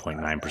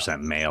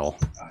 99.9% male.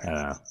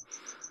 I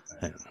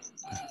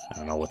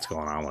don't know what's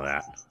going on with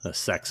that. The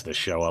sex to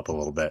show up a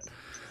little bit.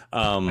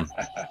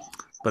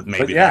 But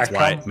maybe that's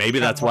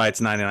why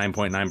it's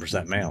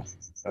 99.9% male.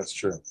 That's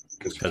true.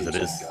 Because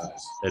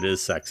it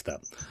is sexed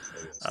up.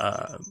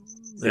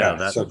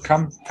 So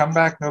come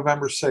back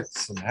November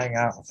 6th and hang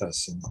out with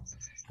us and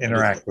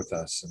interact with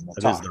us, and we'll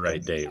talk. It is the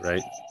right date,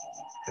 right?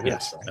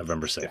 Yes, right?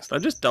 November 6th. Yeah.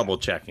 I'm just double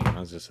checking. I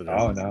was just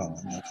no.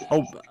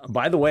 Oh,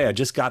 by the way, I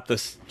just got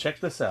this. Check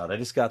this out. I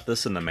just got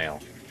this in the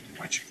mail.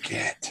 What'd you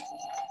get?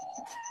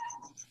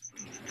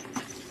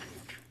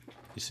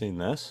 You seen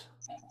this?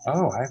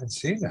 Oh, I haven't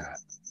seen that.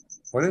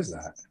 What is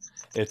that?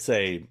 It's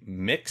a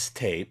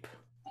mixtape.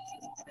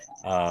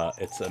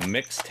 It's a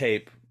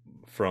mixtape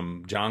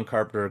from John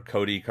Carpenter,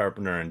 Cody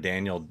Carpenter, and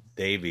Daniel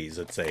Davies.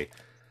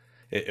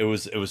 It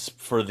was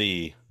for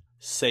the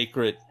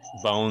Sacred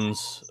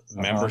Bones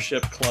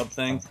membership club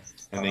thing,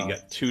 and they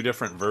got 2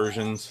 different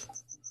versions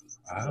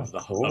of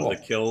the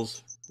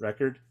Kills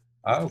record.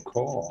 Oh,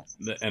 cool!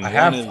 And I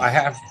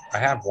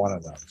have one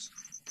of those.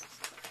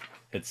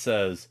 It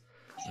says,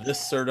 "This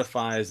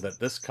certifies that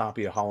this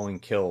copy of Halloween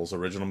Kills,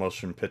 original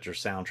motion picture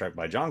soundtrack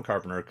by John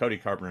Carpenter, Cody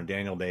Carpenter, and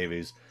Daniel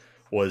Davies,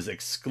 was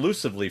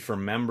exclusively for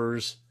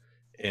members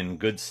in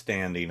good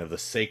standing of the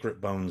Sacred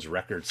Bones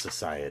Record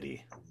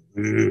Society."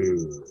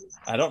 Ooh.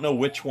 I don't know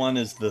which one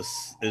is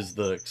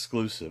the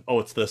exclusive. Oh,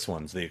 it's this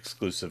one's the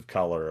exclusive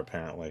color,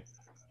 apparently.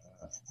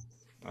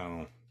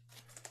 Oh,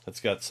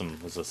 it's got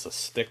some. Was this a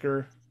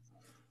sticker?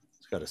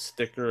 It's got a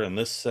sticker, and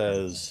this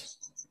says,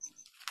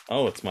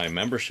 "Oh, it's my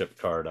membership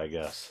card, I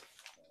guess."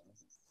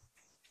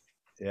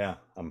 Yeah,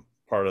 I'm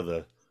part of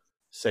the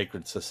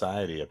Sacred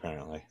Society,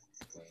 apparently.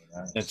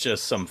 Nice. It's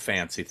just some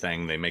fancy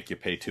thing. They make you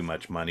pay too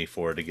much money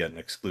for to get an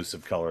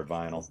exclusive colored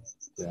vinyl.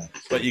 Yeah.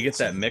 But you get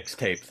that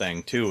mixtape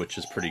thing too, which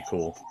is pretty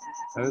cool.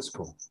 That is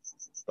cool.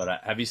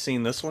 But have you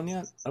seen this one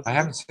yet? I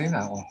haven't seen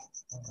that one.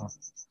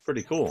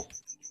 Pretty cool.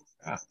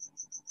 Yeah.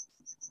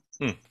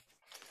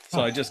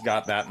 So I just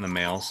got that in the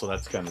mail, so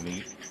that's kind of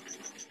neat.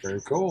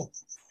 Very cool.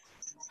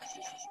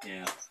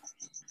 Yeah.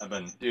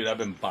 I've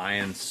been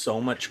buying so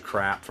much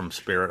crap from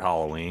Spirit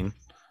Halloween.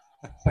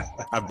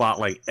 I've bought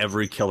like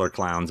every Killer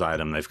Clowns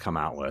item they've come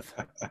out with.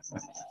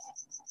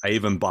 I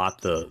even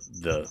bought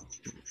the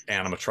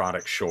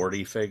animatronic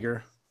Shorty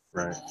figure.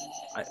 Right.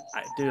 I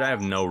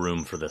have no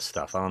room for this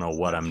stuff. I don't know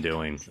what I'm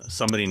doing.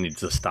 Somebody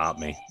needs to stop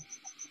me.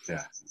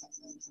 Yeah.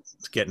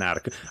 It's getting out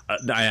of.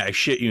 I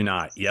shit you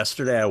not.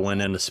 Yesterday I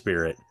went into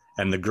Spirit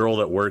And the girl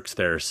that works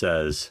there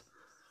says,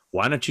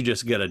 "Why don't you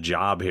just get a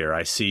job here?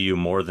 I see you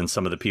more than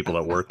some of the people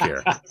that work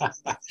here."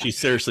 She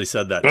seriously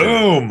said that.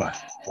 Boom.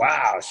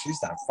 Wow,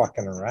 she's not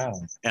fucking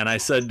around. And I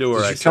said to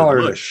her, Did you tell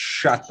her to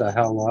shut the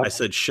hell up? I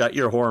said, "Shut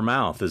your whore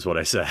mouth," is what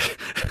I said.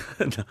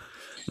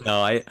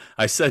 No,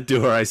 I said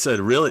to her, I said,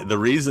 "Really, the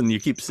reason you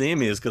keep seeing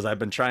me is because I've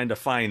been trying to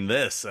find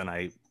this." And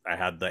I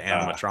had the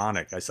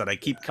animatronic. I said, "I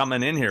keep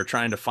coming in here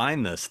trying to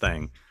find this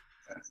thing.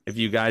 If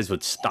you guys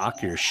would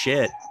stock your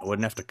shit, I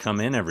wouldn't have to come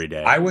in every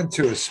day." I went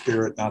to a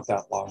Spirit not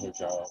that long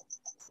ago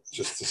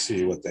just to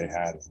see what they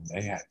had, and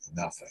they had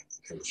nothing.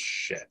 It was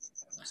shit.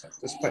 I was like,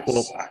 this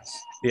place sucks.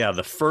 Yeah,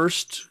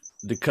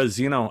 because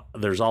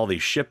there's all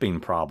these shipping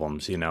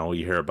problems. You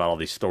hear about all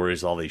these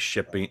stories, all these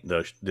shipping,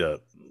 the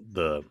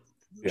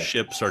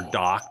ships are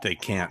docked, they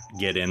can't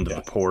get into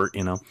the port.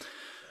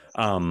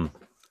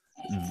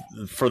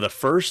 For the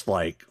first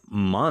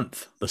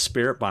month, the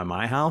Spirit by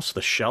my house,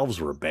 the shelves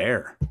were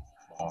bare.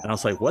 And I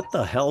was like, what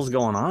the hell's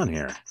going on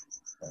here?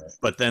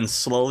 But then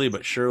slowly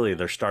but surely,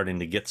 they're starting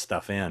to get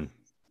stuff in.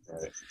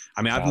 Right.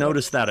 I mean, I've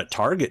noticed that at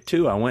Target,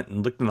 too. I went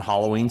and looked in the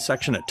Halloween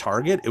section at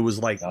Target. It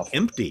was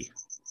empty.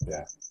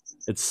 Yeah.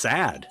 It's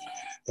sad.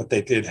 But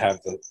they did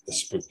have the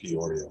spooky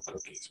Oreo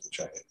cookies, which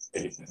I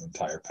ate an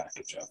entire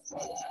package of, by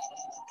the way.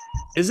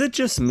 Is it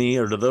just me,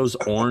 or do those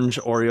orange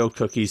Oreo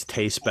cookies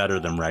taste better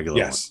than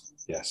regular ones?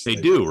 Yes, they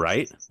do,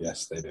 right?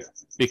 Yes, they do.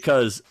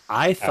 Because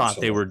I thought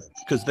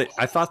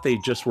I thought they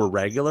just were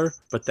regular,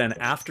 but then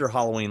after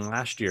Halloween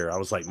last year, I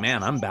was like,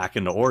 man, I'm back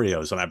into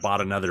Oreos, and I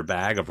bought another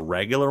bag of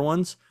regular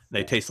ones.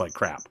 They taste like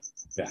crap.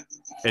 Yeah.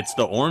 It's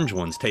the orange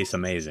ones taste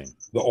amazing.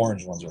 The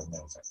orange ones are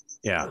amazing.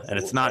 Yeah, and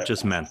it's not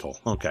just mental.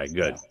 Okay,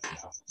 good.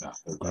 No,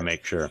 Let me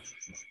make sure.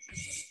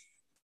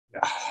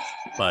 Yeah.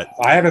 But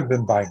I haven't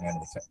been buying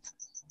anything.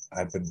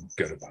 I've been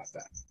good about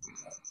that.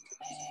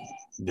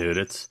 Dude,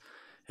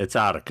 it's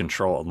out of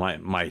control.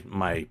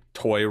 My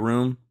toy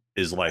room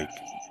is like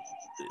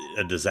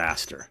a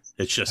disaster.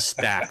 It's just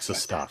stacks of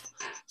stuff.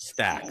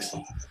 Stacks.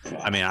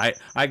 I mean,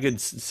 I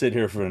could sit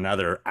here for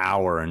another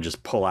hour and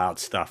just pull out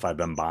stuff I've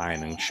been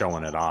buying and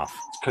showing it off.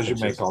 It's because you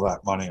make all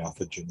that money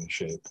off of Jimmy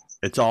Shape.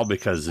 It's all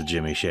because of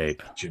Jimmy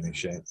Shape. Jimmy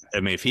Shape. I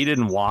mean, if he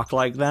didn't walk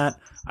like that,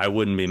 I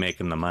wouldn't be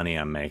making the money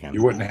I'm making.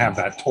 You wouldn't have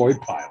that toy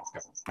pile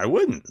going. I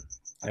wouldn't.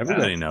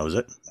 Everybody knows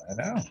it. I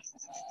know.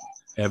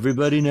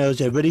 Everybody knows.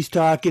 Everybody's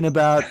talking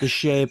about the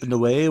shape and the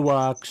way he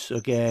walks.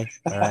 Okay.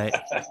 All right.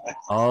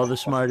 All the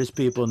smartest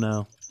people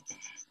know.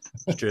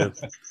 It's true.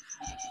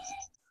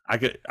 I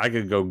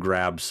could go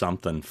grab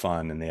something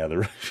fun in the other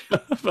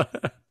room.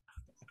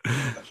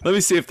 Let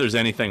me see if there's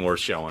anything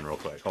worth showing real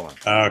quick. Hold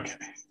on. Okay.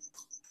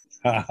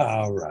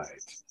 All right.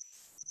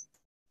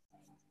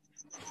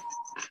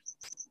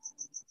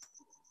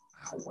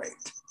 I'll wait.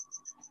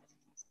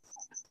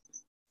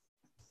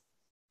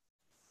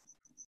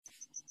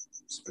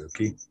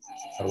 Spooky.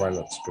 How do I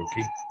look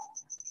spooky?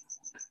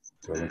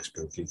 Do I look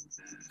spooky?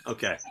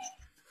 Okay.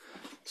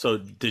 So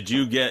did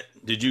you get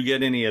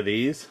any of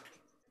these?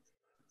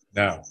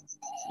 No.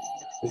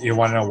 You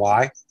want to know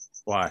why?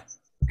 Why?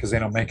 Because they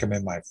don't make them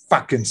in my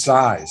fucking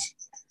size.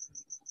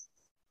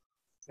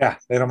 Yeah,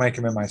 they don't make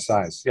them in my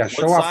size. Yeah,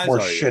 show off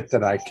more shit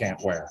that I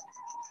can't wear.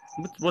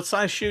 What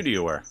size shoe do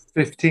you wear?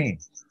 15.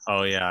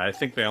 Oh, yeah. I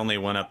think they only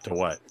went up to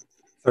what?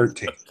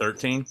 13.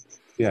 13?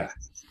 Yeah.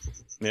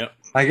 Yep.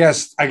 I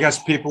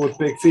guess people with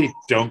big feet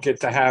don't get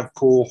to have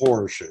cool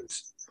horror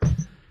shoes.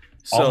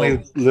 So,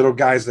 only little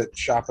guys that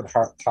shop at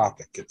Hot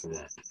Topic get to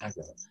wear. I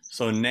get it.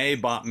 So Nay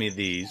bought me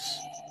these,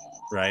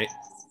 right,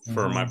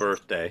 for my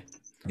birthday.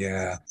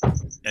 Yeah.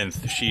 And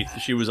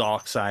she was all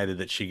excited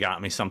that she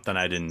got me something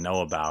I didn't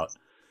know about.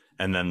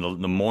 And then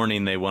the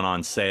morning they went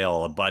on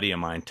sale, a buddy of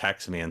mine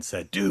texted me and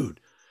said, "Dude,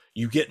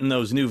 you getting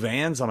those new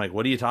Vans?" I'm like,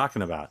 "What are you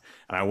talking about?"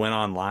 And I went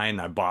online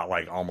and I bought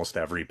like almost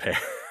every pair.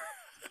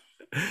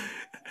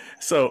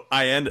 So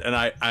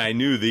I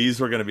knew these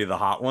were going to be the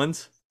hot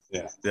ones.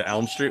 Yeah. The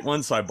Elm Street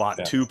ones. So I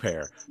bought 2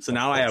 pair. So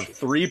now I have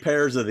 3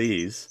 pairs of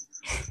these.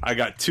 I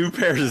got 2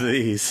 pairs of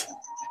these.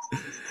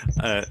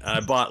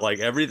 I bought like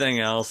everything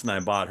else, and I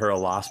bought her a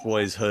Lost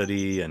Boys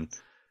hoodie, and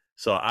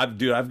so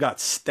I've got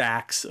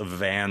stacks of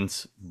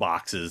Vans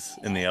boxes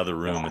in the other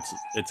room.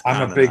 It's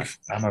I'm a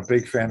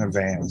big fan of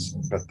Vans,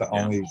 but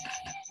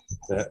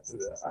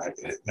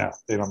no,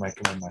 they don't make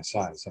them in my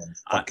size.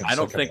 I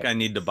don't think I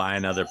need to buy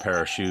another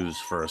pair of shoes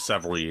for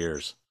several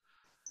years.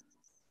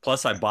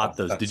 Plus, I bought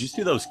those. Did you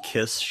see those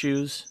Kiss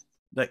shoes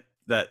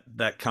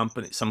that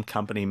company? Some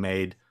company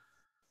made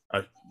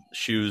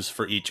shoes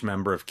for each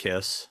member of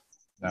Kiss.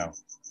 No.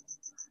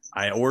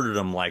 I ordered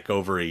them like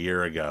over a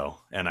year ago,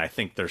 and I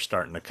think they're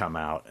starting to come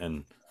out,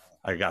 and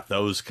I got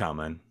those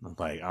coming. I'm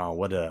like, oh,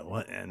 what?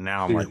 And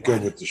now I'm like,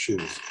 good with the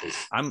shoes.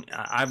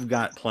 I've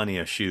got plenty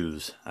of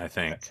shoes, I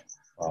think.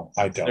 Well,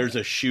 I don't. There's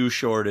a shoe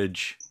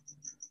shortage.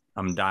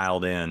 I'm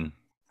dialed in.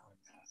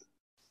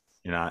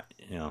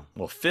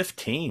 Well,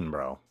 15,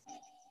 bro.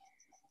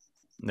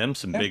 Them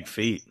some big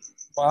feet.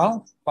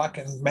 Well,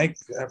 fucking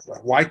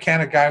why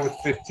can't a guy with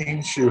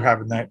 15 shoe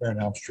have a Nightmare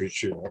on Elm Street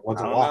shoe?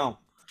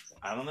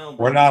 I don't know.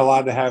 We're not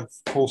allowed to have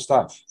cool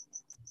stuff.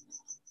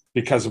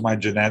 because of my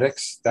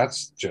genetics.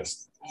 That's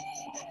just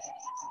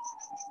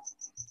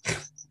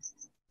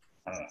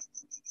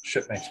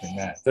shit makes me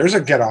mad. There's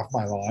a get off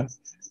my lawn.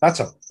 That's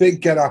a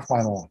big get off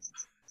my lawn.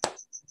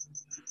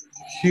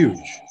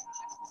 Huge.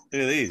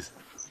 Look at these.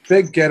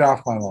 Big get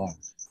off my lawn.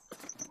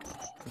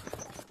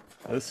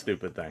 This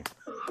stupid thing.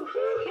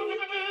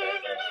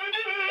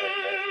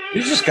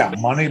 You just got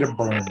money to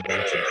burn,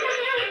 don't you?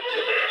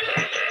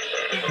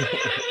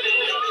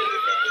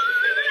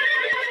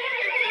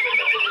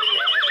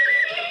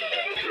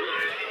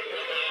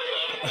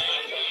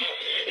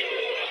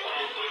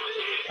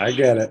 I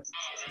get it.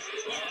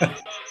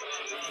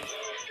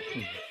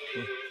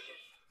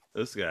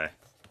 This guy.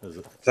 Is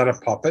that a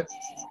puppet?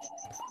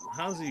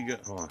 How's he go?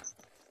 Hold on.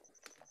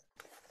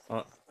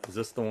 Oh, is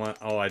this the one?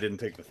 Oh, I didn't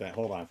take the thing.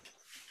 Hold on.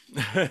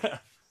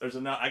 There's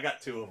enough. I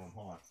got two of them.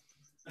 Hold on.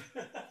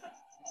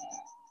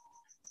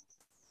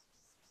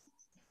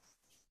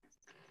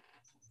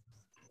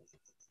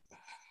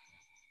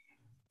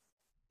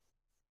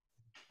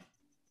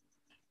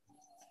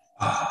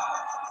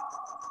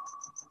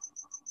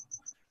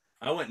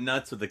 I went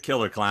nuts with the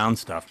killer clown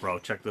stuff, bro.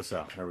 Check this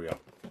out. Here we go.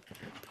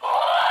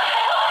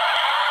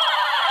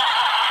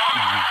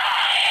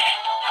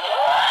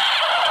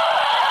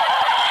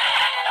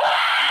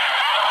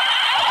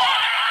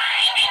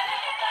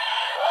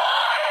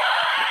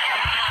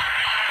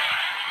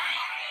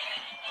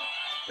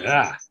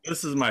 Yeah.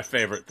 This is my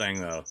favorite thing,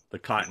 though. The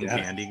cotton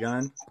candy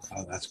gun.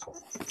 Oh, that's cool.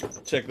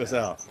 Check this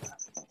out.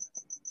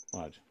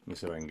 Watch. Let me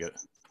see if I can get it.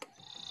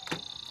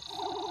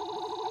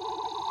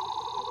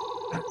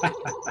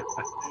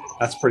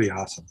 That's pretty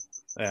awesome.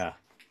 Yeah.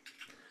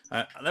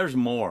 There's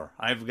more.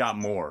 I've got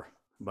more,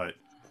 but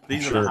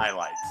these are the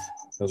highlights.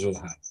 Those are the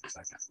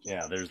highlights.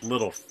 Yeah,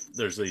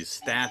 there's these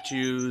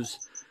statues.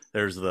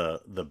 There's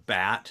the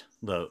bat,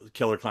 the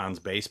Killer Clown's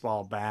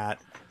baseball bat.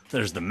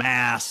 There's the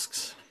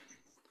masks.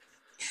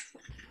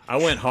 I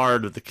went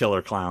hard with the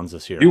Killer Clowns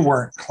this year. You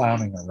weren't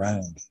clowning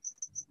around.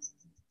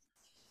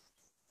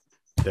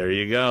 There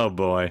you go,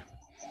 boy.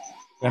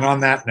 And on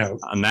that note.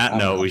 On that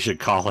note, we should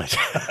call it.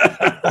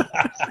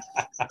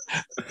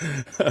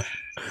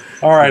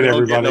 All right,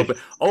 everybody.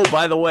 Oh,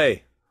 by the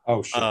way.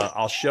 Oh, shit.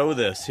 I'll show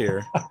this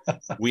here.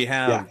 We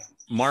have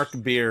Mark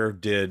Beer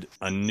did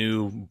a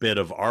new bit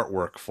of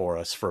artwork for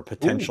us for a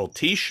potential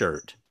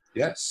T-shirt.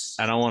 Yes.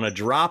 And I want to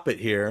drop it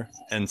here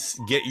and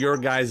get your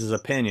guys'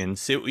 opinion.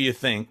 See what you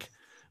think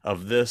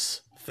of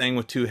this Thing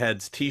with Two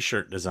Heads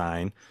T-shirt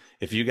design.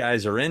 If you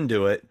guys are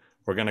into it,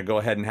 we're going to go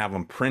ahead and have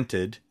them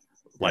printed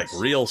like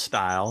real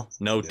style.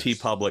 No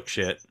TeePublic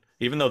shit.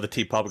 Even though the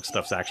TeePublic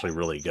stuff's actually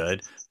really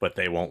good, but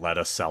they won't let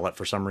us sell it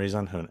for some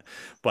reason.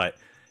 But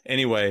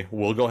anyway,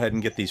 we'll go ahead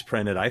and get these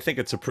printed. I think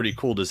it's a pretty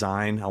cool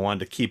design. I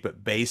wanted to keep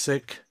it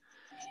basic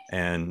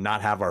and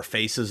not have our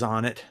faces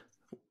on it.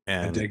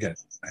 And I dig it.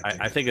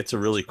 I think it's a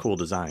really cool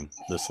design.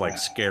 This like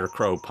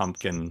scarecrow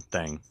pumpkin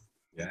thing.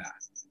 Yeah.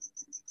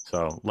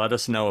 So let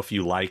us know if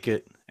you like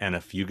it. And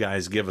if you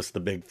guys give us the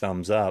big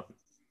thumbs up,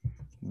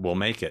 we'll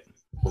make it.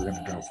 We're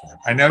going to go for it.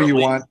 I know you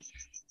want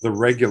the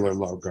regular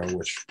logo,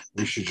 which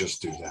we should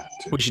just do that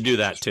too. We should do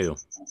that too.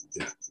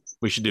 Yeah.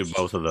 We should do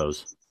both of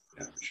those.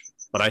 Yeah.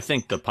 But I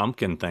think the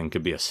pumpkin thing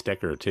could be a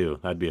sticker too.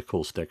 That'd be a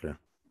cool sticker.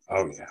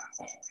 Oh yeah.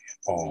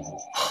 Oh.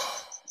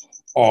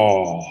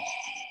 Oh.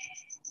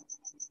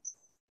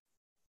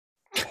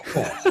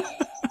 Oh.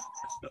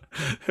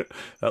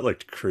 That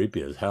looked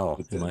creepy as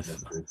hell. You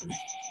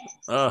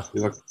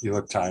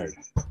look tired.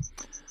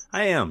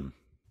 I am.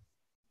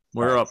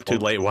 We're up too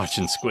late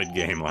watching Squid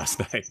Game last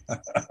night.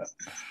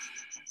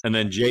 And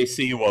then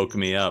JC woke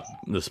me up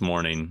this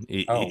morning.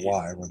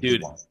 Why?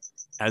 Dude,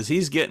 as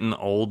he's getting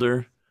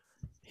older,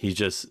 he's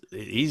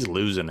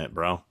losing it,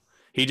 bro.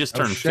 He just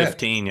turned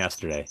 15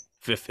 yesterday.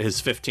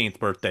 His 15th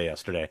birthday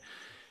yesterday.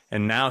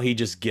 And now he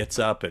just gets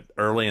up at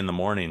early in the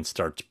morning and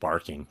starts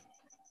barking.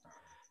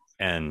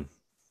 And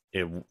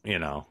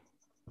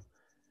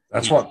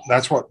that's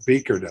what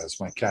Beaker does,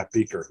 my cat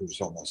Beaker,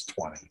 who's almost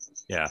 20.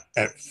 Yeah.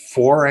 At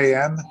 4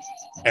 a.m.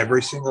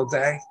 every single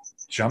day,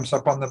 jumps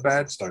up on the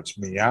bed, starts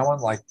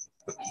meowing like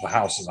the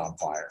house is on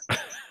fire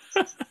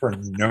for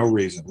no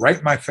reason. Right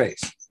in my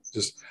face.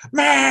 Just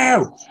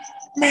meow,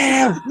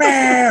 meow,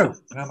 meow.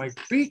 And I'm like,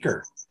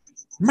 Beaker,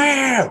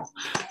 meow.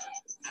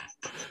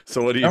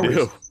 So what do you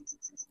do?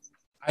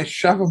 I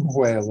shove him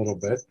away a little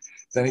bit.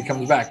 Then he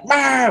comes back,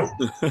 meow.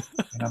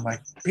 And I'm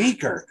like,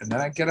 Beaker. And then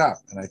I get up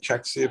and I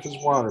check to see if his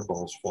water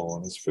bowl's full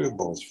and his food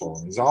bowl's full.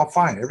 And he's all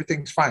fine.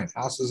 Everything's fine.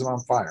 House isn't on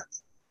fire.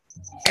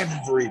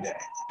 Every day.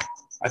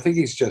 I think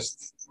he's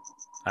just.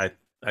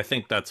 I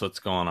think that's what's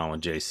going on with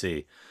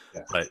JC.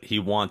 Yeah. But he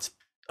wants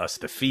us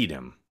to feed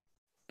him.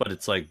 But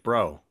it's like,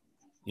 bro,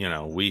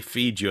 we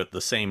feed you at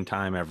the same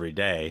time every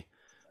day.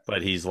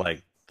 But he's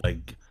like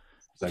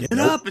get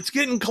up. It's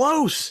getting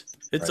close.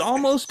 It's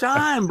almost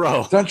time,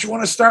 bro. Don't you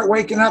want to start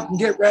waking up and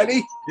get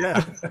ready?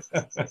 Yeah.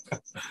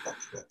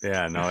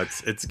 Yeah, no,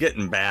 it's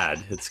getting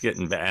bad. It's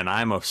getting bad. And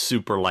I'm a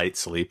super light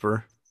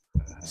sleeper.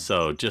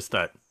 So just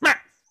that.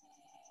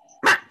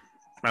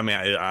 I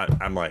mean,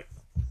 I'm like,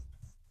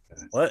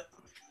 what?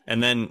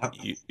 And then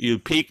you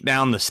peek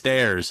down the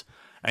stairs,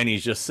 and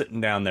he's just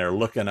sitting down there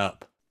looking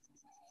up.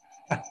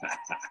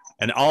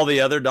 And all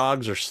the other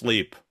dogs are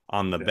asleep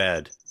on the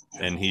bed,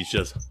 and he's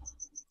just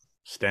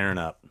staring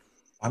up.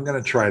 I'm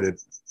going to try to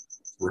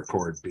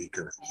record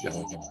Beaker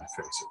yelling in my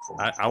face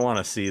at 4. I want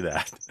to see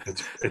that.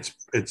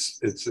 It's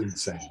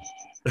insane.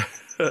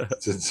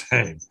 It's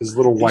insane. His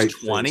little white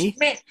 20?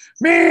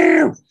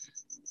 Meow.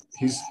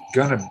 He's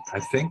gonna, I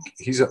think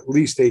he's at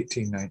least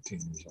 18, 19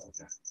 years old.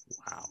 Yeah.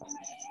 Wow.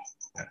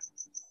 Yeah.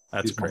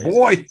 That's He's crazy. my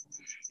boy.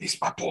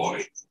 He's my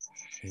boy.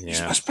 Yeah.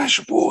 He's my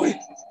special boy.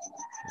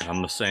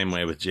 I'm the same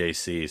way with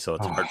JC, so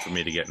it's hard for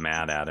me to get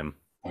mad at him.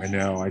 I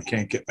know. I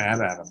can't get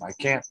mad at him. I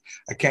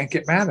can't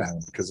get mad at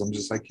him because I'm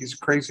just like, he's a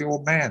crazy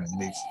old man,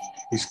 and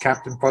he's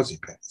Captain Fuzzy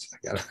Pants. I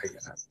gotta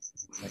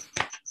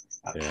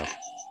yeah.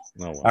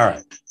 No. All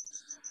right.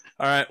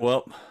 All right.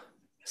 Well,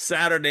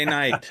 Saturday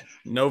night,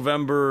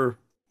 November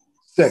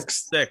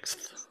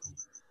 6th.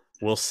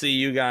 We'll see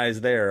you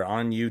guys there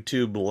on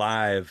YouTube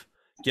Live.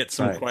 Get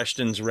some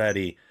questions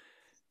ready.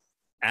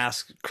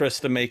 Ask Chris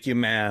to make you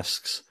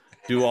masks.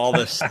 Do all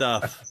this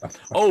stuff.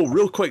 Oh,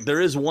 real quick, there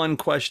is one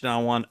question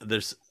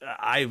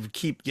I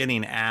keep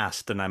getting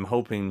asked, and I'm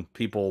hoping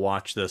people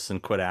watch this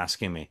and quit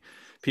asking me.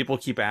 People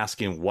keep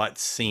asking what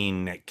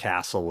scene Nick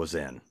Castle was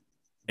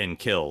in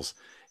Kills.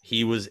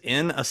 He was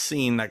in a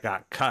scene that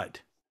got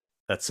cut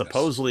that's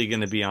supposedly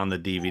going to be on the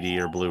DVD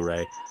or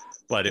Blu-ray,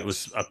 but it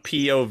was a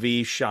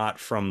POV shot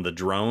from the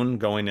drone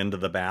going into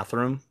the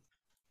bathroom,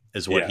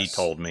 is what he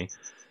told me.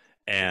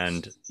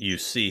 And you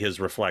see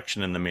his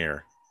reflection in the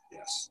mirror.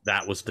 Yes.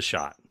 That was the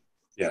shot.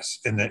 Yes.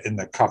 In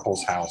the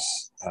couple's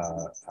house.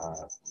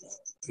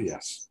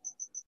 Yes.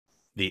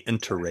 The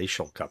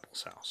interracial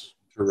couple's house.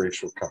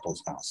 Interracial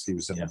couple's house. He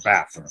was in the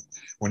bathroom.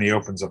 When he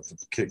opens up,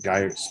 the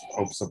guy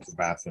opens up the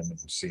bathroom, and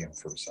you see him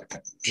for a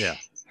second. Yeah.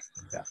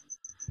 Yeah.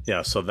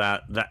 Yeah.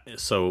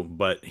 So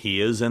but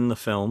he is in the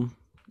film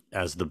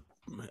as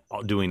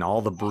doing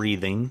all the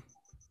breathing.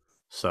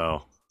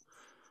 So,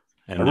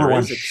 and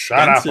everyone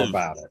shut up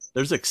about it.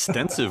 There's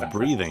extensive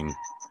breathing.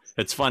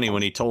 It's funny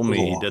when he told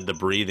me he did the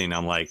breathing,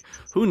 I'm like,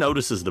 who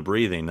notices the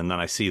breathing? And then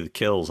I see the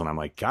kills and I'm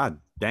like, God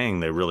dang,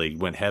 they really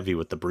went heavy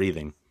with the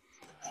breathing.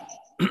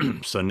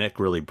 So Nick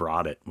really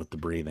brought it with the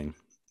breathing.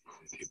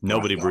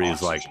 Nobody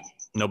breathes like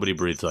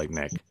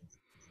Nick.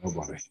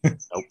 Nobody.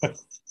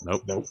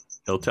 Nope.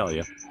 He'll tell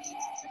you.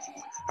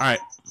 All right.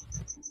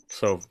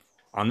 So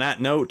on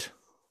that note.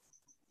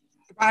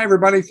 Goodbye,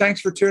 everybody.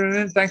 Thanks for tuning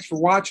in. Thanks for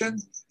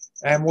watching.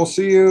 And we'll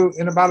see you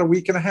in about a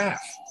week and a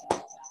half.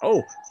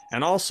 Oh,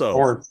 and also,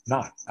 or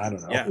not, I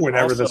don't know. Yeah,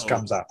 whenever this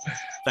comes up.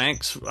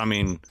 Thanks. I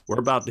mean, we're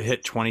about to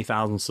hit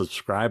 20,000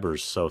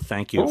 subscribers, so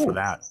thank you for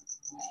that.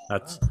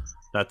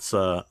 That's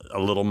a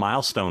little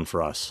milestone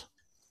for us.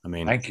 I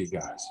mean, thank you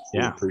guys. We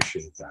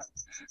appreciate that.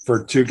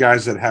 For 2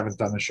 guys that haven't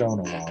done the show in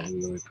a while, we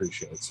really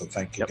appreciate it. So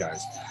thank you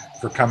guys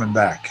for coming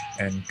back,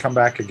 and come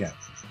back again.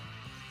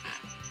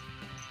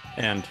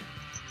 And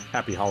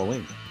happy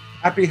Halloween.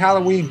 Happy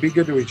Halloween. Be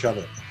good to each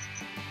other.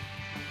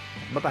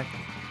 Bye-bye.